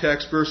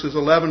context, verses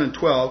 11 and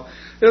 12,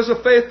 it is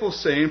a faithful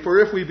saying, "For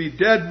if we be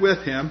dead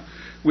with Him,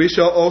 we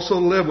shall also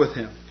live with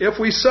Him. If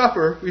we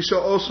suffer, we shall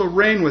also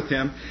reign with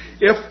Him.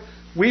 If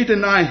we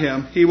deny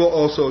Him, He will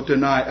also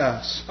deny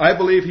us." I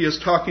believe he is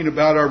talking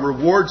about our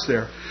rewards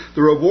there.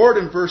 The reward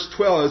in verse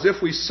 12 is,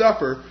 if we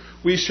suffer,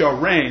 we shall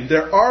reign.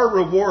 There are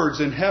rewards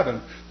in heaven.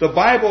 The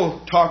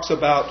Bible talks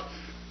about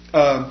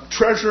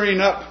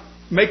treasuring up,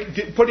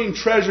 putting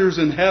treasures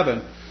in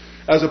heaven,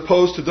 as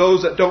opposed to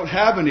those that don't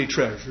have any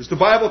treasures. The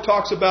Bible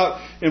talks about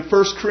in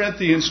 1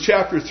 Corinthians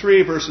chapter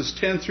 3, verses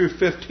 10 through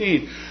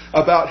 15,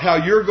 about how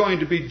you're going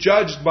to be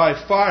judged by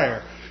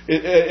fire.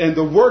 And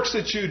the works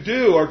that you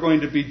do are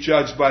going to be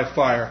judged by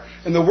fire.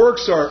 And the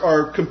works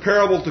are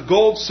comparable to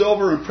gold,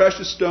 silver, and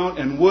precious stone,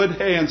 and wood,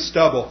 hay, and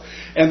stubble.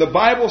 And the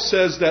Bible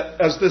says that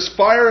as this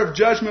fire of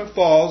judgment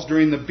falls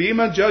during the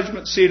bema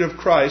judgment seat of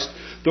Christ,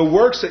 the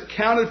works that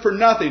counted for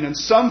nothing, and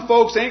some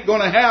folks ain't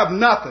going to have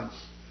nothing.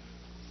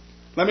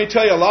 Let me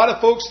tell you, a lot of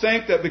folks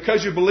think that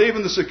because you believe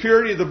in the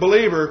security of the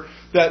believer,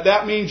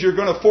 that means you're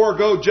going to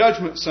forego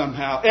judgment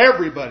somehow.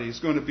 Everybody's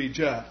going to be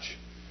judged.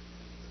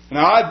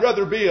 Now, I'd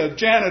rather be a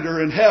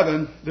janitor in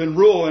heaven than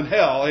rule in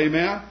hell.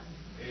 Amen?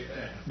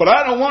 Amen. But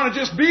I don't want to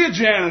just be a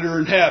janitor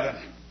in heaven.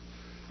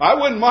 I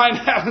wouldn't mind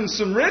having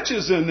some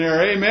riches in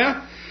there.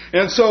 Amen?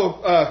 And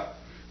so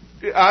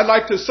I'd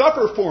like to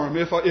suffer for Him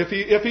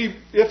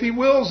if He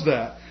wills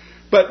that.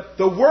 But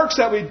the works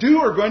that we do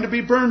are going to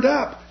be burned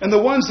up. And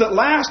the ones that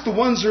last, the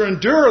ones that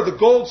endure, are the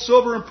gold,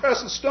 silver, and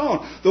precious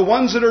stone. The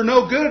ones that are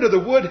no good are the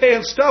wood, hay,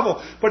 and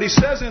stubble. But He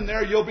says in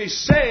there, you'll be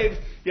saved,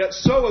 yet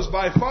so is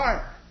by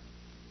fire.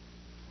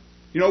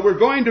 You know, we're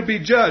going to be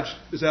judged.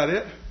 Is that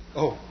it?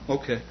 Oh,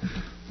 okay.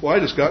 Well,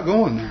 I just got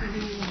going there.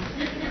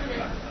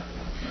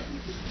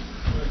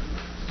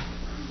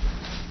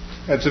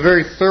 That's a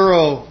very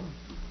thorough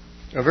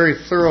A very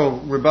thorough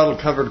rebuttal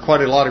covered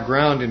quite a lot of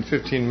ground in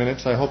 15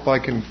 minutes. I hope I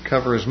can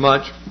cover as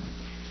much.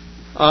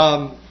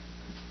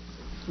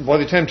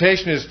 The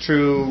temptation is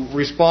to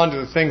respond to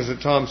the things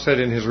that Tom said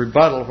in his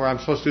rebuttal, where I'm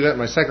supposed to do that in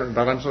my second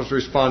rebuttal. I'm supposed to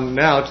respond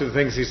now to the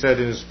things he said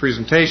in his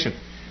presentation.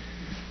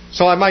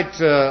 So I might,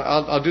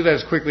 I'll do that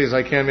as quickly as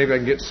I can. Maybe I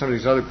can get to some of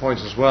these other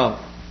points as well.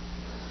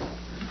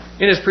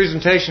 In his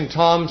presentation,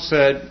 Tom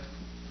said,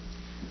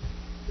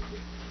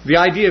 the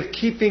idea of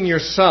keeping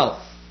yourself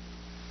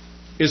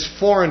is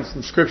foreign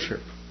from Scripture.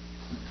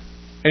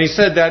 And he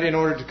said that in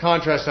order to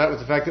contrast that with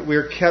the fact that we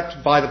are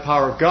kept by the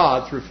power of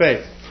God through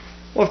faith.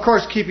 Well, of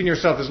course, keeping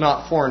yourself is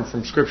not foreign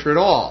from Scripture at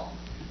all.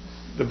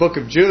 The book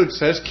of Jude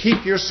says,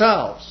 keep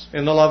yourselves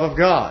in the love of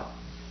God.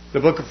 The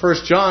book of 1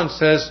 John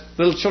says,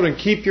 little children,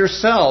 keep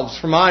yourselves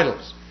from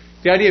idols.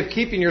 The idea of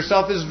keeping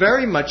yourself is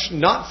very much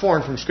not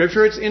foreign from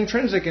Scripture. It's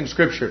intrinsic in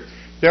Scripture.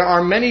 There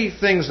are many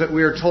things that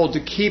we are told to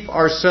keep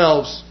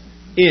ourselves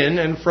in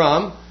and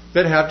from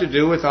that have to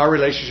do with our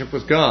relationship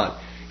with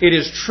God. It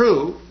is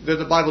true that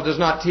the Bible does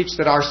not teach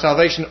that our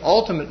salvation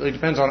ultimately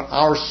depends on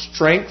our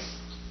strength.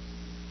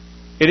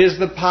 It is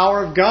the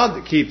power of God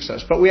that keeps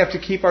us. But we have to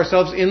keep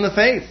ourselves in the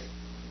faith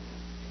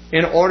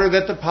in order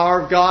that the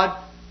power of God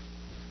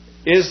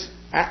is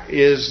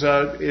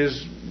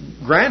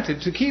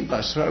granted to keep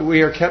us.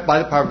 We are kept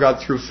by the power of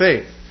God through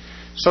faith.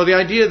 So the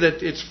idea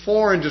that it's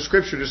foreign to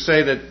Scripture to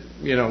say that,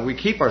 we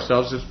keep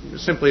ourselves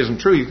simply isn't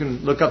true. You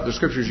can look up the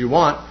Scriptures you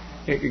want.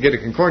 You can get a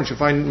concordance. You'll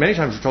find many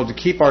times we're told to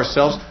keep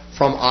ourselves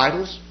from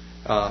idols,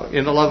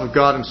 in the love of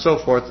God and so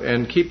forth.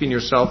 And keeping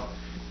yourself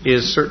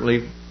is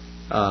certainly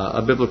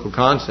a biblical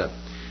concept.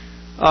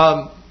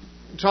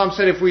 Tom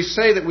said if we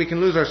say that we can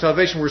lose our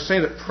salvation, we're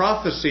saying that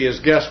prophecy is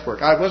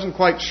guesswork. I wasn't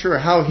quite sure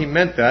how he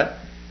meant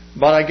that,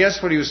 but I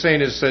guess what he was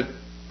saying is that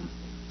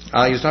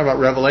he was talking about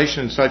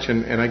Revelation and such,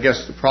 and I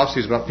guess the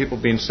prophecy is about people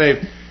being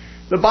saved.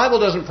 The Bible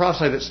doesn't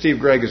prophesy that Steve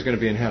Gregg is going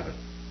to be in heaven.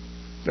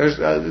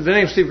 The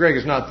name Steve Gregg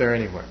is not there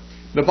anywhere.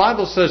 The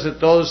Bible says that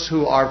those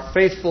who are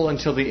faithful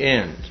until the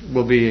end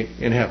will be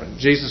in heaven.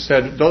 Jesus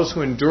said, those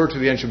who endure to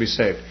the end shall be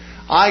saved.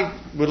 I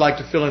would like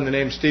to fill in the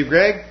name Steve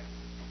Gregg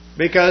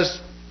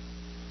because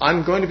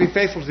I'm going to be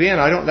faithful to the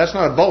end. That's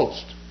not a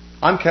boast.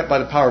 I'm kept by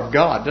the power of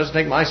God. It doesn't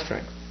take my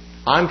strength.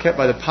 I'm kept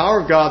by the power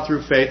of God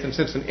through faith, and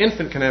since an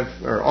infant can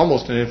have, or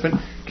almost an infant,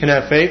 can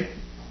have faith,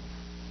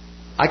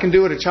 I can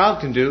do what a child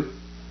can do.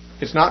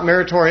 It's not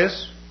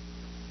meritorious.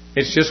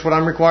 It's just what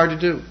I'm required to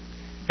do.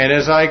 And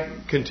as I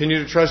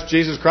continue to trust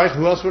Jesus Christ,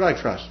 who else would I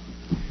trust?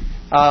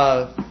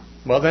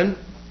 Then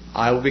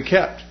I will be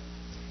kept.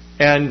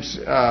 And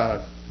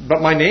but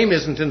my name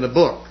isn't in the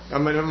book.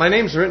 My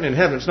name's written in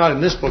heaven. It's not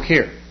in this book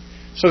here.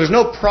 So there's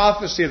no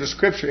prophecy of the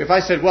Scripture. If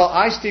I said, well,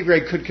 I, Steve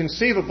Gregg, could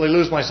conceivably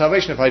lose my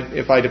salvation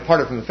if I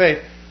departed from the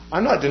faith,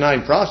 I'm not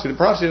denying prophecy. The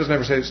prophecy doesn't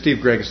ever say that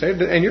Steve Gregg is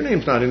saved, and your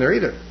name's not in there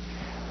either.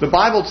 The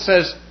Bible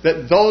says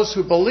that those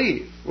who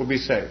believe will be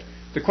saved.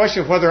 The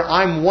question of whether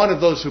I'm one of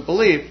those who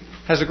believe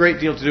has a great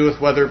deal to do with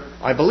whether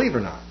I believe or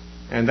not.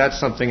 And that's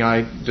something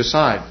I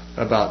decide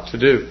about to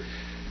do.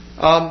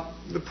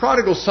 The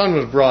prodigal son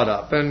was brought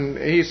up, and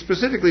he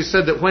specifically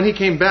said that when he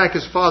came back,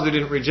 his father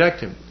didn't reject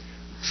him.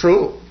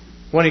 True.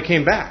 When he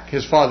came back,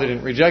 his father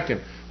didn't reject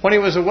him. When he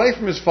was away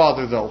from his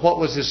father, though, what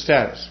was his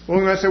status? Well,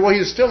 we might say, well, he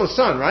was still a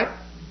son, right?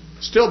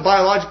 Still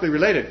biologically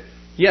related.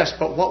 Yes,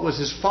 but what was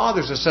his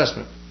father's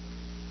assessment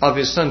of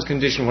his son's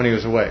condition when he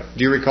was away?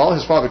 Do you recall?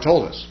 His father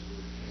told us.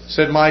 He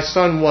said, my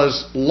son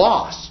was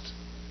lost,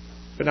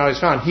 but now he's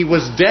found. He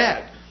was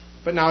dead,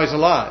 but now he's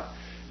alive.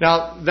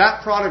 Now,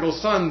 that prodigal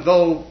son,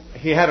 though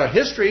he had a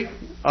history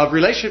of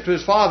relationship to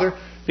his father,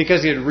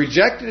 because he had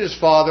rejected his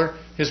father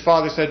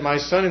said, my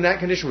son in that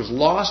condition was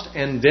lost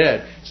and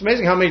dead. It's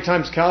amazing how many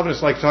times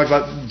Calvinists like to talk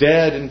about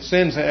dead and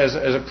sins as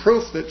a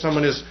proof that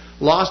someone is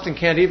lost and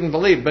can't even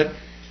believe. But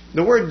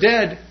the word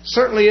dead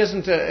certainly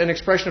isn't an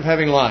expression of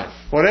having life,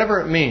 whatever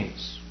it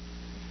means.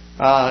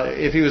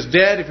 If he was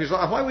dead, if he was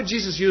lost, why would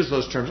Jesus use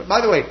those terms?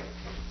 By the way,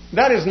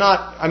 that is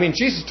not,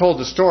 Jesus told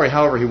the story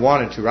however he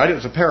wanted to, right? It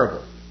was a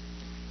parable.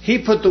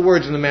 He put the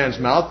words in the man's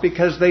mouth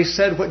because they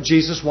said what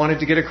Jesus wanted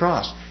to get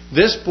across.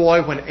 This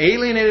boy, when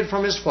alienated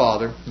from his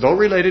father, though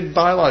related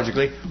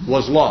biologically,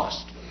 was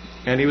lost.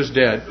 And he was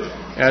dead,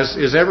 as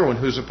is everyone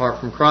who's apart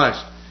from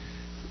Christ,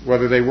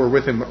 whether they were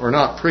with him or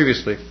not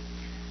previously.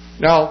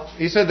 Now,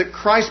 he said that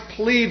Christ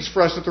pleads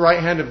for us at the right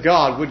hand of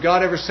God. Would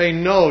God ever say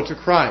no to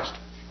Christ?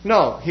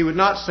 No, he would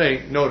not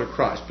say no to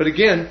Christ. But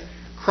again,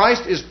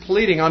 Christ is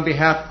pleading on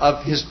behalf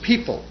of his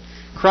people.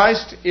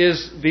 Christ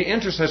is the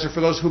intercessor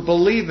for those who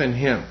believe in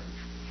him.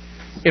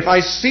 If I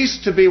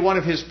cease to be one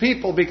of his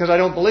people because I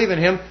don't believe in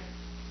him,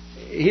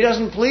 he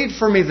doesn't plead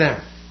for me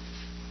then.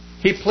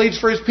 He pleads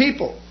for his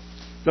people.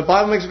 The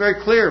Bible makes it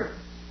very clear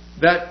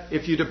that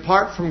if you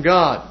depart from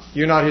God,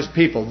 you're not his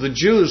people. The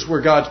Jews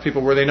were God's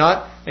people, were they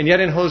not? And yet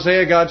in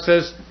Hosea, God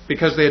says,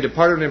 because they had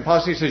departed in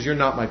apostasy, he says, you're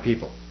not my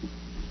people.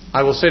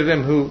 I will say to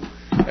them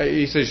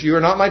he says, you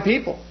are not my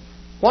people.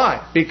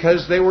 Why?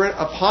 Because they were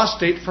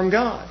apostate from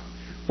God.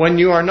 When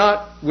you are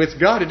not with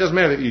God, it doesn't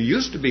matter that you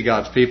used to be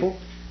God's people.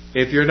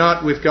 If you're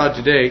not with God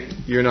today,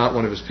 you're not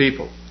one of His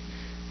people.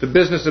 The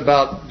business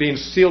about being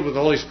sealed with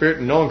the Holy Spirit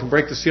and no one can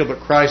break the seal but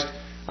Christ,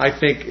 I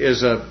think,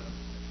 is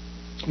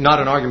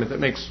not an argument that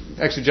makes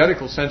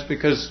exegetical sense,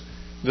 because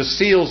the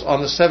seals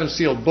on the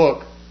seven-sealed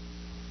book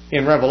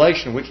in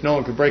Revelation, which no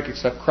one could break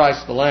except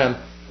Christ the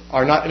Lamb,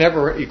 are not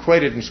never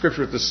equated in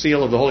Scripture with the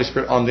seal of the Holy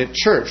Spirit on the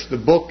church. The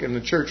book and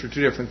the church are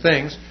two different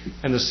things,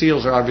 and the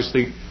seals are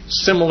obviously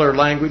similar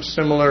language,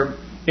 similar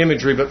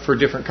imagery, but for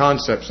different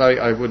concepts.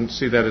 I wouldn't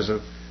see that as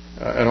an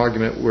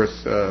argument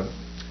worth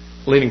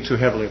leaning too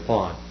heavily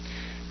upon.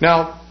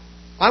 Now,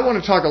 I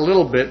want to talk a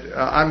little bit.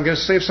 I'm going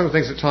to save some of the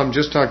things that Tom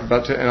just talked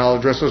about, and I'll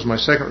address those in my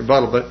second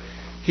rebuttal, but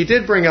he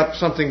did bring up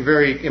something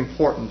very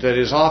important that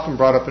is often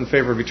brought up in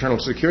favor of eternal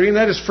security, and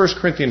that is 1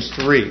 Corinthians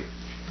 3.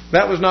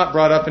 That was not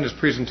brought up in his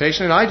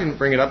presentation, and I didn't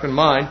bring it up in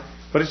mine,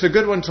 but it's a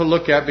good one to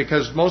look at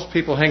because most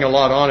people hang a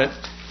lot on it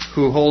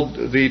who hold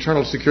the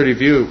eternal security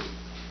view.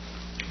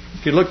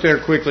 If you look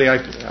there quickly,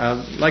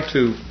 I'd like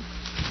to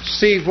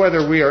see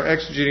whether we are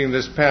exegeting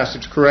this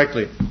passage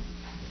correctly.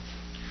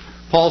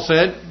 Paul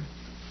said,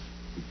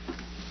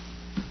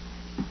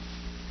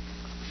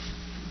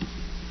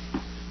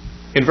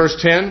 in verse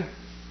 10,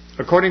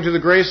 according to the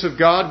grace of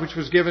God which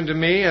was given to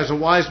me, as a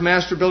wise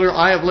master builder,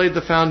 I have laid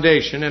the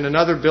foundation, and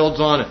another builds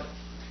on it.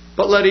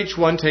 But let each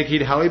one take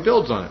heed how he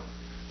builds on it.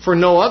 For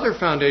no other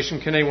foundation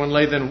can anyone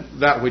lay than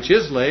that which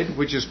is laid,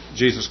 which is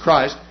Jesus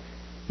Christ.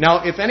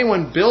 Now, if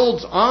anyone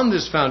builds on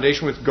this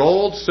foundation with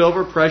gold,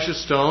 silver,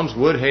 precious stones,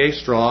 wood, hay,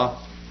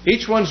 straw,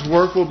 each one's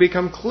work will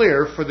become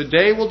clear, for the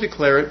day will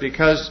declare it,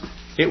 because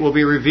it will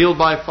be revealed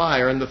by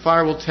fire, and the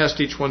fire will test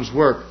each one's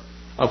work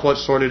of what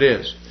sort it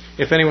is.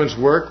 If anyone's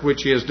work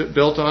which he has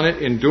built on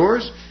it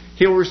endures,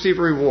 he will receive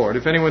a reward.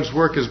 If anyone's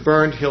work is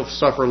burned, he'll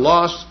suffer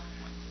loss,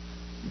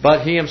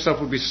 but he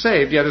himself will be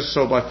saved, yet is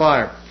so by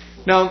fire.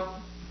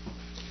 Now,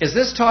 is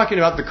this talking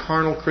about the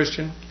carnal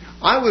Christian?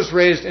 I was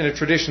raised in a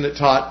tradition that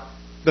taught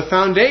the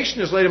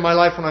foundation is laid in my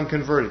life when I'm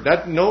converted.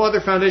 That no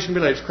other foundation can be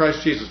laid. It's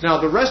Christ Jesus.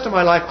 Now, the rest of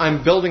my life,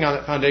 I'm building on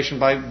that foundation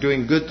by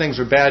doing good things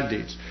or bad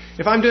deeds.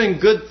 If I'm doing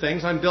good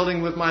things, I'm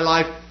building with my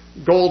life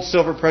gold,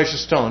 silver,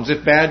 precious stones.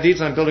 If bad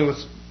deeds, I'm building with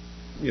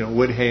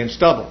wood, hay, and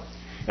stubble.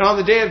 And on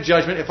the day of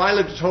judgment, if I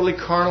lived a totally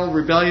carnal,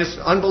 rebellious,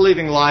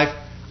 unbelieving life,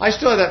 I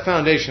still have that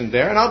foundation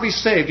there, and I'll be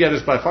saved, yet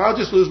as by fire. I'll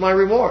just lose my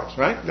rewards,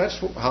 right? That's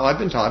how I've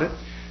been taught it.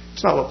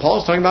 It's not what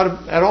Paul's talking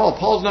about at all.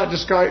 Paul's not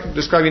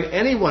describing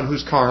anyone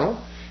who's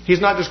carnal. He's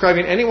not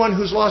describing anyone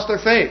who's lost their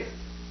faith.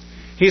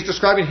 He's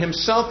describing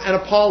himself and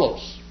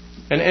Apollos.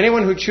 And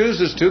anyone who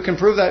chooses to can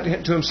prove that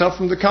to himself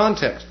from the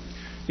context.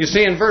 You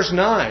see, in verse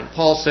 9,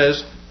 Paul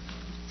says,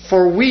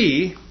 for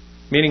we,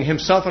 meaning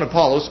himself and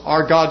Apollos,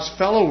 are God's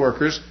fellow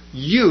workers.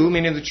 You,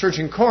 meaning the church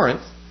in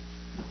Corinth,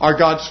 are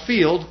God's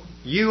field.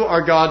 You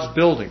are God's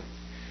building.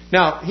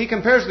 Now, he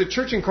compares the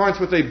church in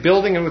Corinth with a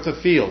building and with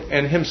a field.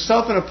 And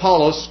himself and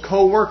Apollos,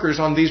 co-workers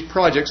on these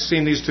projects,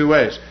 seen these two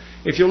ways.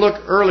 If you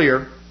look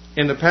earlier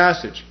in the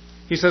passage,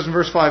 he says in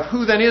verse 5,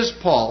 who then is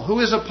Paul? Who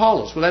is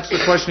Apollos? Well, that's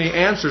the question he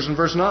answers in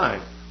verse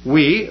 9.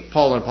 We,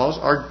 Paul and Apollos,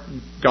 are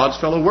God's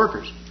fellow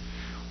workers.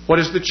 What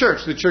is the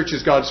church? The church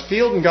is God's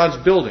field and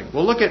God's building.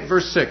 Well, look at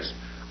verse 6.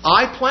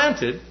 I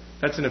planted,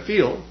 that's in a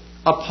field.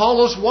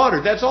 Apollos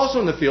watered, that's also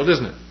in the field,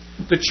 isn't it?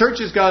 The church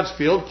is God's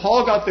field.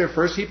 Paul got there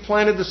first. He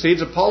planted the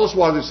seeds. Apollos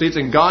watered the seeds,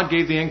 and God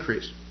gave the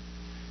increase.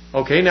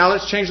 Okay, now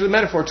let's change the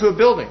metaphor to a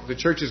building. The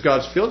church is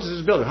God's field. This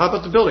is a building. How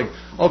about the building?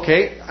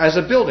 Okay, as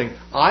a building,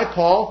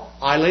 Paul,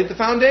 I laid the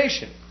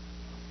foundation.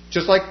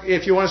 Just like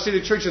if you want to see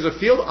the church as a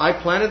field, I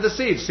planted the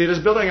seeds. See it as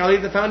a building, I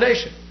laid the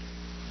foundation.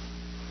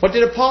 What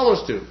did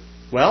Apollos do?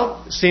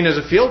 Well, seen as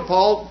a field,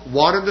 Paul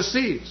watered the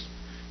seeds.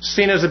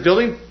 Seen as a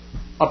building,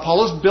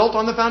 Apollos built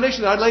on the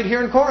foundation that I laid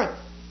here in Corinth,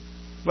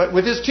 but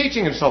with his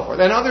teaching and so forth.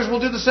 And others will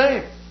do the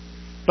same.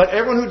 But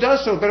everyone who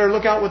does so better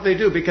look out what they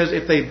do, because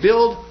if they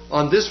build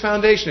on this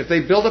foundation, if they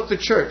build up the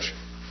church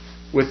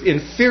with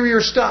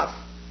inferior stuff,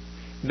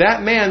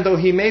 that man, though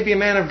he may be a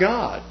man of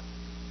God,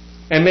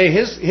 and may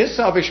his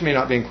salvation may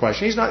not be in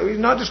question, he's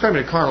not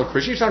describing a carnal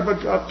Christian. He's talking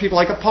about people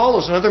like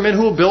Apollos and other men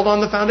who will build on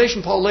the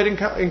foundation Paul laid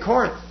in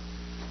Corinth,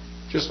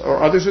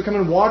 or others who come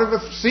and water the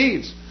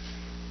seeds.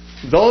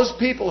 Those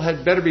people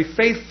had better be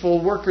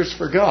faithful workers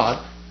for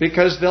God,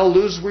 because they'll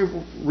lose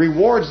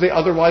rewards they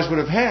otherwise would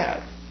have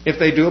had if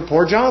they do a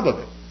poor job of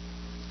it.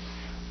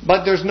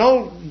 But there's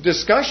no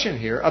discussion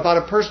here about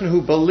a person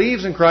who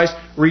believes in Christ,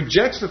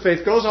 rejects the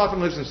faith, goes off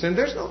and lives in sin.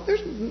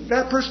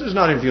 That person is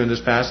not in view in this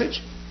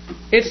passage.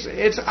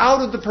 It's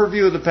out of the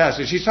purview of the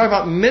passage. He's talking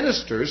about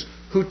ministers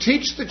who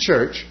teach the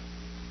church,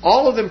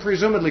 all of them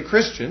presumably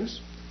Christians,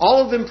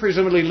 all of them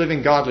presumably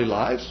living godly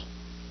lives,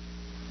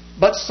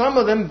 but some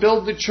of them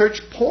build the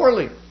church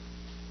poorly.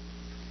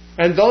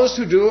 And those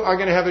who do are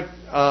going to have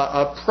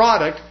a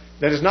product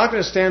that is not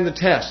going to stand the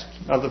test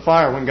of the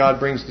fire when God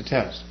brings the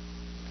test.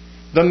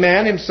 The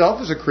man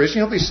himself is a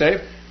Christian. He'll be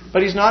saved.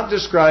 But he's not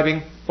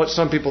describing what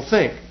some people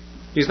think.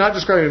 He's not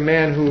describing a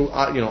man who,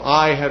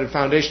 I had a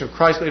foundation of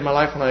Christ laid in my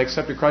life when I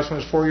accepted Christ when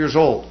I was 4 years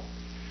old.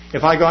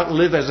 If I go out and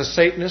live as a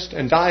Satanist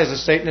and die as a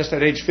Satanist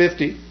at age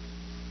 50,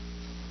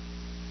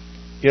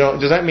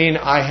 Does that mean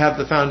I have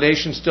the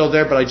foundation still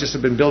there, but I just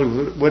have been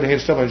building wood, hay,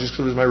 and stuff, and I just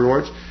lose my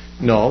rewards?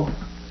 No.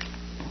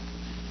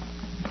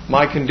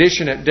 My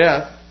condition at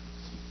death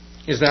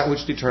is that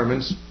which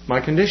determines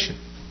my condition.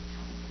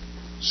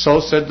 So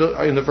said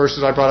in the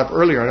verses I brought up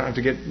earlier. I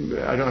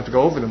don't have to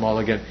go over them all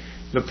again.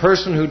 The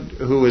person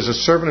who is a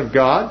servant of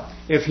God,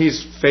 if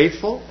he's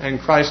faithful and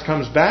Christ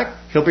comes back,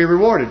 he'll be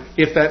rewarded.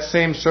 If that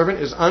same servant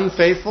is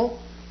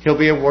unfaithful, he'll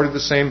be awarded the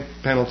same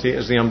penalty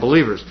as the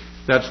unbelievers.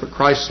 That's what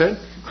Christ said.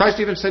 Christ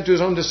even said to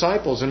his own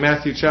disciples in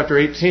Matthew chapter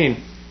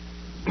 18,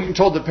 he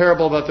told the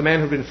parable about the man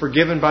who had been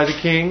forgiven by the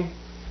king.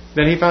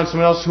 Then he found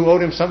someone else who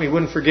owed him something. He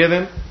wouldn't forgive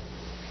him.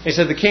 He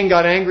said the king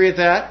got angry at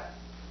that.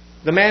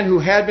 The man who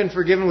had been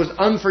forgiven was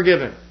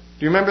unforgiven.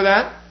 Do you remember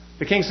that?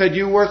 The king said,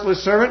 you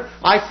worthless servant,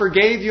 I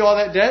forgave you all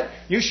that debt.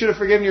 You should have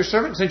forgiven your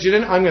servant. Since you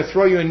didn't, I'm going to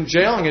throw you in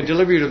jail. I'm going to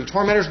deliver you to the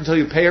tormentors until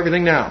you pay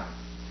everything now.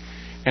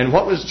 And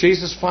what was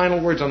Jesus'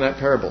 final words on that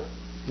parable?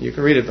 You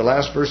can read it, the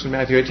last verse in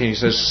Matthew 18. He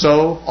says,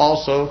 so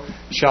also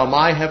shall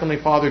my heavenly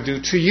Father do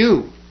to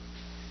you,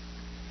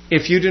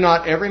 if you do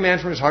not every man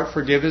from his heart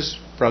forgive his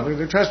brother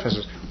their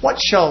trespasses. What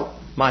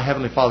shall my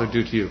heavenly Father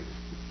do to you?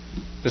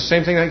 The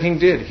same thing that king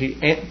did. He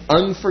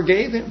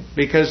unforgave him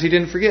because he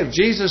didn't forgive.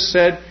 Jesus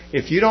said,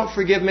 if you don't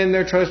forgive men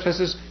their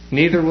trespasses,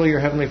 neither will your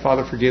heavenly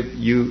Father forgive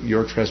you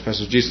your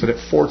trespasses. Jesus said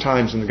it 4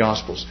 times in the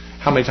Gospels.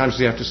 How many times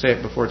do you have to say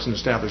it before it's an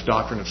established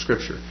doctrine of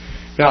Scripture?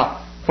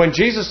 Now, when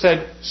Jesus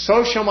said,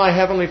 so shall my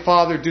heavenly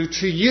Father do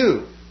to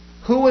you,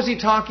 who was he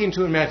talking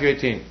to in Matthew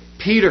 18?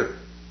 Peter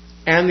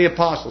and the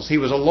apostles. He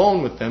was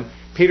alone with them.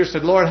 Peter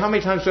said, Lord, how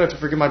many times do I have to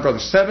forgive my brother?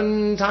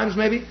 7 times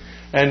maybe?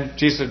 And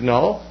Jesus said,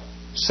 no,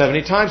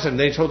 70 times. And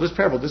they told this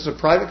parable. This is a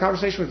private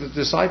conversation with the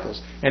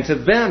disciples. And to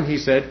them he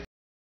said,